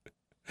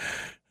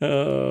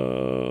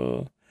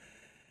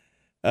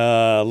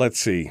 Let's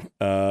see.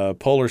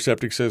 Polar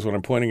Septic says, what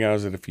I'm pointing out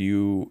is that if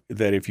you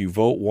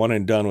vote one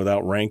and done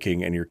without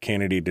ranking and your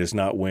candidate does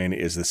not win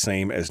is the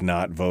same as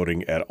not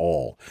voting at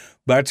all.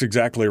 That's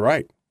exactly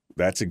right.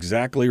 That's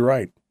exactly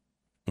right.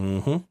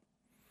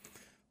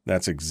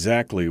 That's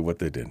exactly what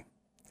they did.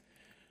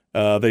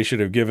 They should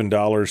have given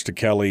dollars to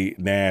Kelly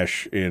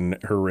Nash in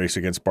her race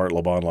against Bart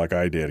LeBon like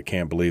I did. I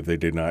can't believe they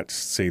did not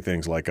say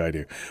things like I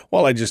do.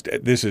 Well,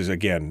 this is,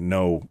 again,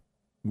 no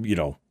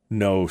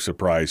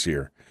surprise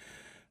here.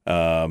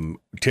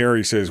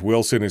 Terry says,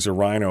 Wilson is a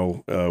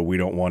rhino. We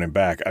don't want him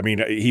back. I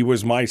mean, he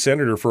was my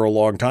senator for a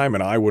long time,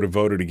 and I would have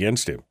voted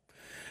against him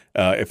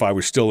if I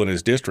was still in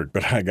his district,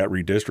 but I got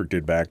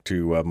redistricted back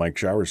to Mike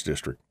Shower's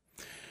district.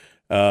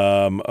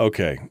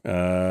 Okay.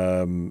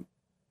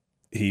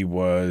 He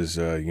was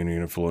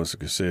Union Influence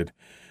Sid.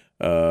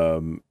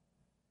 All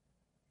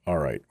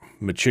right.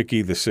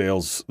 Micciche,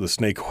 the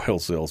snake oil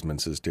salesman,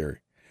 says Terry.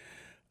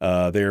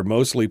 They are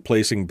mostly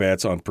placing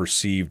bets on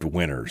perceived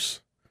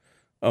winners.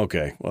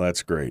 Okay, well,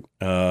 that's great.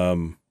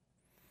 Okay.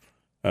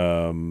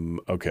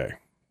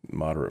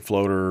 Moderate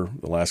floater.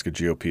 Alaska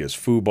GOP is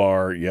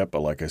FUBAR. Yep,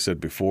 but like I said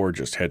before,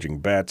 just hedging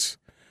bets.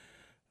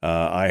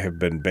 I have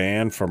been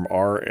banned from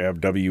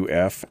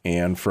RWF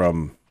and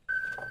from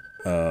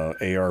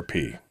ARP.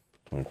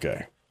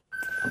 Okay.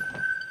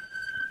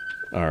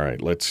 All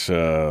right, let's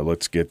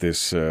get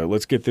this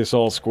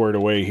all squared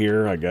away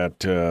here. I got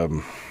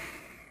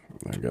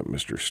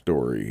Mr.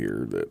 Story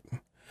here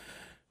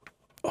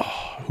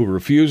who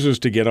refuses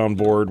to get on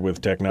board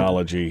with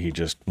technology. He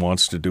just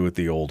wants to do it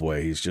the old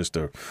way. He's just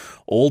a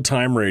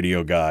old-time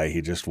radio guy.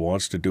 He just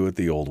wants to do it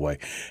the old way.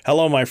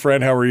 Hello, my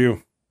friend. How are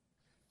you?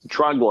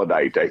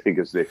 Troglodyte, I think,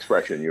 is the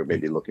expression you're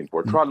maybe looking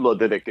for.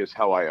 Troglodytic is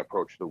how I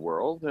approach the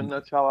world, and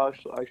that's how I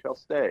shall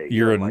stay.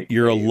 You're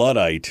a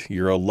Luddite.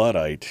 You're a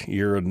Luddite.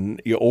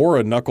 Or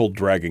a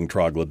knuckle-dragging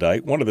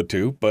troglodyte. One of the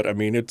two. But I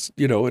mean, it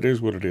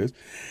is what it is.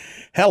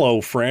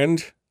 Hello,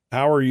 friend.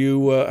 How are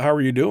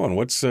you doing?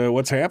 What's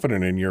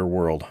happening in your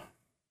world?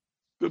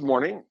 Good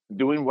morning.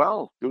 Doing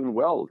well.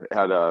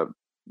 I've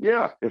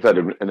had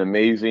an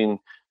amazing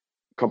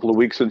couple of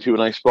weeks since you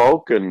and I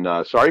spoke, and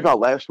sorry about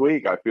last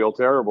week. I feel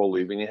terrible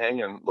leaving you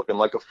hanging, looking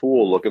like a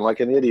fool, looking like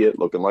an idiot,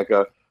 looking like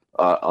a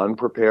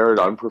unprepared,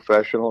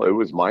 unprofessional. It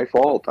was my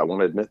fault. I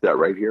want to admit that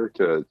right here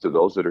to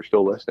those that are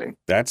still listening.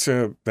 That's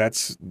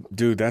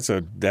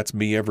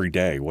me every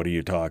day. What are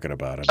you talking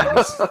about? I mean,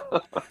 it's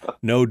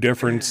no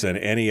difference than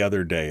any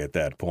other day at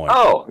that point.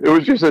 Oh, it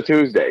was just a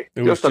Tuesday.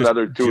 It was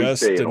another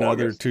Tuesday. Just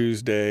another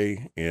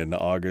Tuesday in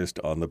August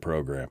on the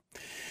program.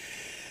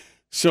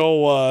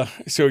 So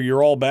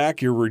you're all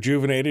back. You're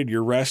rejuvenated.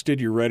 You're rested.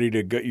 You're ready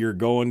to go.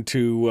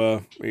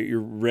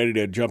 You're ready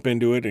to jump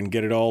into it and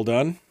get it all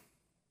done.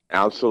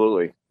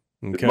 Absolutely.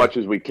 Okay. As much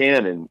as we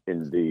can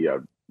in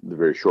the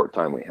very short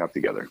time we have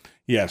together.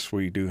 Yes,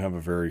 we do have a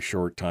very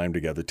short time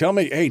together. Tell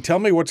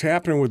me what's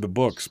happening with the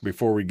books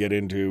before we get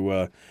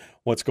into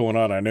what's going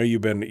on. I know you've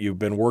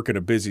been working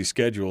a busy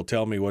schedule.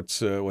 Tell me what's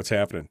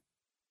happening.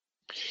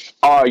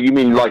 You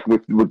mean like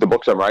with the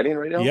books I'm writing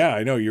right now? Yeah,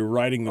 I know you're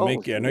writing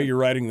I know you're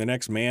writing the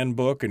next Man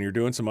book, and you're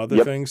doing some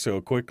other things.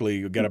 So quickly,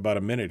 you got about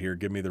a minute here.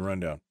 Give me the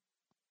rundown.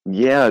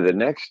 Yeah, the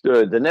next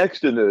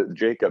in the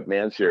Jacob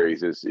Mann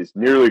series is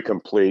nearly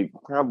complete.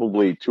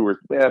 Probably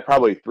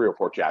probably 3 or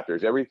 4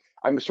 chapters.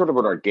 I'm sort of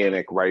an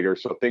organic writer,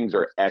 so things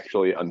are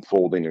actually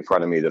unfolding in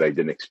front of me that I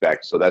didn't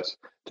expect. So that's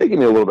taking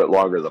me a little bit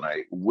longer than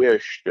I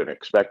wished and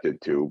expected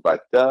to.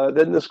 But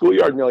then the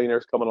Schoolyard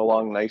Millionaire's coming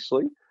along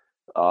nicely.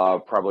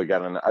 Probably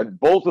got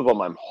both of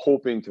them. I'm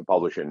hoping to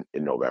publish in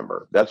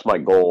November. That's my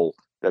goal.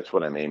 That's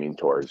what I'm aiming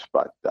towards,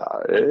 but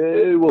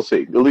we'll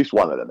see. At least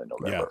one of them in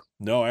November.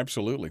 Yeah, no,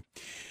 absolutely.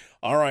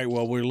 All right,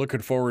 well, we're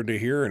looking forward to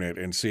hearing it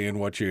and seeing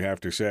what you have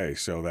to say,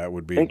 so that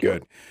would be Thank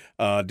good.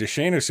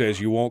 Deshana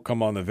says you won't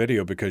come on the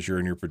video because you're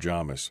in your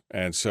pajamas,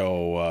 and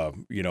so,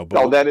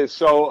 No, that is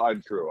so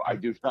untrue. I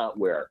do not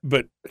wear.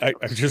 But I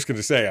was just going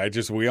to say,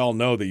 we all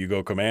know that you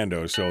go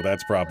commando, so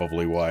that's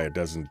probably why it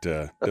doesn't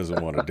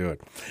want to do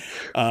it.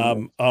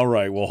 All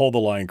right, well, hold the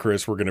line,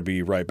 Chris. We're going to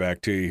be right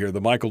back to you here. The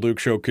Michael Duke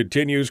Show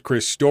continues.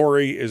 Chris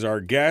Story is our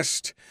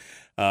guest.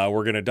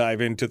 We're going to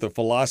dive into the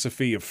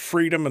philosophy of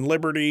freedom and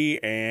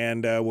liberty,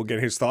 and we'll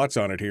get his thoughts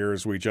on it here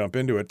as we jump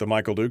into it. The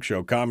Michael Duke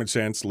Show, common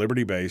sense,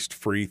 liberty-based,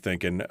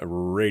 free-thinking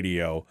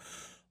radio.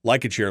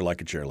 Like it, share, like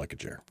it, share, like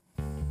it, share.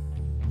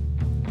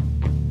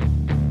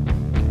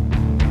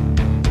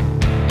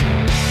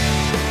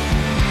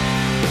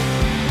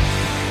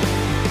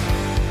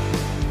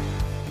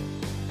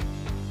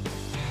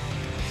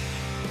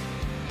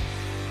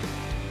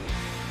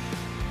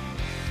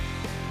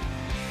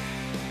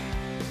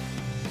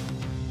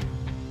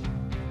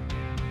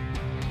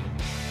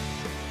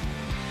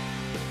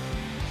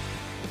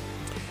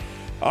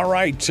 All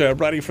right,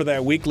 ready for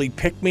that weekly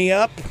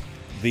pick-me-up,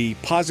 the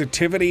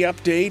positivity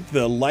update,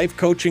 the life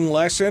coaching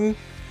lesson?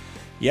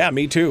 Yeah,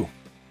 me too.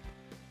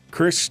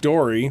 Chris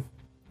Story,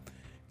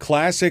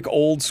 classic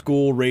old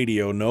school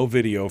radio, no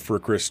video for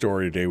Chris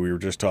Story today. We were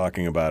just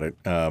talking about it.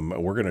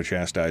 We're going to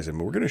chastise him.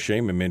 We're going to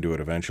shame him into it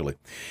eventually.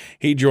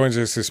 He joins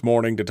us this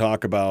morning to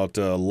talk about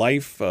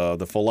life,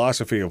 the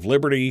philosophy of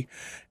liberty,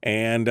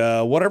 and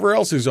whatever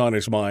else is on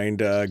his mind.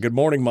 Good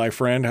morning, my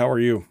friend. How are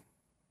you?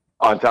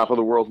 On top of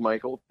the world,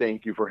 Michael,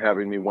 thank you for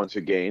having me once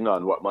again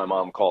on what my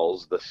mom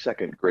calls the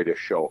second greatest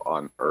show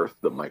on earth,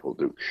 the Michael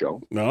Duke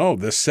Show. No,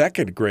 the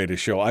second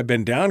greatest show. I've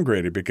been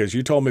downgraded because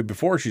you told me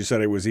before she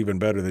said it was even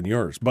better than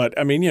yours. But,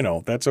 I mean,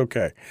 that's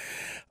okay.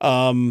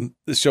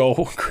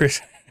 So,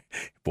 Chris,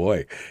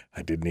 boy,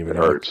 I didn't even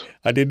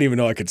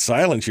know I could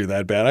silence you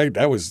that bad.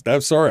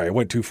 I'm sorry. I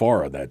went too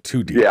far on that.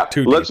 Too deep. Yeah.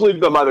 Let's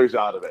leave the mothers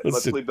out of it.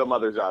 Let's leave the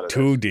mothers out of it.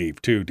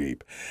 Too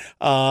deep.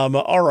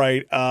 All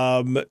right.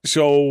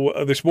 So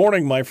this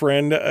morning, my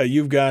friend,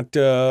 you've got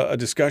a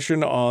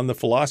discussion on the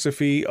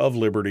philosophy of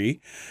liberty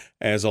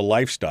as a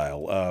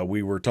lifestyle.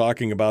 We were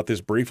talking about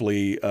this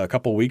briefly a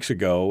couple weeks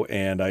ago,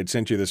 and I'd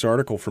sent you this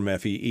article from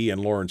FEE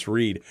and Lawrence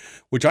Reed,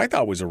 which I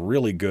thought was a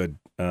really good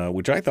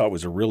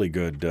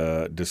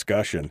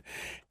discussion.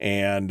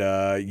 And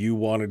you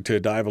wanted to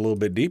dive a little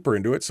bit deeper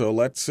into it, so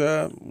let's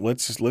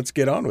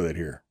get on with it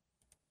here.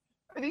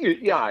 I think,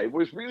 it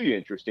was really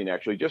interesting,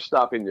 actually, just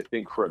stopping to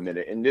think for a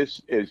minute. And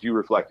this, as you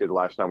reflected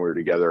last time we were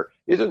together,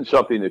 isn't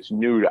something that's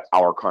new to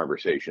our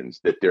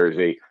conversations, that there's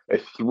a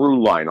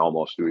through line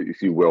almost,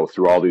 if you will,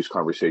 through all these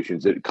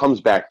conversations. It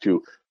comes back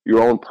to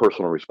your own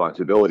personal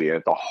responsibility. And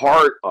at the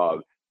heart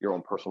of your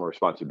own personal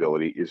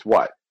responsibility is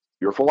what?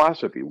 Your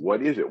philosophy.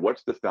 What is it?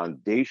 What's the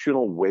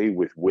foundational way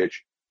with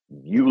which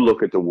you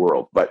look at the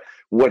world? But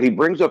what he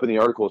brings up in the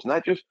article is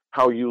not just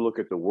how you look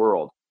at the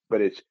world,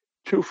 but it's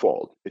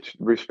twofold. It's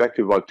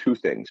respective of 2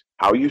 things: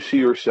 how you see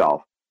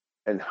yourself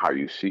and how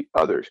you see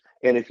others.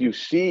 And if you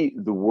see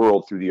the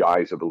world through the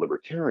eyes of a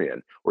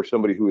libertarian or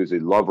somebody who is a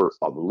lover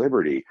of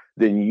liberty,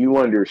 then you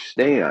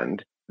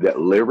understand that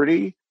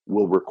liberty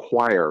will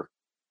require,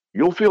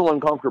 you'll feel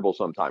uncomfortable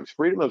sometimes.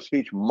 Freedom of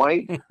speech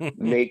might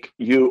make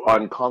you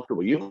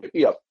uncomfortable. You might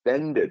be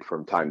offended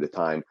from time to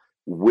time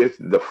with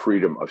the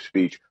freedom of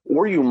speech,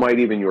 or you might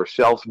even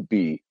yourself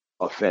be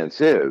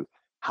offensive.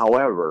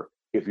 However,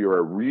 if you're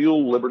a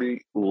real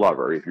liberty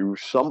lover, if you're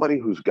somebody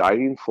whose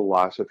guiding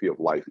philosophy of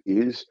life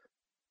is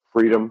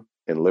freedom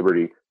and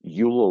liberty,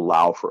 you'll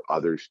allow for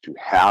others to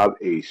have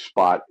a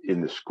spot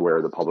in the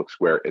square, the public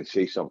square, and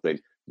say something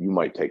you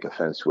might take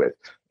offense with.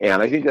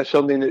 And I think that's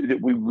something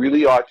that we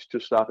really ought to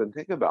stop and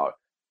think about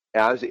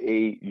as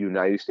a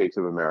United States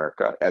of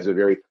America, as a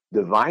very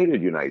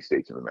divided United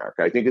States of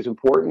America. I think it's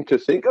important to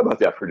think about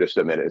that for just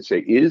a minute and say,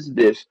 is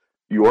this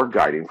your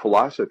guiding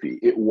philosophy?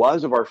 It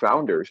was of our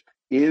founders,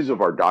 is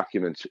of our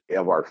documents,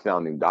 of our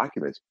founding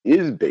documents,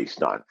 is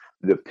based on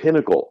the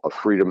pinnacle of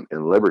freedom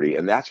and liberty.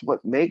 And that's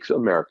what makes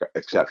America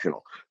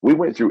exceptional. We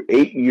went through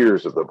 8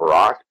 years of the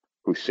Barack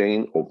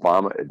Hussein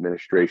Obama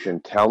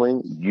administration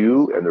telling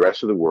you and the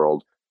rest of the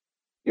world,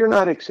 you're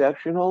not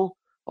exceptional.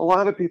 A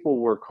lot of people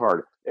work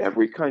hard.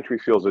 Every country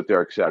feels that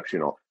they're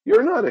exceptional.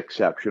 You're not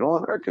exceptional.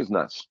 America's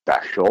not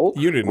special.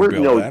 You didn't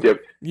build that.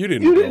 You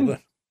didn't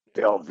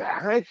build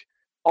that.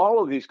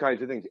 All of these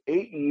kinds of things.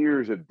 8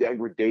 years of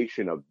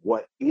degradation of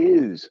what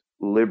is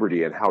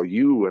liberty and how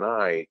you and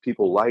I,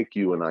 people like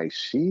you and I,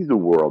 see the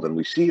world, and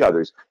we see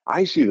others.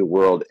 I see the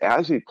world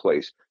as a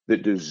place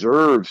that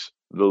deserves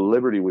the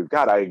liberty we've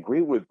got. I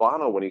agree with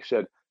Bono when he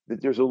said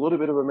that there's a little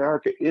bit of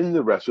America in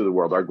the rest of the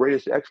world. Our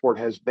greatest export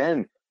has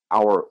been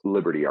our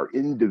liberty, our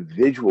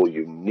individual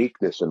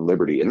uniqueness and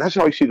liberty. And that's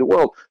how I see the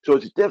world. So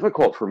it's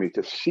difficult for me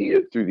to see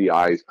it through the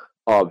eyes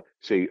of,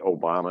 say,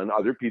 Obama and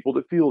other people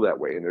that feel that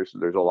way. And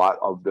there's a lot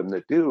of them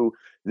that do,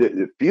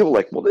 that feel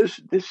like, well,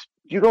 this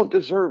you don't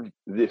deserve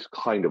this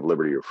kind of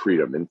liberty or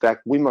freedom. In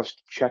fact, we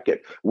must check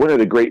it. One of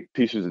the great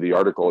pieces of the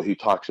article, he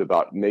talks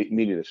about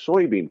meeting a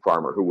soybean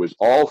farmer who was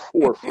all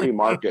for free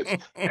markets,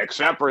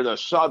 except for the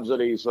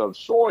subsidies of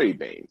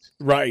soybeans.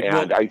 Right.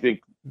 And well, I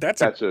think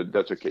that's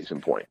a case in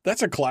point.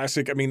 That's a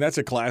classic. I mean, that's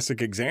a classic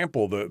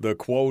example. The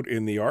quote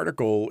in the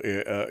article,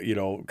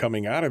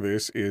 coming out of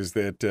this is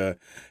that,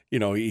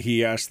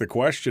 he asked the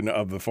question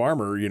of the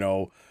farmer,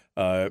 the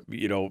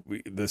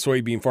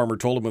soybean farmer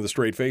told him with a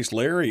straight face,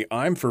 Larry,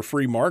 I'm for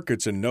free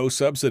markets and no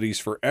subsidies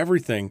for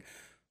everything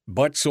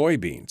but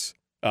soybeans.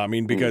 I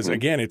mean, because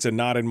again, it's a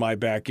not in my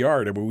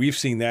backyard. I mean, we've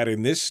seen that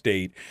in this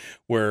state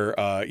where,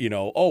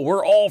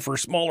 we're all for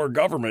smaller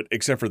government,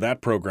 except for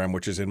that program,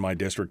 which is in my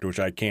district, which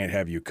I can't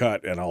have you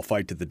cut, and I'll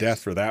fight to the death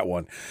for that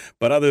one.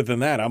 But other than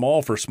that, I'm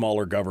all for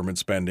smaller government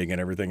spending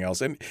and everything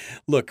else. And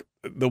look,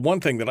 the one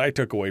thing that I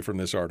took away from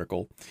this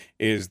article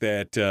is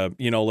that,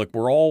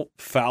 we're all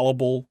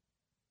fallible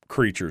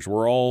creatures.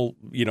 We're all,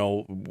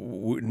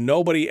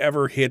 nobody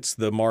ever hits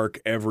the mark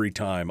every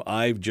time.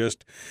 I've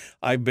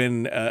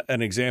been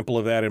an example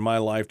of that in my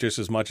life just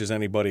as much as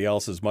anybody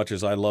else. As much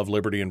as I love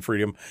liberty and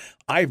freedom,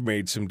 I've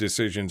made some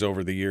decisions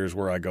over the years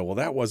where I go, well,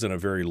 that wasn't a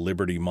very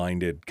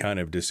liberty-minded kind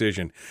of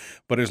decision.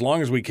 But as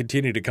long as we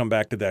continue to come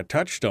back to that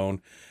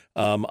touchstone,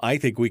 I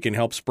think we can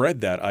help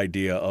spread that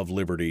idea of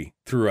liberty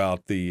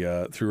throughout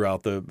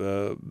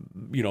the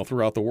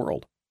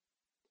world.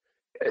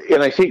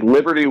 And I think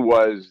liberty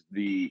was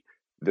the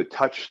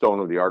touchstone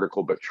of the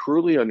article, but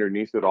truly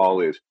underneath it all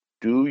is,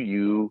 do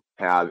you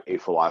have a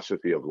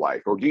philosophy of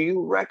life, or do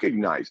you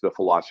recognize the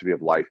philosophy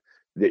of life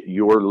that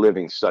you're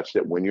living such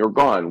that when you're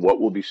gone, what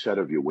will be said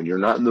of you? When you're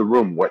not in the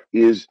room, what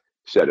is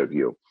said of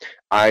you?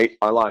 I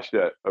lost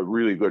a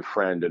really good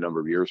friend a number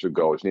of years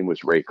ago. His name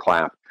was Ray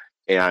Clapp.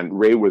 And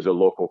Ray was a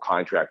local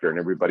contractor, and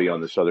everybody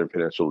on the Southern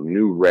Peninsula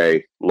knew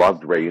Ray,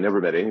 loved Ray. You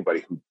never met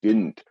anybody who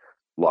didn't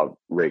love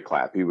Ray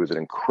Clapp. He was an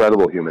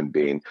incredible human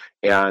being.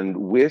 And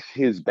with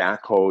his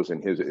backhoes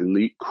and his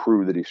elite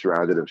crew that he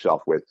surrounded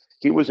himself with,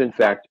 he was, in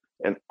fact,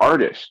 an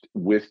artist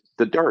with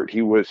the dirt.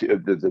 He was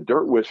the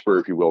dirt whisperer,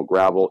 if you will,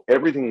 gravel.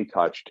 Everything he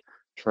touched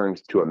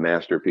turned to a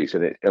masterpiece.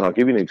 And I'll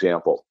give you an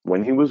example.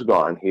 When he was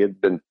gone, he had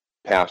been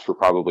passed for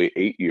probably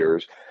 8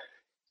 years.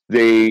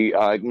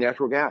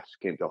 Natural gas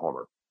came to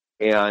Homer.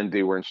 And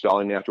they were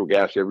installing natural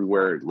gas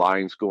everywhere,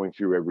 lines going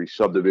through every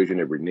subdivision,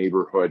 every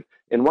neighborhood.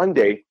 And one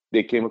day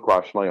they came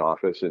across my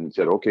office and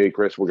said, okay,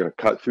 Chris, we're going to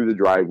cut through the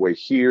driveway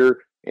here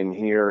and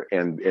here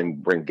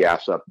and bring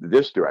gas up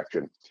this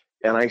direction.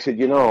 And I said,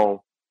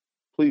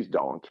 please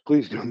don't.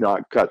 Please do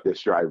not cut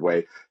this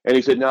driveway. And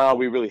he said, no,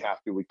 we really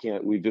have to. We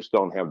can't. We just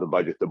don't have the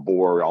budget to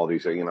bore all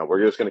these.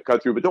 We're just going to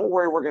cut through. But don't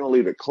worry, we're going to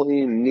leave it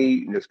clean,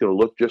 neat, and it's going to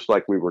look just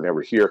like we were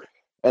never here.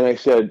 And I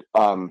said,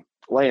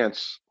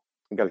 Lance,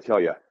 I got to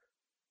tell you,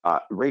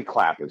 Ray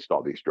Clapp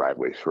installed these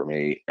driveways for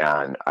me,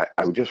 and I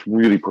would just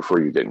really prefer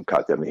you didn't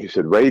cut them. And he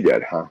said, Ray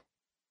did, huh?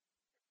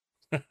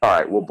 All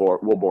right, we'll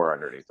bore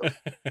underneath them.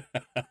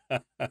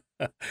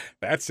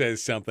 That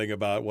says something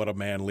about what a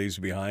man leaves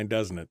behind,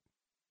 doesn't it?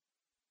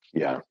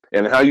 Yeah,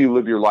 and how you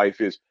live your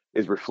life is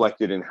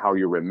reflected in how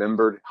you're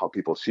remembered, how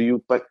people see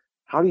you, but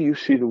how do you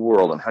see the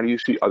world and how do you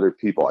see other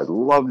people? I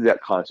love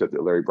that concept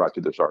that Larry brought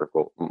to this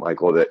article,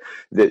 Michael,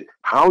 that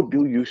how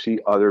do you see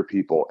other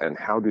people and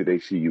how do they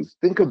see you?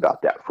 Think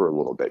about that for a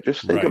little bit.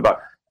 Just think about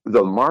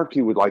the mark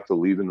you would like to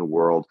leave in the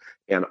world.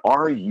 And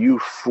are you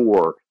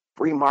for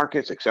free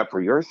markets except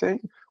for your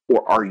thing?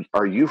 Or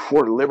are you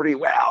for liberty?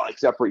 Well,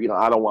 except for,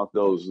 I don't want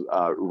those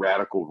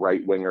radical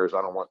right-wingers.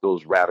 I don't want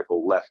those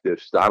radical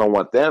leftists. I don't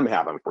want them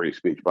having free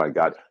speech, by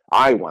God.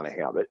 I want to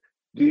have it.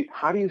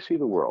 How do you see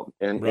the world?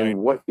 And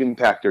what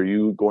impact are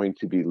you going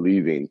to be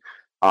leaving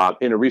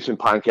In a recent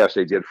podcast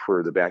I did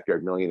for the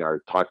Backyard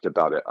Millionaire, I talked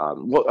about it.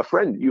 Well, a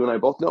friend you and I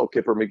both know,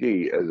 Kipper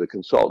McGee, as a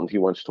consultant, he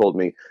once told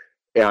me,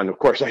 and of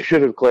course I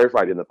should have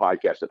clarified in the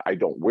podcast that I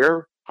don't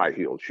wear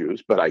high-heeled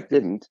shoes, but I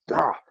didn't.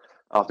 I'll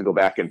have to go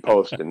back and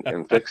post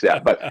and fix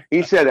that. But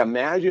he said,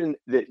 imagine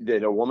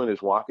that a woman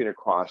is walking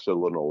across a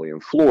linoleum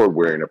floor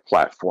wearing a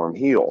platform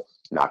heel.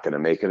 Not going to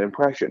make an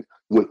impression.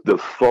 With the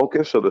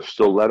focus of the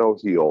stiletto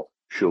heel,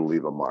 she'll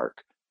leave a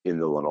mark in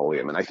the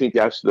linoleum. And I think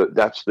that's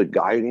the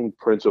guiding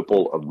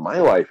principle of my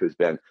life has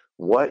been,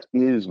 what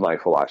is my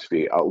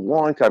philosophy? A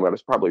long time ago, I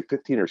was probably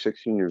 15 or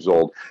 16 years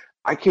old.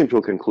 I came to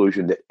a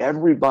conclusion that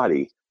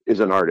everybody is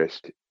an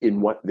artist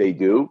in what they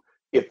do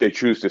if they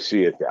choose to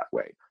see it that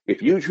way.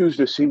 If you choose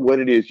to see what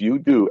it is you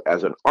do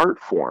as an art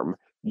form,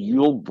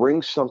 you'll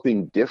bring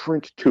something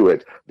different to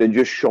it than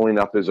just showing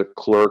up as a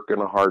clerk in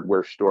a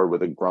hardware store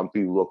with a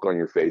grumpy look on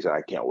your face.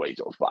 I can't wait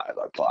till 5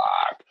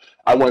 o'clock.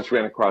 I once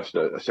ran across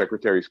a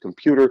secretary's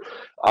computer,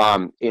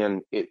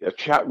 and a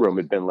chat room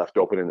had been left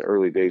open in the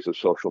early days of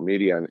social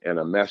media, and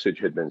a message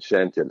had been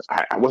sent, and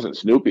I wasn't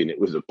snooping. It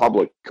was a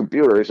public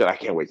computer. He said, I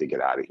can't wait to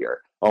get out of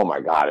here. Oh my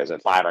God, is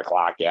it 5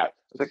 o'clock yet? I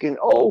was thinking,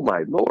 oh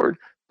my Lord.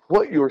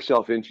 Put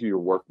yourself into your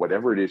work,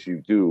 whatever it is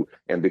you do,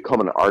 and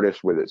become an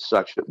artist with it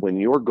such that when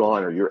you're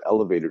gone or you're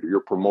elevated or you're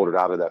promoted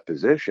out of that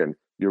position,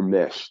 you're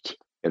missed.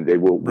 And we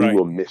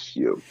will miss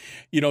you.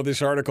 You know,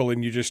 this article,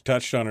 and you just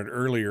touched on it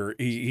earlier,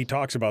 he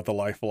talks about the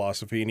life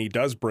philosophy, and he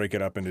does break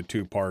it up into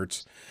two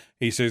parts.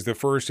 He says the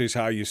first is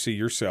how you see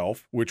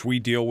yourself, which we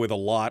deal with a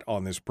lot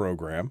on this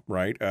program,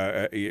 right?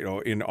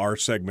 In our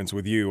segments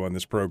with you on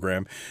this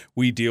program,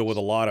 we deal with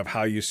a lot of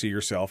how you see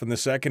yourself. And the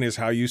second is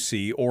how you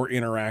see or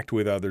interact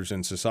with others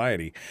in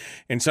society.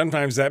 And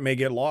sometimes that may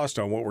get lost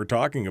on what we're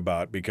talking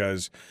about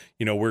because,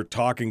 you know, we're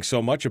talking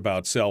so much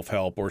about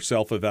self-help or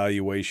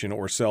self-evaluation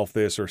or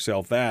self-this or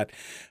self-that.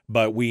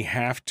 But we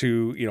have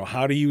to, you know,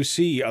 how do you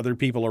see other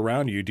people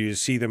around you? Do you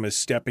see them as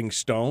stepping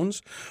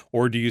stones,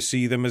 or do you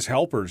see them as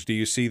helpers? Do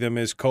you see them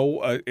as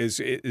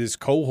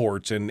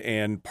cohorts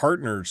and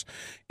partners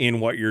in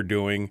what you're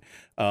doing?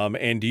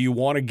 And do you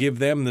want to give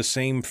them the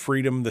same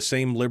freedom, the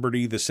same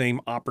liberty, the same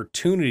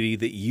opportunity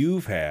that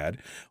you've had?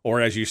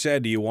 Or as you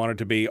said, do you want it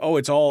to be, oh,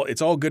 it's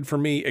all good for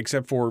me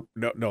except for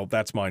no,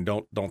 that's mine.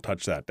 Don't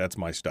touch that. That's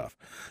my stuff.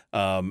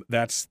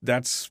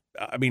 That's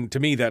I mean, to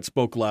me, that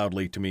spoke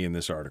loudly to me in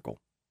this article.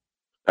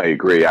 I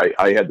agree.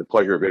 I had the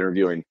pleasure of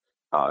interviewing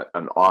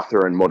an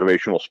author and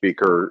motivational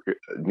speaker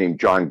named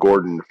John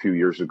Gordon a few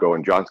years ago,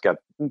 and John's got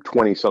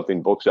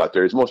 20-something books out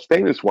there. His most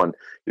famous one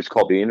is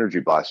called The Energy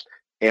Bus,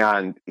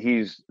 and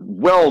he's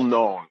well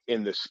known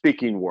in the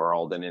speaking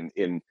world and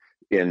in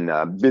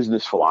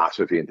business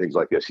philosophy and things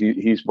like this.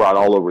 He's brought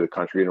all over the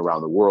country and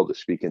around the world to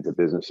speak into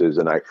businesses.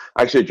 And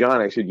I said,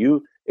 John,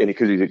 and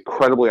because he's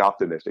incredibly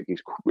optimistic,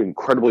 he's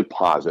incredibly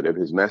positive.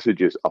 His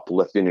message is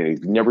uplifting, and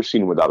he's never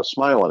seen him without a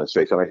smile on his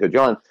face. And I said,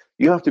 John,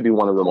 you have to be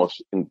one of the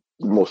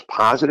most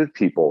positive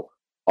people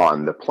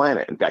on the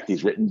planet. In fact,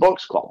 he's written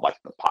books called like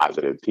The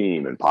Positive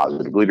Team and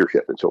Positive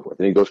Leadership and so forth.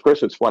 And he goes,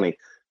 Chris, it's funny.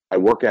 I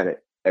work at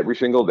it every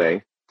single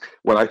day.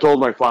 When I told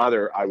my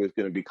father I was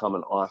going to become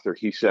an author,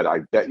 he said,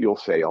 I bet you'll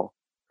fail.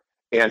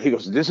 And he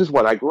goes, this is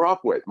what I grew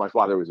up with. My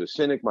father was a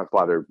cynic. My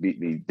father beat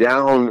me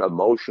down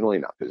emotionally,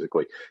 not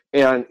physically.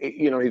 And,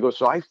 you know, he goes,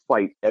 so I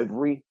fight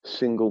every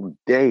single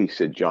day,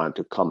 said John,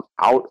 to come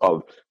out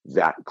of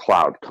that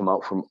cloud, come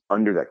out from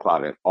under that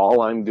cloud. And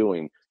all I'm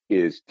doing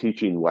is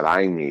teaching what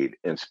I need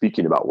and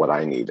speaking about what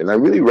I need. And I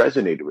really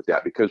resonated with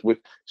that because with,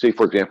 say,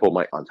 for example,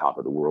 my On Top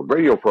of the World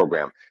radio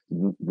program,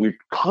 we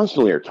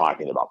constantly are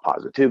talking about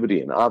positivity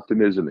and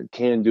optimism and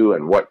can do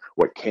and what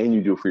can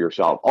you do for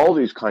yourself, all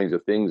these kinds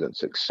of things and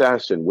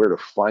success and where to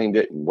find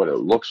it and what it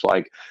looks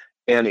like.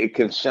 And it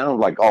can sound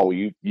like, oh,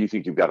 you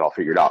think you've got it all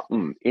figured out.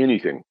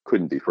 Anything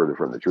couldn't be further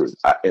from the truth.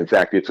 In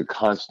fact, it's a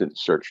constant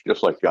search.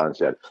 Just like John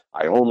said,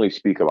 I only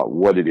speak about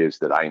what it is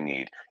that I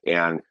need.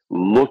 And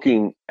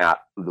looking at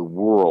the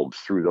world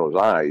through those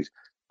eyes,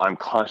 I'm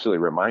constantly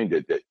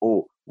reminded that,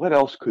 oh, what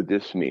else could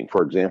this mean?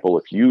 For example,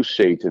 if you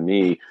say to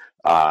me,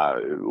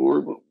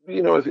 or,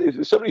 you know,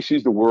 if somebody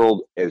sees the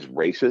world as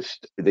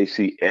racist, they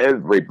see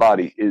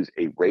everybody is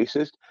a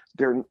racist,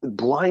 they're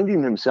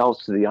blinding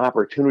themselves to the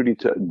opportunity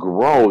to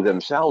grow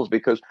themselves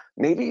because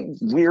maybe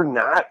we're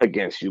not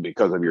against you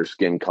because of your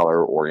skin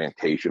color,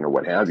 orientation, or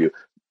what have you.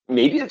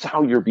 Maybe it's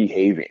how you're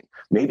behaving.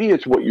 Maybe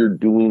it's what you're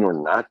doing or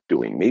not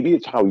doing. Maybe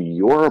it's how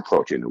you're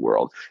approaching the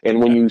world. And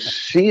when you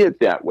see it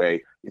that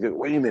way, you think,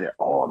 wait a minute,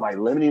 oh, am I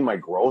limiting my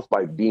growth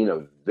by being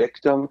a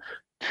victim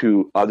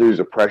to others'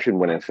 oppression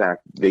when in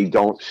fact they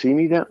don't see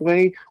me that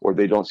way or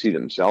they don't see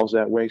themselves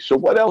that way? So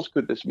what else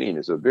could this mean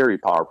is a very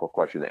powerful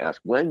question to ask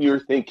when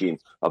you're thinking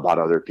about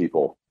other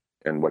people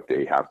and what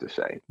they have to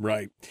say.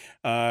 Right.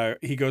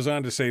 He goes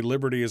on to say,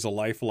 liberty as a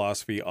life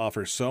philosophy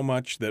offers so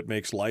much that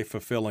makes life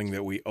fulfilling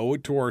that we owe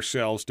it to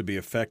ourselves to be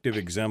effective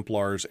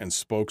exemplars and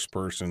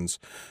spokespersons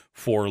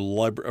for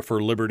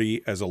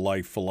liberty as a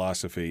life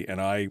philosophy.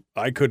 And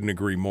I couldn't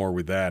agree more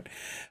with that.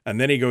 And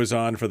then he goes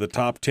on for the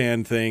top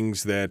 10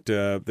 things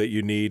that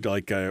you need,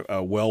 like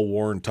a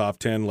well-worn top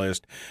 10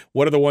 list.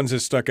 What are the ones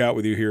that stuck out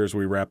with you here as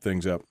we wrap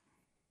things up?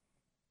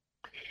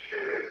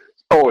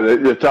 Oh,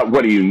 the top,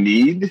 what do you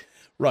need?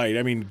 Right.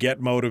 I mean, get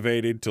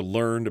motivated, to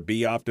learn, to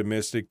be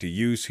optimistic, to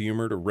use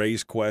humor, to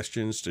raise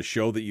questions, to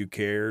show that you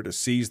care, to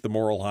seize the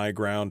moral high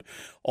ground,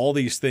 all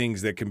these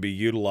things that can be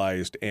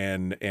utilized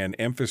and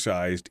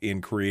emphasized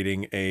in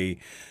creating a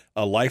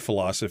life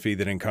philosophy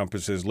that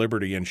encompasses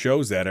liberty and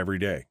shows that every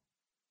day.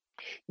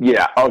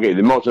 Yeah. Okay.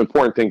 The most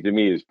important thing to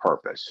me is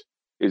purpose,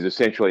 is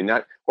essentially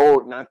not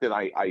that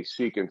I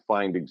seek and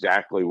find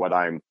exactly what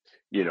I'm,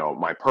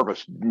 my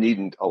purpose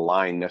needn't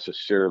align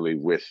necessarily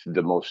with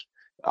the most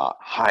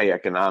high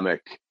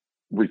economic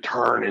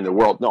return in the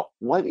world. No,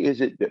 what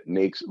is it that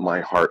makes my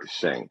heart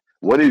sing?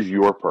 What is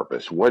your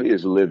purpose? What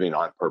is living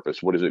on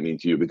purpose? What does it mean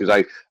to you? Because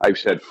I've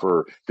said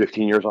for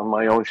 15 years on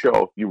my own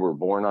show, you were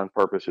born on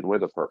purpose and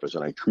with a purpose,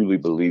 and I truly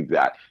believe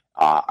that.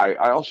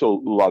 I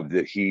also love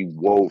that he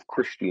wove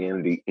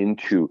Christianity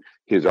into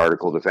his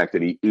article, the fact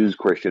that he is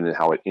Christian and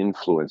how it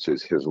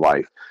influences his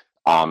life.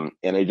 And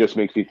it just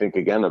makes me think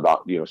again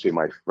about, say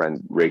my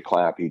friend Ray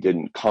Clapp, he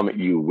didn't come at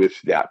you with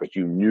that, but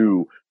you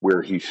knew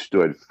where he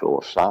stood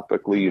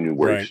philosophically, you knew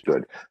where he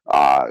stood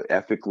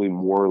ethically,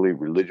 morally,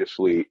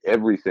 religiously,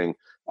 everything,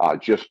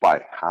 just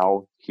by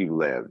how he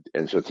lived.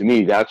 And so to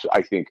me, that's,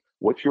 I think,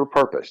 what's your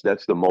purpose?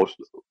 That's the most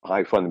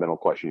high fundamental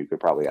question you could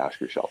probably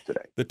ask yourself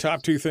today. The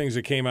top two things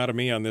that came out of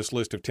me on this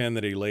list of 10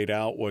 that he laid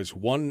out was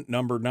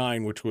number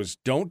 9, which was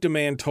don't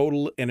demand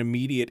total and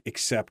immediate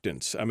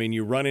acceptance. I mean,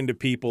 you run into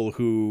people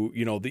who,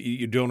 that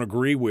you don't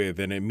agree with,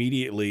 and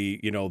immediately,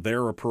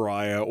 they're a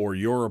pariah or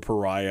you're a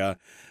pariah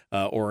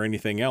or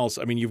anything else.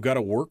 I mean, you've got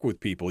to work with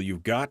people.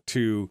 You've got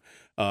to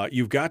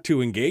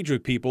engage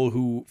with people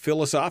who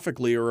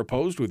philosophically are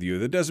opposed with you.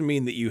 That doesn't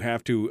mean that you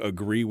have to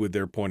agree with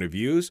their point of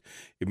views.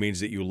 It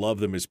means that you love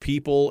them as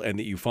people and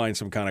that you find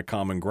some kind of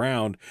common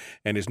ground.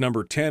 And his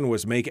number 10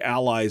 was make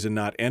allies and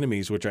not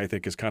enemies, which I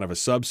think is kind of a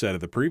subset of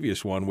the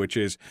previous one, which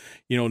is,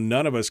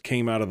 none of us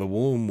came out of the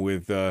womb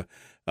with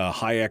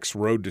Hayek's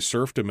Road to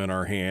Serfdom in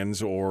our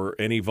hands, or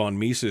any von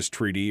Mises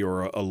treaty,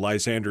 or a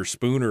Lysander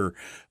Spooner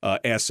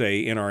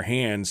essay in our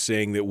hands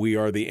saying that we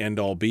are the end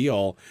all be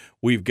all.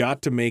 We've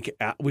got to make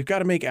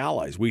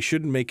allies. We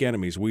shouldn't make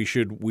enemies. We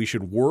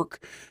should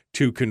work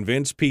to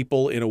convince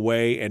people in a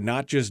way and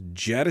not just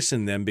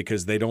jettison them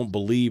because they don't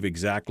believe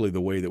exactly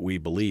the way that we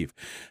believe.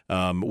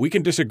 We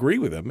can disagree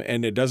with them,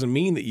 and it doesn't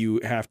mean that you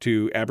have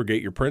to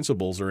abrogate your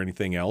principles or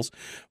anything else.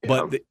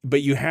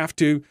 But you have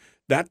to.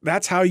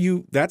 That's how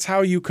you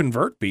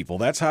convert people.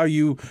 That's how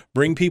you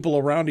bring people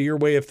around to your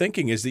way of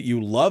thinking, is that you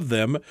love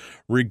them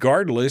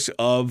regardless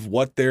of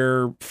what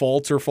their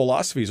faults or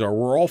philosophies are.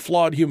 We're all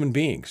flawed human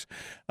beings,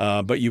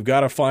 but you've got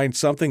to find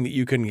something that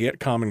you can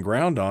get common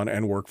ground on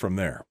and work from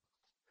there.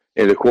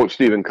 And to quote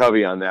Stephen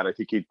Covey on that, I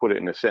think he'd put it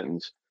in a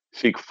sentence: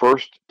 seek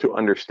first to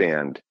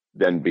understand,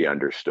 then be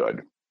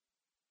understood.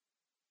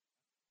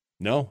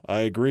 No,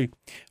 I agree.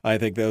 I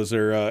think those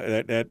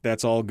are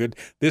that's all good.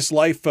 This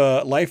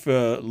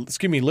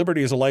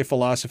Liberty as a Life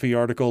Philosophy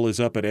article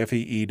is up at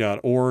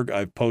fee.org.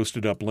 I've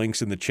posted up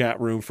links in the chat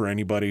room for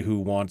anybody who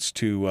wants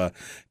to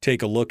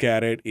take a look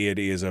at it. It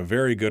is a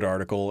very good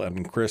article,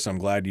 and Chris, I'm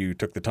glad you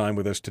took the time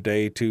with us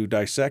today to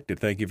dissect it.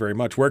 Thank you very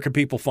much. Where can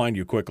people find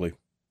you quickly?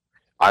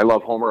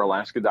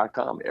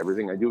 ilovehomeralaska.com.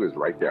 Everything I do is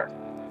right there.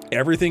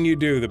 Everything you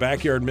do, the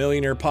Backyard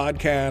Millionaire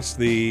podcast,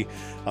 the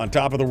On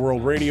Top of the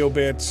World radio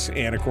bits,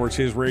 and, of course,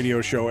 his radio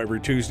show every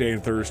Tuesday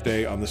and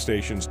Thursday on the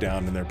stations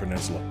down in their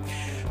peninsula.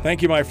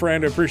 Thank you, my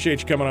friend. I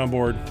appreciate you coming on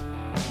board.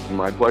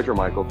 My pleasure,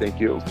 Michael. Thank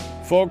you.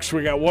 Folks,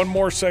 we got one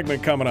more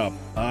segment coming up.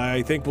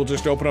 I think we'll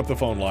just open up the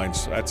phone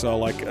lines. That's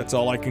all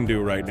I can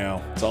do right now.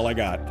 That's all I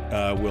got.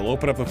 We'll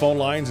open up the phone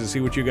lines and see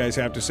what you guys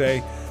have to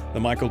say. The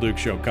Michael Duke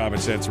Show, Common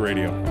Sense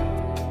Radio.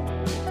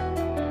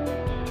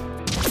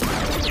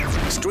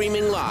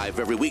 Streaming live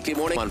every weekday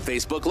morning on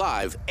Facebook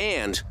Live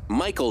and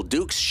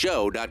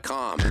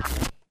MichaelDukesShow.com.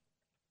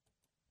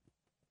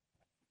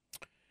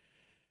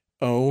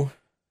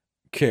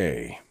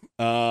 Okay.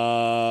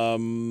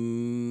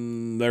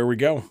 There we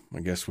go. I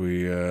guess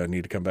we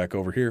need to come back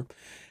over here,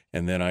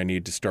 and then I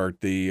need to start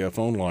the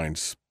phone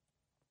lines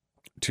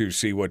to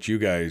see what you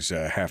guys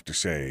have to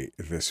say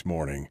this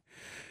morning,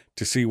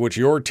 to see what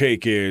your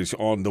take is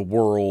on the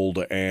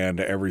world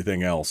and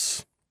everything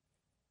else.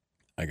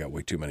 I got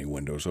way too many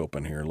windows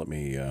open here. Let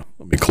me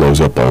close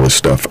up all this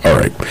stuff. All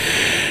right,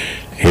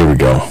 here we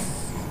go.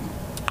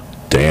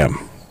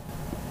 Damn.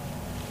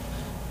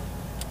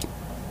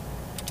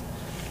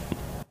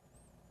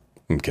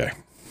 Okay.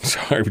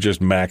 Sorry, we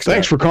just maxed out.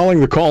 Thanks for calling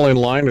the call-in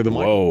line of the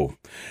mic. Whoa.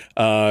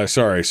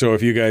 Sorry. So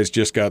if you guys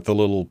just got the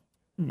little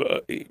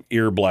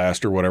ear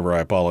blast or whatever, I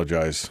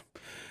apologize.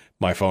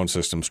 my phone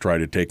systems try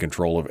to take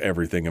control of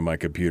everything in my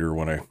computer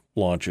when I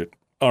launch it.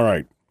 All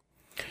right.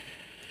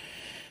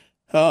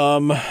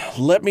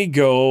 Let me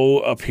go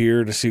up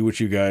here to see what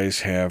you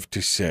guys have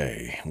to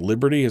say.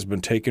 Liberty has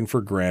been taken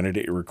for granted.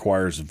 It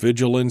requires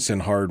vigilance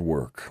and hard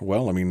work.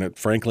 Well, I mean,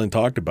 Franklin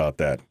talked about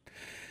that.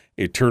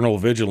 Eternal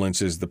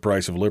vigilance is the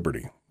price of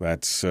liberty.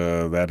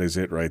 That is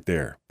it right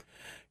there.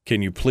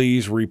 Can you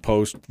please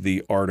repost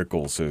the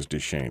article, says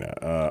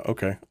Deshana.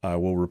 Okay, I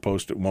will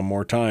repost it one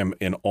more time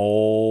in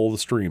all the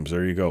streams.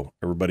 There you go.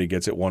 Everybody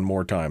gets it one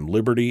more time.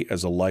 Liberty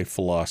as a life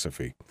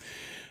philosophy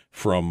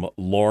from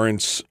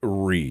Lawrence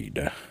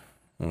Reed.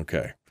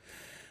 Okay.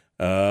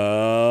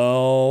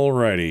 All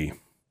righty.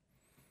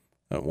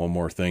 One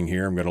more thing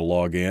here. I'm going to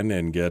log in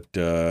and get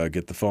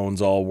the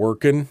phones all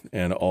working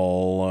and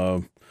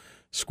all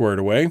squared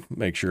away.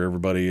 Make sure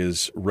everybody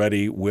is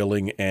ready,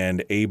 willing,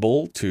 and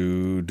able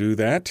to do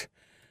that.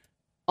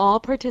 All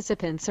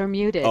participants are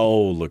muted.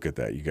 Oh, look at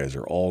that. You guys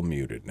are all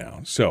muted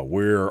now. So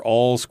we're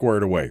all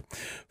squared away.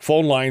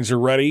 Phone lines are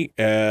ready,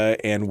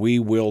 and we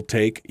will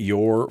take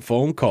your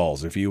phone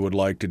calls if you would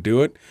like to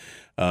do it.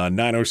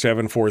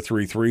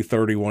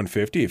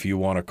 907-433-3150. If you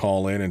want to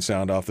call in and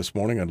sound off this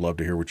morning, I'd love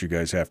to hear what you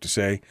guys have to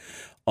say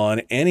on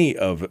any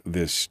of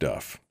this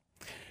stuff.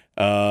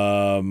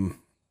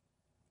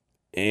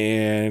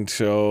 And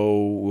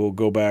so we'll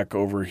go back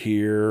over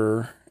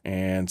here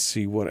and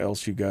see what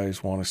else you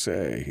guys want to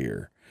say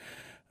here.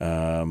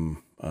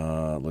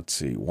 Let's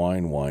see.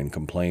 Whine,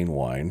 complain,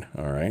 whine.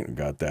 All right,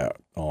 got that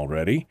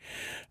already.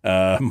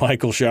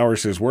 Michael Shower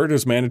says, where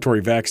does mandatory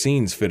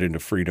vaccines fit into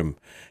freedom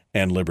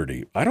and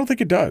liberty? I don't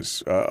think it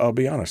does. I'll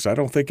be honest. I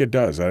don't think it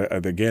does.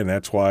 Again,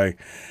 that's why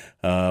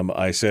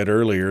I said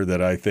earlier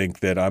that I think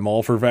that I'm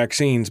all for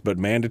vaccines, but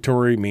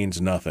mandatory means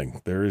nothing.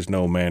 There is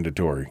no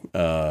mandatory.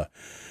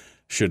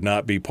 Should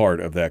not be part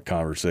of that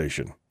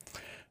conversation.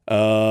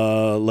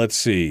 Let's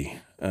see.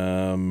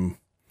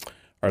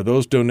 Are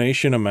those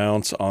donation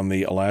amounts on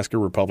the Alaska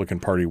Republican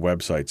Party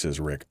website, says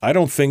Rick? I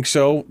don't think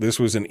so. This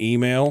was an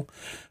email.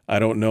 I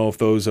don't know if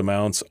those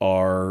amounts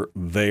are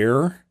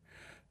there,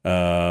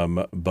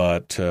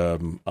 but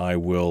I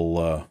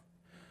will.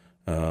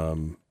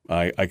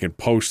 I could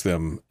post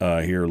them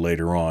here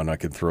later on. I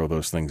could throw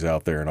those things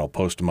out there, and I'll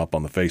post them up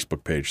on the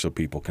Facebook page so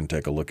people can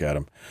take a look at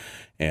them,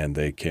 and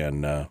they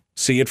can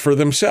see it for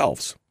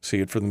themselves. See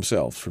it for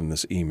themselves from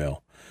this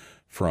email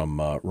from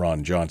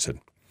Ron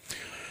Johnson.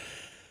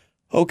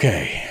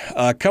 Okay,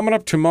 coming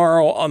up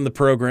tomorrow on the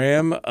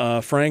program,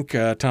 Frank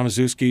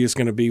Tomaszewski is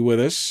going to be with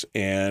us,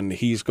 and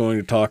he's going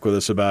to talk with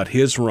us about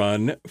his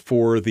run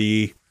for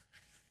the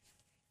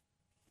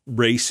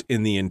race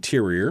in the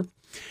interior.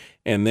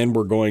 And then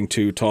we're going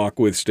to talk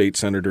with State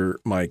Senator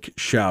Mike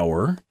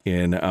Shower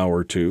in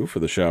Hour 2 for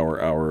the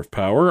Shower Hour of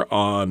Power.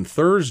 On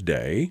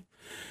Thursday,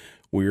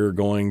 we're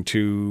going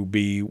to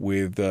be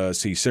with,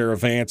 Sarah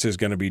Vance is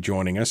going to be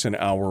joining us in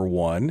Hour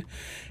 1.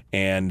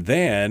 And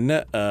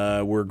then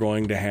we're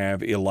going to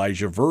have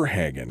Elijah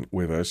Verhagen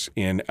with us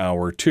in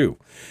Hour 2.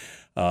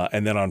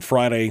 And then on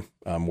Friday,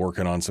 I'm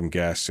working on some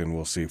guests, and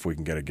we'll see if we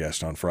can get a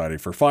guest on Friday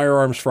for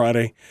Firearms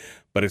Friday.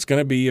 But it's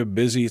going to be a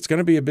busy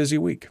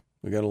week.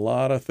 We got a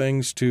lot of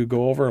things to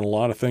go over and a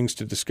lot of things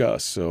to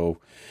discuss.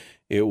 So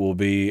it will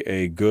be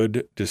a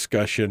good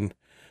discussion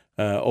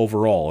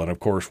overall. And, of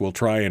course, we'll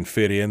try and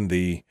fit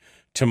in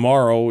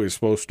tomorrow is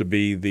supposed to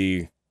be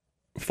the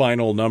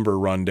final number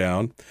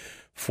rundown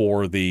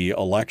for the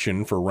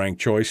election for ranked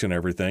choice and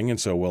everything. And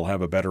so we'll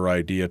have a better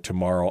idea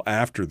tomorrow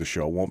after the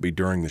show. Won't be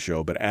during the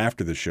show, but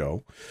after the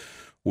show,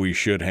 we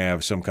should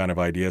have some kind of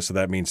idea. So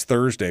that means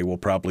Thursday, we'll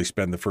probably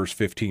spend the first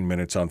 15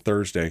 minutes on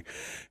Thursday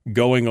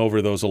going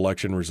over those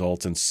election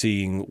results and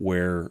seeing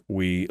where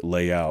we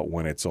lay out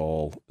when it's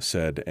all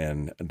said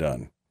and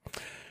done.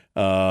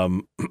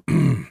 All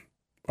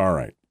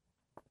right.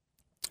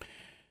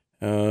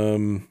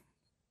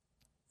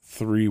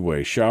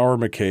 Three-way. Shower,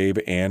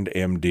 McCabe, and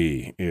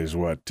MD is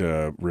what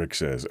Rick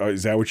says.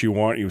 Is that what you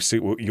want? You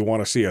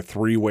want to see a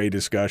three-way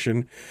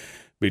discussion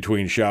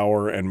between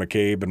Shower and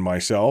McCabe and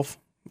myself?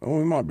 Oh,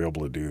 we might be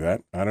able to do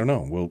that. I don't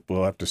know.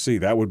 We'll have to see.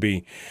 That would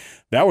be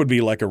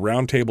like a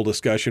roundtable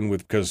discussion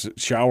because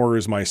Shower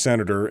is my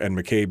senator and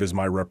McCabe is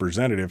my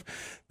representative.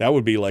 That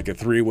would be like a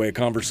three-way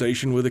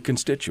conversation with a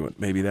constituent.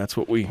 Maybe that's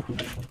what we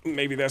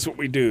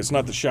do. It's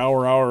not the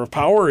Shower Hour of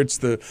Power. It's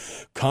the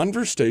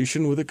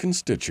conversation with a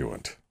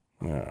constituent.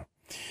 Yeah.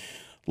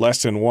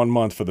 Less than 1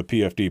 month for the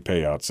PFD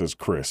payout, says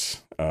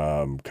Chris.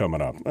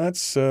 Coming up.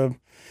 That's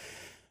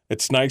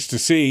it's nice to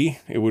see.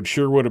 It would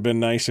have been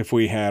nice if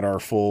we had our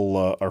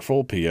full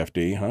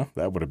PFD, huh?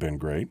 That would have been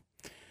great.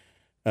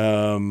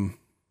 Hawk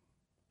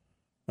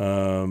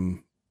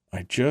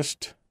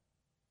just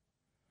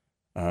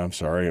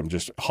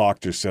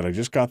said, I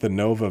just got the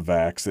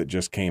Novavax that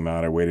just came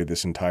out. I waited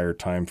this entire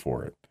time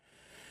for it.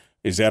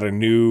 Is that a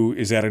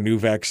new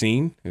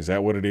vaccine? Is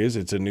that what it is?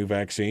 It's a new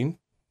vaccine?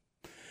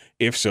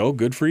 If so,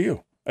 good for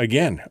you.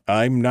 Again,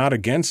 I'm not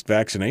against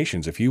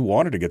vaccinations. If you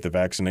wanted to get the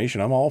vaccination,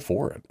 I'm all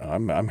for it.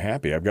 I'm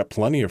happy. I've got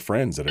plenty of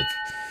friends that have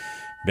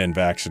been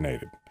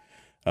vaccinated.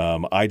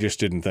 I just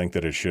didn't think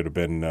that it should have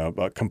been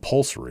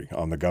compulsory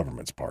on the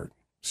government's part.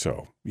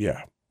 So,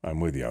 yeah, I'm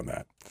with you on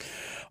that.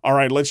 All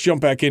right, let's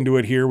jump back into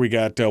it here. We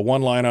got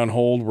one line on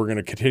hold. We're going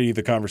to continue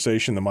the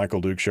conversation. The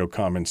Michael Duke Show,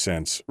 Common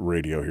Sense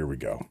Radio. Here we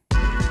go.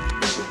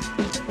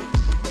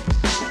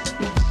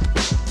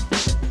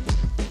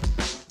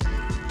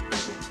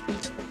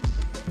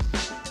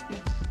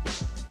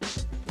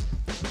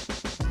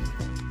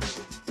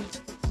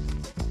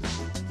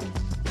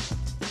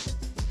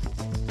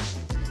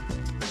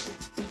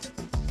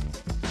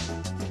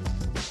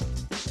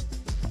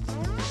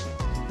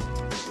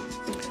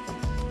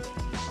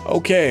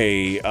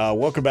 Okay,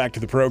 welcome back to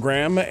the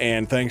program,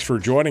 and thanks for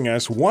joining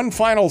us. One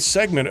final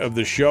segment of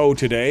the show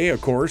today, of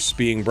course,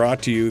 being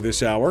brought to you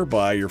this hour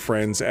by your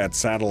friends at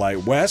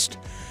Satellite West.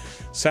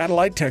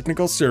 Satellite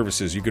Technical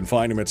Services. You can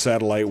find them at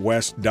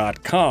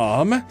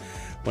satellitewest.com.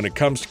 When it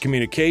comes to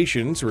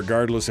communications,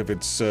 regardless if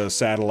it's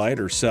satellite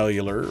or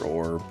cellular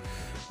or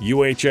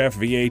UHF,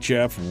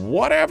 VHF,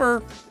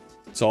 whatever,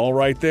 it's all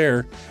right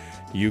there.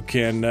 You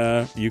can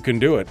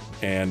do it,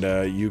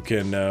 and you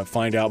can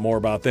find out more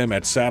about them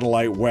at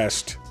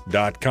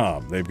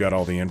satellitewest.com. They've got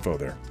all the info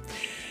there.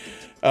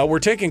 We're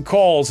taking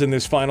calls in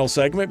this final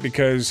segment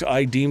because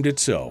I deemed it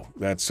so.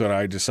 That's what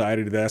I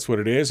decided. That's what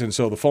it is. And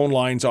so the phone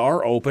lines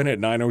are open at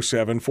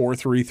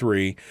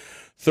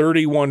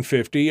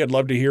 907-433-3150. I'd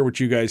love to hear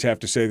what you guys have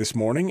to say this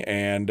morning,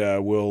 and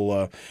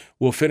we'll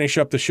finish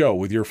up the show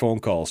with your phone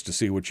calls to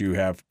see what you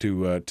have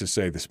to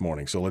say this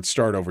morning. So let's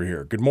start over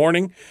here. Good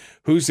morning.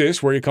 Who's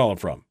this? Where are you calling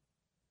from?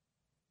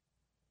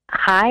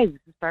 Hi,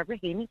 this is Barbara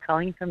Haney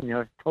calling from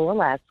North Pole,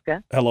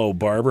 Alaska. Hello,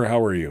 Barbara. How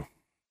are you?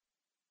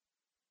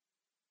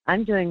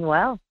 I'm doing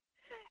well.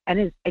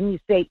 And you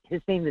say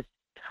his name is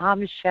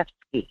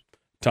Tomaszewski.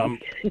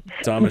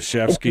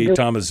 Tomaszewski,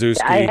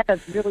 Tomaszewski. I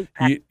have really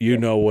you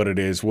know what it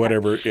is.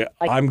 Whatever. That's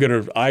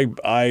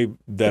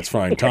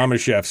fine.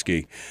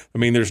 Tomaszewski. I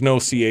mean, there's no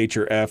CH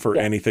or F or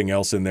anything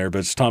else in there, but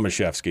it's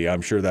Tomaszewski.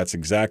 I'm sure that's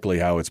exactly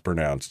how it's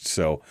pronounced.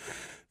 So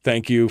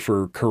thank you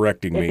for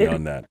correcting me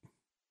on that.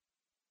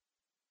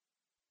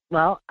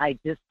 Well, I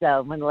just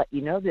want to let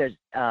you know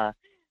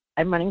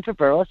I'm running for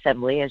Borough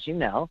Assembly, as you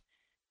know,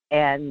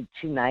 and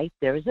tonight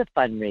there is a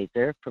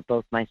fundraiser for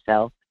both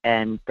myself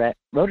and Brett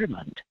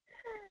Rodermund.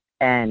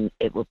 And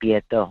it will be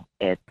at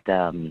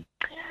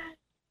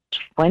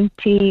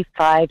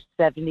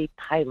 2570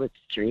 Pilot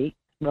Street,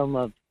 home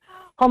of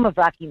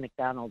Rocky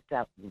McDonald's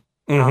out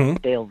in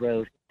Dale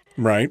Road.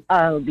 Right.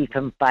 It'll be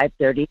from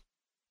 5:30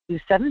 to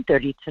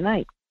 7:30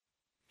 tonight.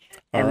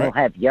 And we'll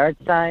have yard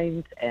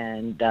signs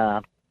and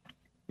the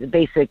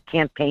basic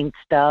campaign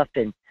stuff.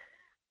 And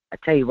I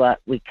tell you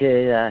what, we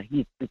could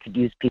use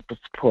people's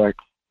support.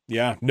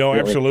 Yeah. No,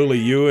 really. Absolutely.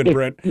 You and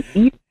Brett.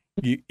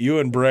 You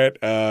and Brett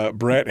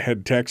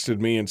had texted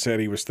me and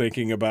said he was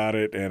thinking about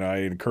it, and I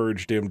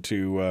encouraged him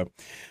to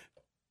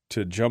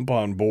jump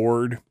on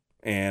board,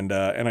 and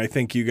I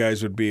think you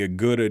guys would be a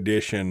good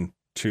addition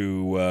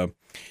to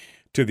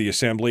the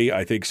assembly.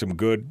 I think some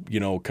good,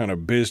 kind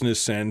of business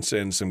sense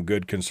and some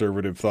good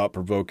conservative,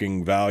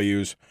 thought-provoking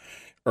values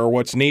are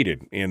what's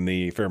needed in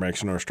the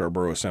Fairbanks North Star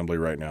Borough Assembly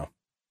right now.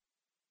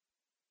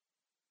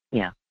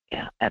 Yeah,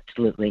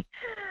 absolutely.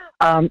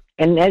 And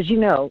as you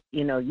know,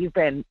 you've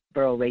ran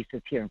borough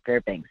races here in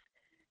Fairbanks.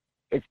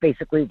 It's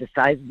basically the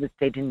size of the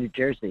state of New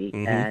Jersey,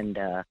 and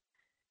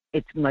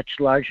it's much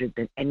larger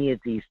than any of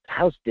these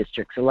House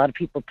districts. A lot of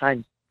people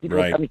tell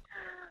me,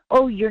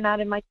 "Oh, you're not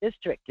in my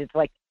district." It's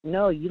like,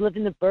 no, you live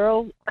in the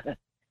borough.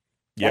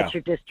 That's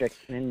your district,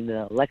 and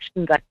the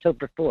election's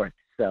October 4th.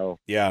 So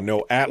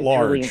at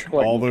large.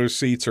 Really all those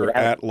seats are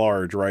at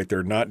large, right?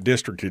 They're not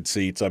districted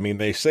seats. I mean,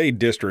 they say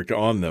district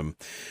on them,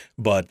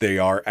 but they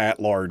are at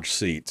large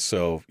seats.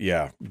 So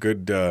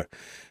good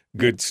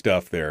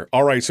stuff there.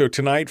 All right, so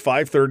tonight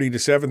 5:30 to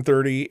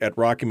 7:30 at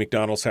Rocky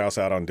McDonald's house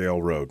out on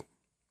Dale Road.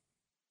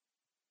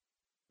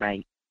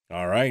 Right.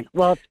 All right.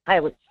 Well, it's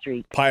Pilot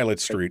Street. Pilot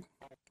Street.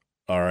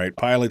 All right,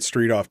 Pilot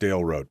Street off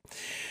Dale Road.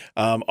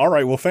 All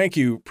right, well, thank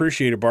you.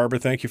 Appreciate it, Barbara.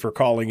 Thank you for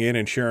calling in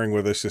and sharing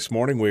with us this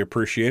morning. We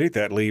appreciate it.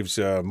 That leaves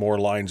more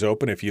lines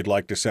open if you'd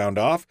like to sound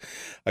off.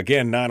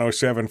 Again,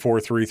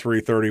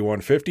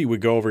 907-433-3150. We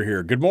go over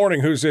here. Good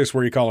morning. Who's this?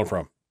 Where are you calling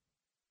from?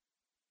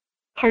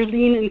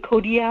 Carlene in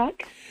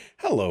Kodiak.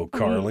 Hello,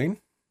 Carlene.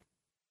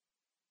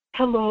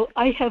 Hello.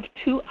 I have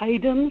two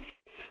items.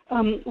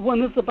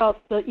 One is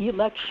about the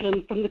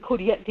election from the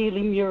Kodiak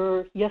Daily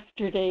Mirror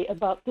yesterday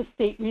about the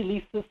state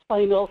releases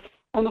final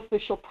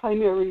unofficial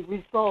primary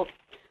results.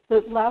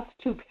 The last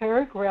two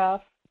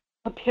paragraphs,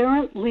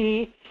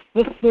 apparently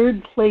the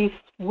third place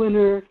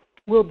winner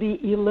will be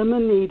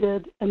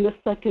eliminated and the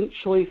second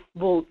choice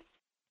votes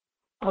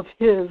of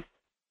his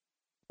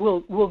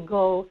will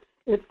go.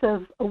 It says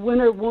a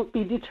winner won't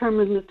be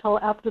determined until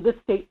after the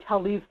state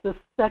tallies the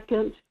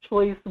second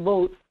choice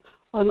votes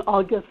on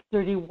August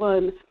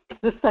 31.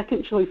 The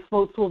second choice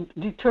votes will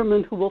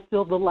determine who will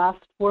fill the last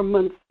 4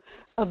 months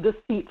of the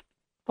seat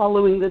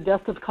following the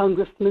death of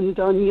Congressman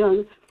Don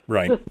Young.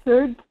 Right. The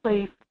third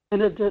place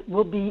candidate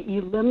will be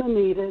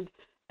eliminated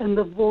and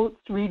the votes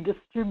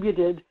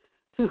redistributed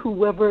to to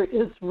whoever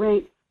is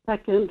ranked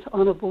second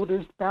on a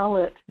voter's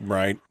ballot.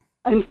 Right.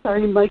 I'm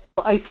sorry, Michael,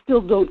 I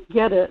still don't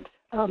get it,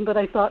 but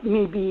I thought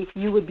maybe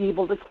you would be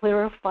able to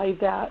clarify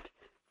that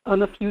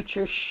on a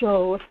future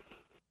show.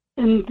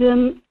 And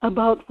then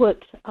about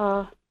what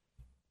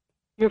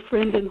your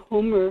friend and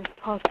Homer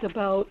talked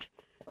about,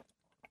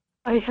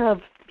 I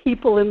have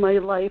people in my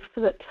life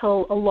that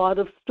tell a lot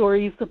of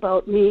stories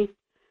about me,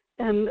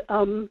 and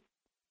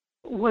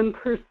one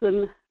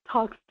person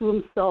talks to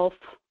himself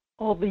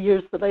all the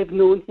years that I've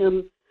known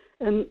him,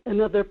 and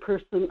another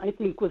person, I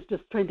think, was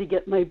just trying to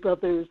get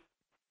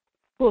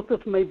both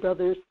of my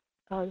brothers'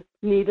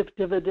 native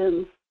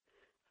dividends.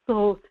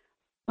 So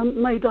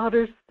my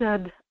daughter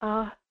said,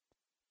 I'm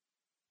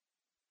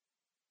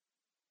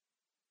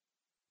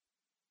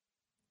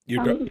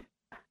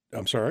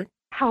sorry?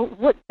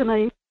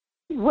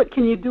 What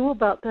can you do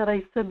about that?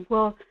 I said,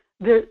 well,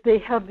 they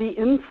have the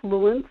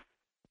influence.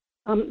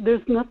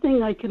 There's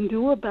nothing I can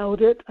do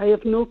about it. I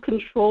have no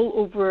control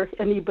over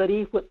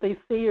anybody, what they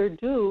say or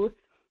do.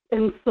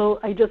 And so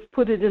I just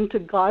put it into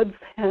God's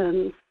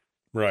hands.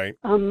 Right.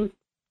 And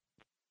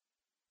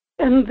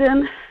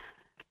then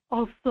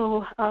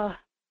also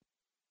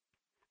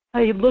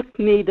I look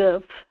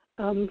Native,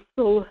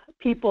 so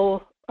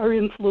people are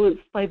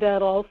influenced by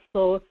that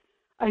also.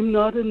 I'm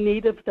not a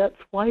Native that's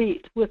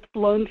white with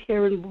blonde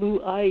hair and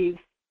blue eyes.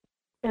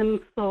 And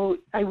so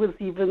I was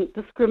even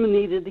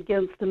discriminated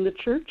against in the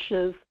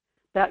churches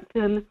back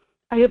then.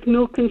 I have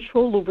no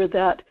control over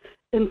that.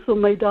 And so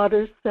my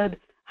daughter said,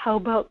 how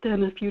about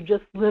then if you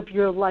just live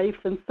your life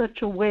in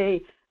such a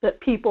way that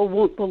people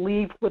won't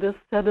believe what is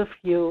said of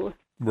you?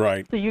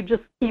 Right. So you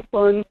just keep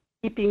on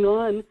keeping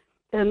on.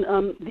 And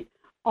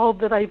all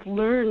that I've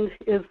learned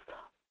is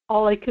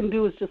all I can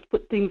do is just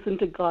put things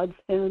into God's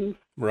hands.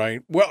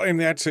 Right. Well, and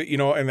that's,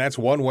 and that's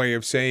one way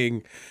of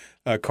saying,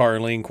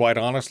 Carlene, quite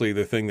honestly,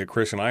 the thing that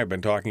Chris and I have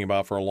been talking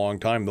about for a long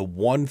time, the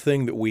one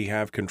thing that we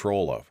have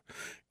control of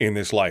in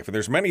this life, and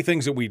there's many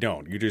things that we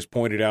don't. You just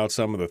pointed out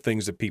some of the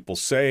things that people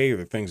say,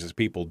 the things that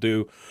people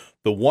do.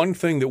 The one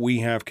thing that we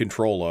have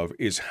control of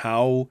is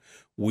how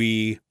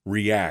we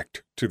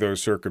react to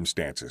those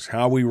circumstances,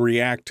 how we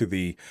react to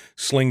the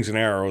slings and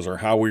arrows, or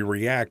how we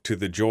react to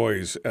the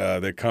joys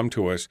that come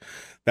to us.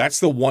 That's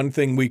the one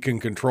thing we can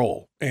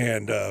control.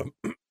 And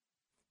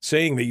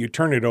saying that you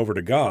turn it over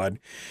to God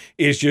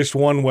is just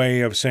one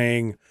way of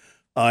saying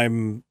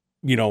that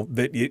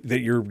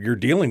you're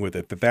dealing with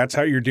it, that's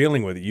how you're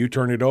dealing with it. You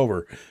turn it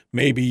over.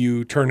 Maybe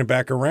you turn it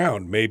back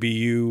around. Maybe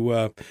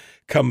you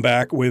come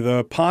back with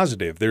a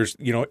positive.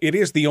 It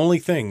is the only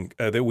thing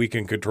that we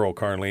can control,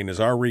 Carlene, is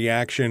our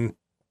reaction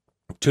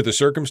to the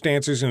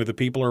circumstances and to the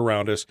people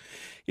around us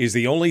is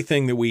the only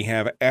thing that we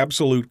have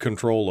absolute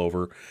control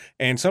over.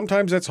 And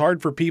sometimes that's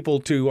hard for people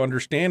to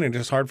understand and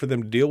it's hard for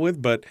them to deal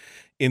with. But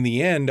in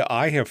the end,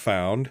 I have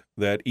found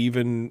that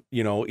even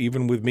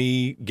with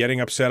me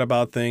getting upset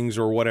about things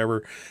or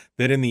whatever,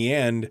 that in the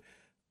end,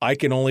 I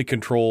can only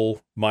control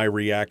my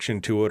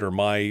reaction to it or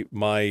my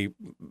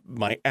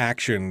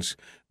actions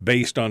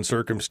based on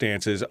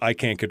circumstances. I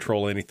can't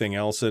control anything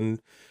else.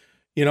 And,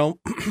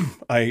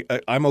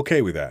 I'm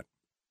okay with that.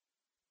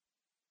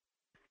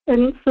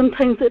 And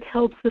sometimes it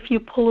helps if you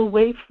pull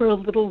away for a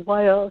little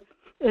while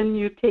and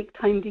you take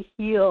time to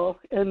heal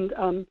and,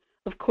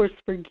 of course,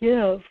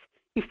 forgive.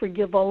 You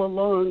forgive all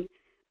along,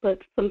 but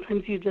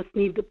sometimes you just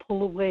need to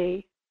pull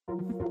away.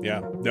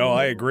 Yeah, no,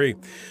 I agree.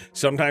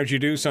 Sometimes you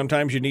do.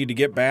 Sometimes you need to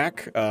get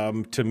back.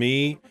 To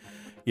me,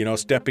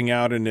 stepping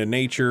out into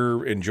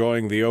nature,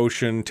 enjoying the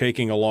ocean,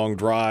 taking a long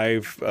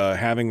drive,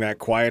 having that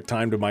quiet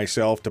time to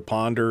myself to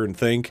ponder and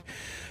think.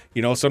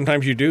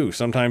 Sometimes you do.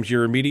 Sometimes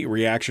your immediate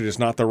reaction is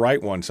not the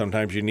right one.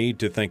 Sometimes you need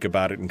to think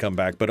about it and come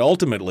back. But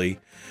ultimately,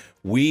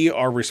 we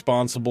are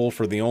responsible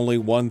for the only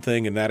one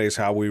thing, and that is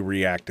how we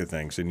react to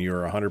things. And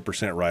you're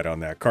 100% right on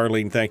that.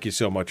 Carlene, thank you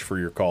so much for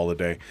your call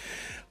today.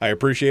 I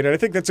appreciate it. I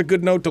think that's a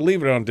good note to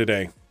leave it on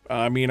today.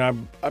 I mean,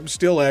 I'm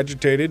still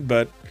agitated,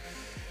 but,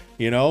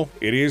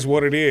 it is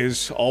what it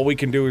is. All we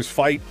can do is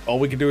fight. All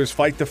we can do is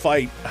fight the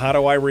fight. How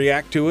do I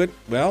react to it?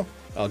 Well,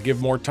 I'll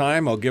give more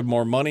time, I'll give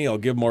more money, I'll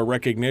give more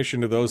recognition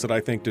to those that I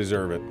think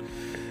deserve it.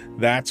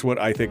 That's what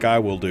I think I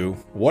will do.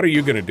 What are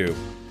you going to do?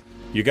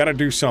 You got to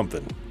do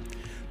something.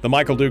 The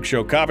Michael Duke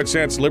Show, common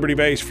sense,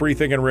 liberty-based,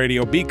 free-thinking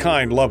radio. Be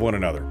kind, love one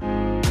another.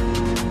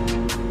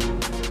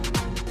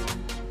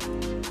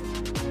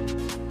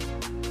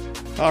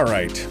 All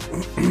right.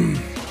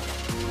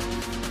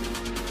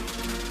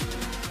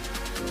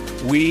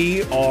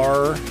 We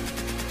are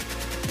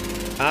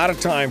out of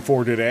time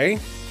for today.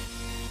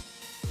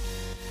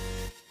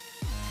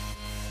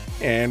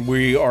 And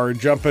we are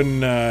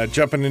jumping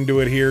into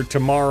it here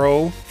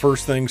tomorrow,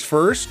 first things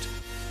first.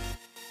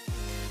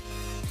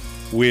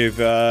 With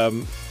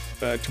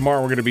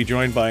tomorrow, we're going to be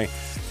joined by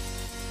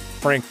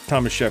Frank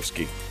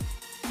Tomaszewski.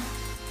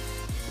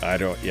 I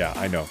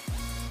know.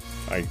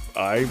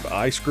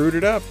 I screwed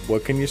it up.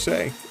 What can you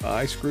say?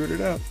 I screwed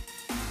it up.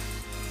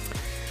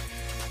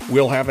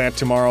 We'll have that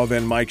tomorrow.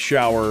 Then Mike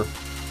Shower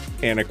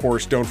And, of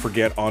course, don't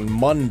forget on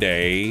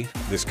Monday,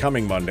 this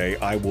coming Monday,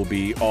 I will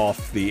be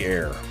off the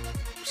air.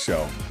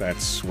 So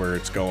that's where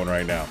it's going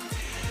right now.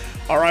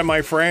 All right,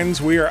 my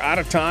friends, we are out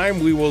of time.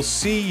 We will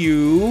see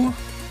you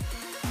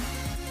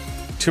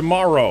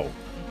tomorrow.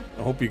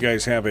 I hope you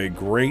guys have a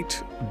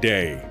great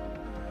day.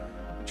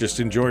 Just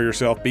enjoy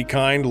yourself. Be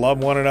kind. Love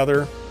one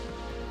another.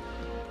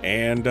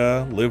 And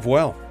live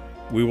well.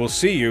 We will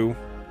see you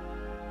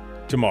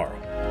tomorrow.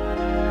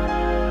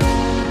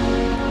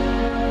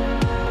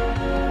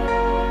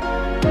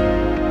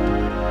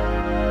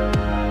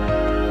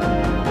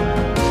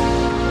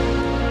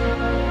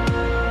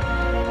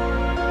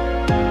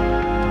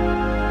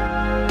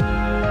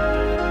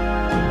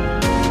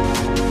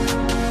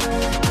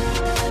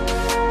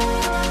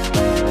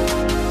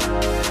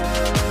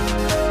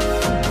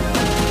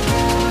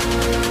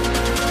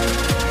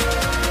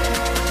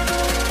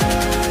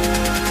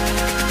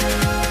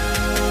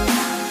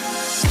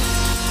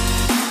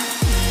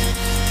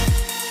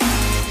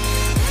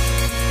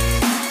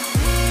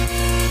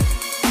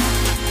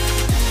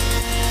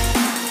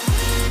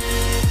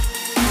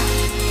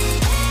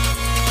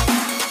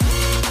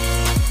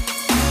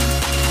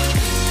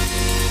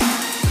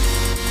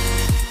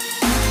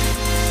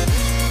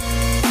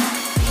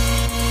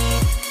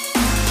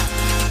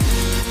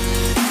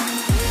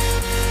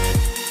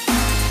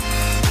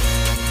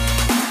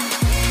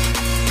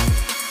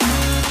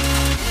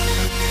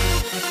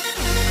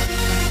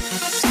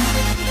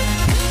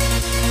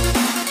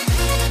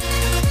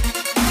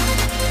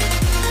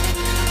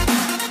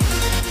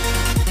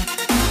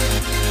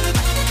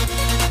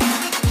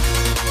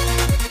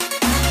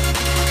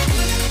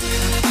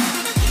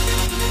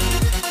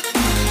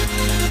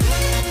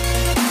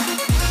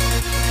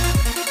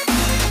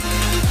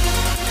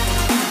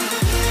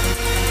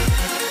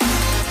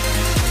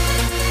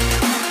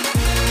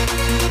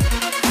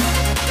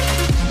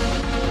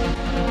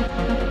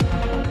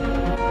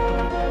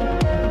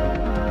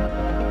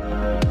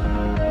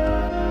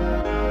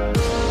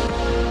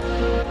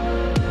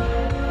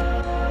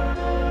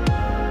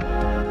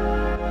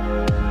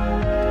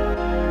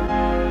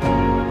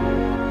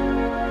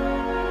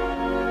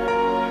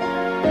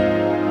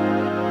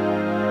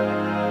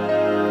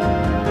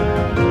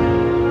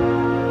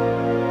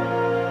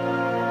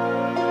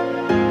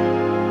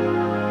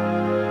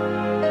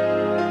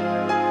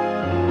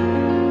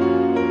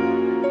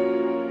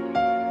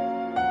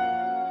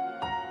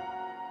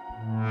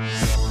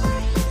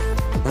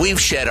 We've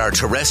shed our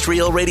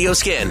terrestrial radio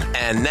skin,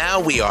 and now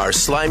we are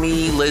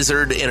slimy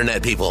lizard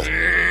internet people.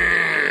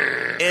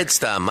 It's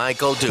the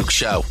Michael Duke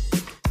Show.